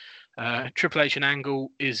 Triple H and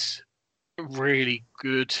Angle is really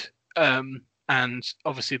good. And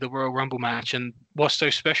obviously the Royal Rumble match. And what's so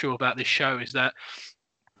special about this show is that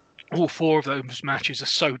all 4 of those matches are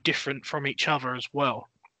so different from each other as well.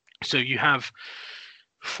 So you have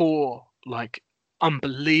 4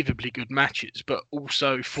 unbelievably good matches, but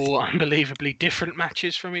also 4 unbelievably different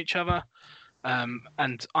matches from each other.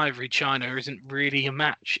 And Ivory China isn't really a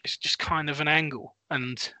match. It's just kind of an angle.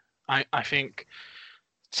 And I think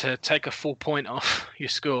to take a full point off your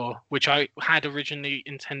score, which I had originally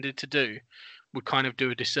intended to do, would kind of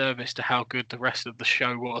do a disservice to how good the rest of the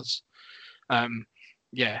show was.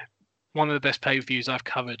 Yeah, one of the best pay-per-views I've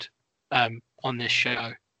covered on this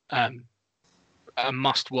show. A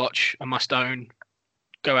must-watch, a must-own.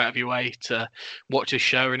 Go out of your way to watch this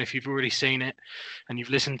show, and if you've already seen it and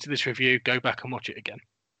you've listened to this review, go back and watch it again.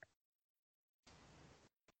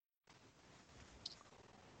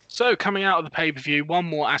 So, coming out of the pay-per-view, one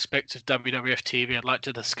more aspect of WWF TV I'd like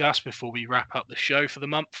to discuss before we wrap up the show for the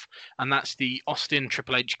month, and that's the Austin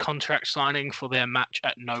Triple H contract signing for their match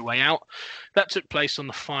at No Way Out. That took place on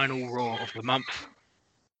the final Raw of the month.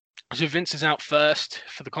 So Vince is out first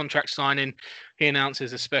for the contract signing. He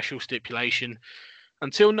announces a special stipulation.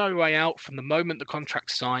 Until No Way Out, from the moment the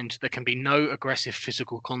contract's signed, there can be no aggressive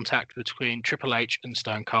physical contact between Triple H and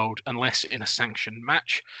Stone Cold unless in a sanctioned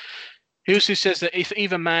match. He also says that if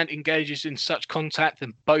either man engages in such contact,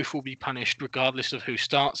 then both will be punished regardless of who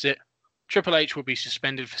starts it. Triple H will be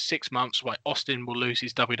suspended for 6 months, while Austin will lose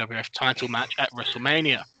his WWF title match at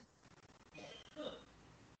WrestleMania.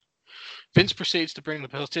 Vince proceeds to bring the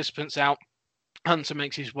participants out. Hunter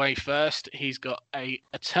makes his way first. He's got an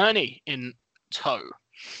attorney in tow.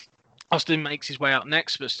 Austin makes his way out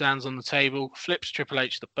next, but stands on the table, flips Triple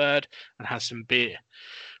H the bird, and has some beer.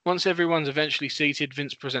 Once everyone's eventually seated,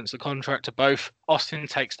 Vince presents the contract to both. Austin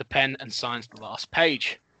takes the pen and signs the last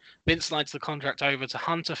page. Vince slides the contract over to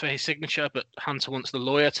Hunter for his signature, but Hunter wants the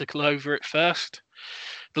lawyer to look over it first.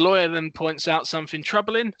 The lawyer then points out something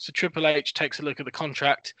troubling, so Triple H takes a look at the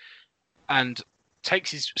contract and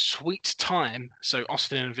takes his sweet time, so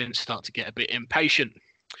Austin and Vince start to get a bit impatient.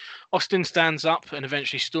 Austin stands up and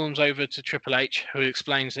eventually storms over to Triple H, who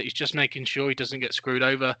explains that he's just making sure he doesn't get screwed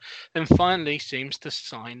over, then finally seems to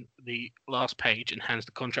sign the last page and hands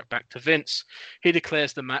the contract back to Vince. He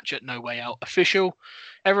declares the match at No Way Out official.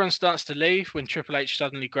 Everyone starts to leave when Triple H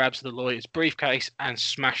suddenly grabs the lawyer's briefcase and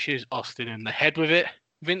smashes Austin in the head with it.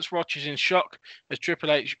 Vince watches in shock as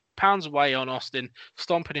Triple H pounds away on Austin,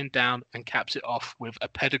 stomping him down and caps it off with a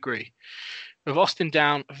pedigree. With Austin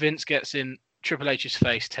down, Vince gets in Triple H's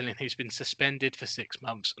face, telling him he's been suspended for 6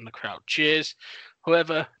 months, and the crowd cheers.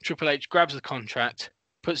 However, Triple H grabs the contract,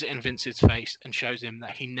 puts it in Vince's face, and shows him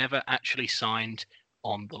that he never actually signed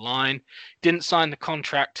on the line. Didn't sign the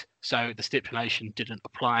contract, so the stipulation didn't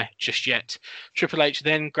apply just yet. Triple H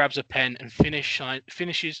then grabs a pen and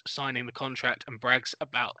finishes signing the contract and brags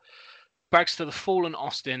to the fallen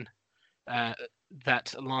Austin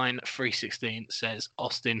that line 316 says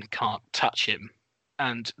Austin can't touch him.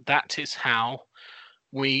 And that is how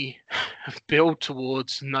we build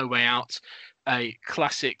towards No Way Out, a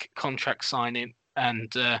classic contract signing,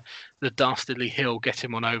 and the dastardly heel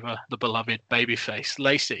getting on over the beloved babyface.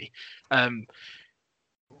 Lacey.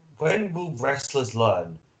 When will wrestlers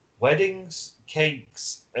learn? Weddings,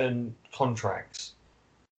 cakes, and contracts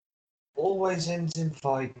always ends in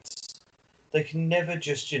fights. They can never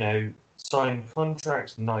just, sign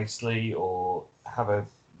contracts nicely or have a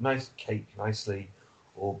nice cake nicely,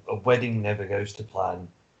 or a wedding never goes to plan.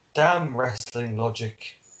 Damn wrestling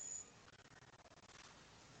logic.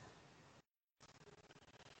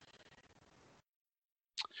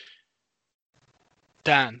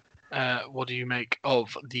 Dan, what do you make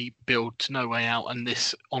of the build to No Way Out and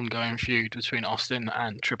this ongoing feud between Austin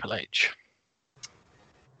and Triple H?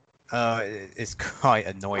 It's quite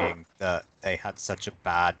annoying that they had such a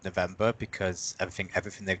bad November, because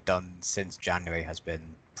everything they've done since January has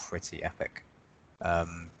been pretty epic.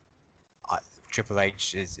 Triple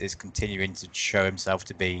H is continuing to show himself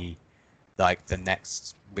to be like the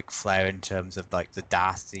next Ric Flair in terms of like the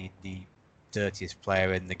dirtiest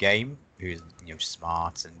player in the game, who's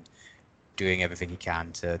smart and doing everything he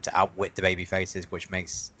can to outwit the baby faces, which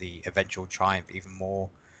makes the eventual triumph even more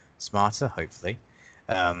smarter, hopefully.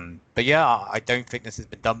 But yeah, I don't think this has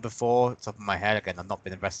been done before. Top of my head, again, I've not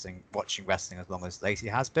been watching wrestling as long as Lacey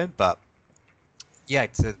has been, but yeah,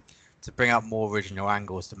 to bring out more original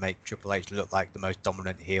angles to make Triple H look like the most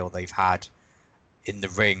dominant heel they've had in the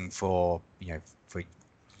ring for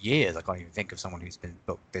years. I can't even think of someone who's been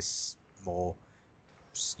booked this more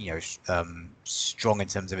strong in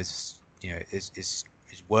terms of his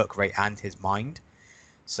work rate and his mind.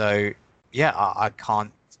 So yeah, I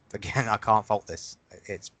can't fault this.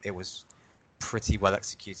 It was pretty well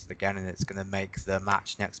executed again, and it's going to make the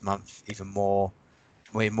match next month even more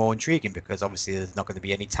intriguing, because obviously there's not going to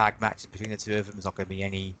be any tag matches between the two of them. There's not going to be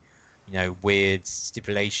any weird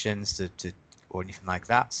stipulations to or anything like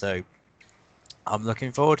that. So I'm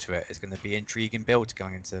looking forward to it. It's going to be intriguing build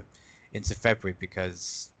going into February,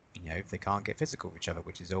 because they can't get physical with each other,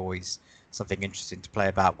 which is always something interesting to play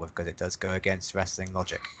about with, because it does go against wrestling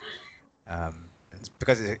logic. And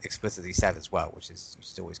because it's explicitly said as well, which is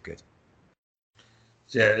always good.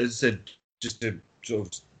 Yeah, as I said, just to sort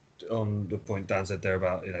of on the point Dan said there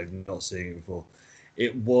about not seeing it before,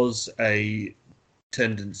 it was a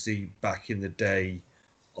tendency back in the day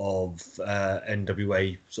of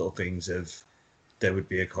NWA sort of things of there would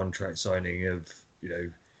be a contract signing of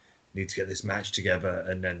need to get this match together,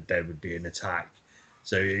 and then there would be an attack.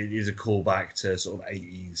 So it is a callback to sort of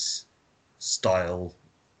 80s style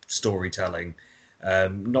storytelling.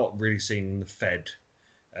 Not really seen in the Fed.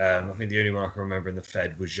 I think the only one I can remember in the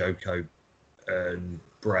Fed was Yoko and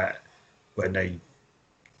Brett when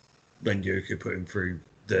Yoko put him through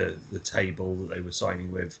the table that they were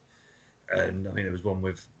signing with, and I think there was one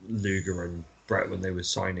with Luger and Brett when they were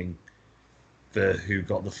signing for who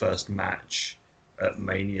got the first match at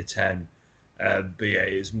Mania 10. But yeah,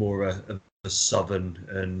 it's more a southern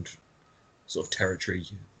and sort of territory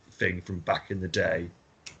thing from back in the day.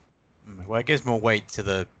 Well, it gives more weight to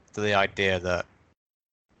the idea that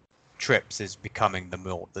Trips is becoming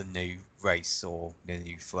the new race or the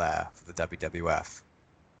new Flair for the WWF.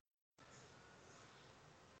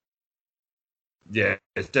 Yeah,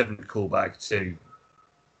 it's definitely a callback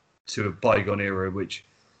to a bygone era, which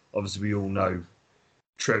obviously we all know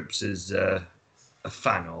Trips is a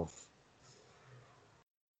fan of.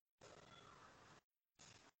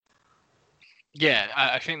 Yeah,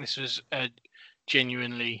 I think this was a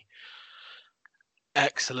genuinely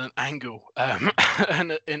excellent angle,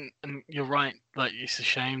 and you're right. Like, it's a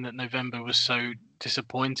shame that November was so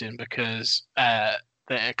disappointing, because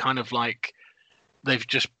they're kind of like they've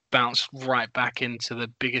just bounced right back into the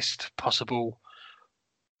biggest possible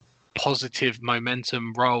positive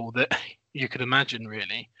momentum role that you could imagine,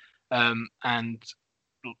 really. And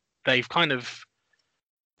they've kind of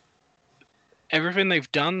everything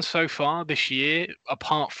they've done so far this year,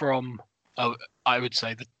 apart from I would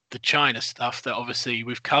say the China stuff that obviously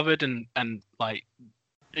we've covered and like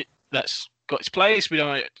that's got its place. We don't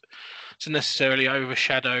want it to necessarily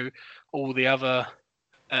overshadow all the other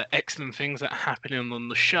excellent things that are happening on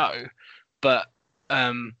the show, but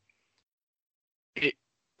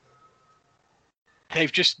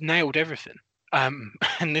they've just nailed everything. And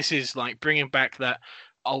this is like bringing back that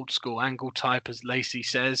old school angle type, as Lacey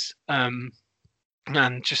says, and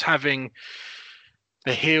just having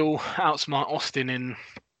the heel outsmart Austin in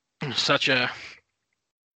such a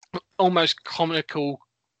almost comical,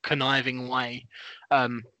 conniving way,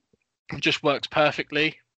 just works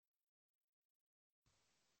perfectly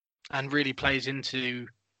and really plays into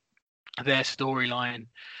their storyline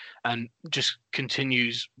and just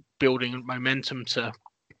continues building momentum to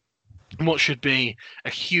what should be a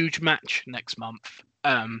huge match next month.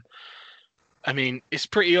 I mean, it's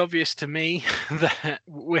pretty obvious to me that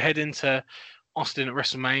we're heading to Austin at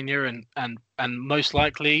WrestleMania, and most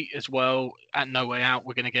likely as well at No Way Out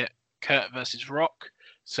we're going to get Kurt versus Rock.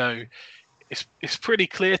 So it's pretty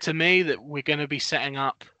clear to me that we're going to be setting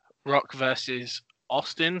up Rock versus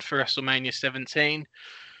Austin for WrestleMania 17.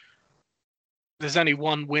 There's only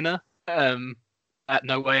one winner at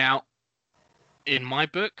No Way Out in my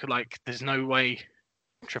book. Like, there's no way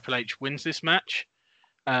Triple H wins this match.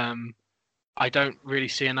 I don't really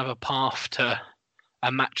see another path to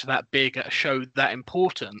a match that big at a show that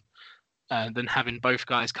important than having both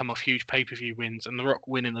guys come off huge pay-per-view wins and The Rock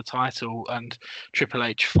winning the title and Triple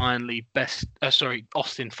H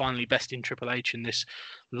Austin finally besting Triple H in this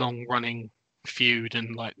long-running feud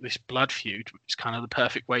and like this blood feud, which is kind of the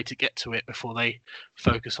perfect way to get to it before they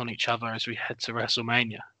focus on each other as we head to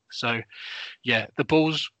WrestleMania. So, yeah, the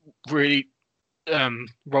ball's really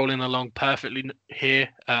rolling along perfectly here.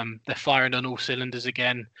 They're firing on all cylinders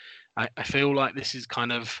again. I feel like this is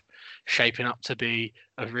kind of shaping up to be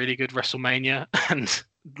a really good WrestleMania, and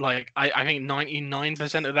like I think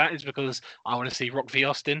 99% of that is because I want to see Rock v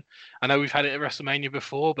Austin. I know we've had it at WrestleMania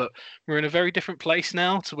before, but we're in a very different place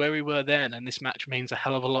now to where we were then, and this match means a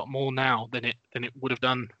hell of a lot more now than it would have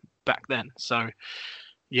done back then. So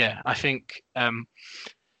yeah, I think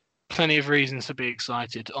plenty of reasons to be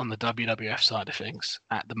excited on the WWF side of things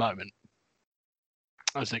at the moment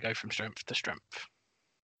as they go from strength to strength.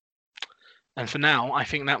 And for now, I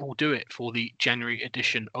think that will do it for the January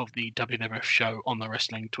edition of the WWF show on the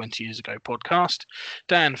Wrestling 20 Years Ago podcast.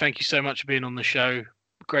 Dan, thank you so much for being on the show.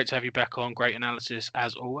 Great to have you back on. Great analysis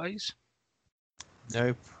as always.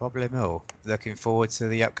 No problem at all. Looking forward to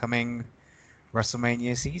the upcoming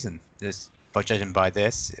WrestleMania season. By judging by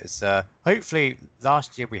this, it's hopefully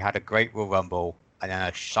last year we had a great Royal Rumble and then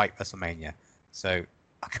a shite WrestleMania. So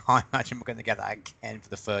I can't imagine we're going to get that again for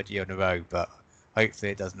the third year in a row, but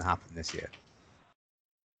hopefully it doesn't happen this year.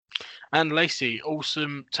 And Lacey,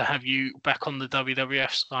 awesome to have you back on the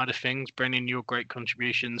WWF side of things, bringing your great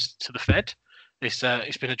contributions to the Fed. It's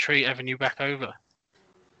been a treat having you back over.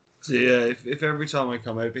 So yeah, if every time I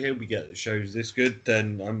come over here we get the shows this good,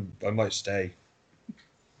 then I might stay.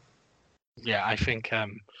 Yeah, I think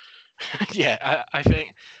I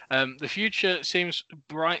think the future seems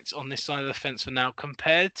bright on this side of the fence for now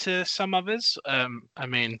compared to some others. I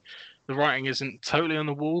mean, the writing isn't totally on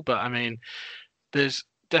the wall, but I mean, there's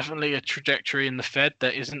definitely a trajectory in the Fed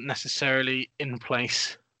that isn't necessarily in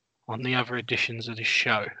place on the other editions of this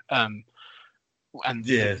show. And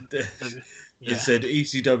yeah, yeah. As said,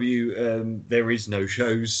 ECW, there is no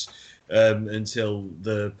shows until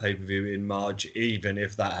the pay-per-view in March, even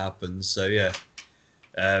if that happens. So yeah,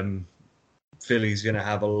 Philly's going to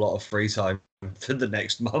have a lot of free time for the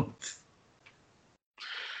next month.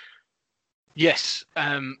 Yes.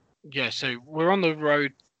 Yeah, so we're on the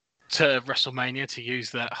road to WrestleMania, to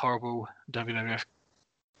use that horrible WWF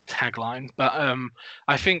tagline. But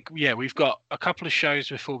I think, yeah, we've got a couple of shows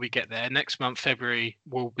before we get there. Next month, February,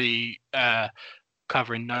 we'll be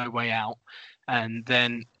covering No Way Out. And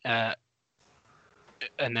then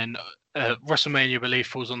WrestleMania, I believe,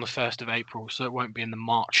 falls on the 1st of April, so it won't be in the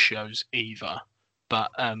March shows either.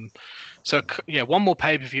 But so yeah, one more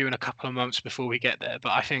pay-per-view in a couple of months before we get there.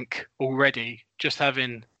 But I think already just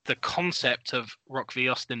having the concept of Rock v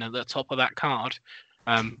Austin at the top of that card,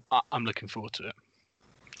 I'm looking forward to it.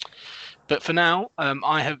 But for now,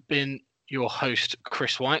 I have been your host,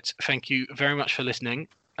 Chris White. Thank you very much for listening,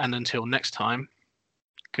 and until next time,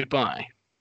 goodbye.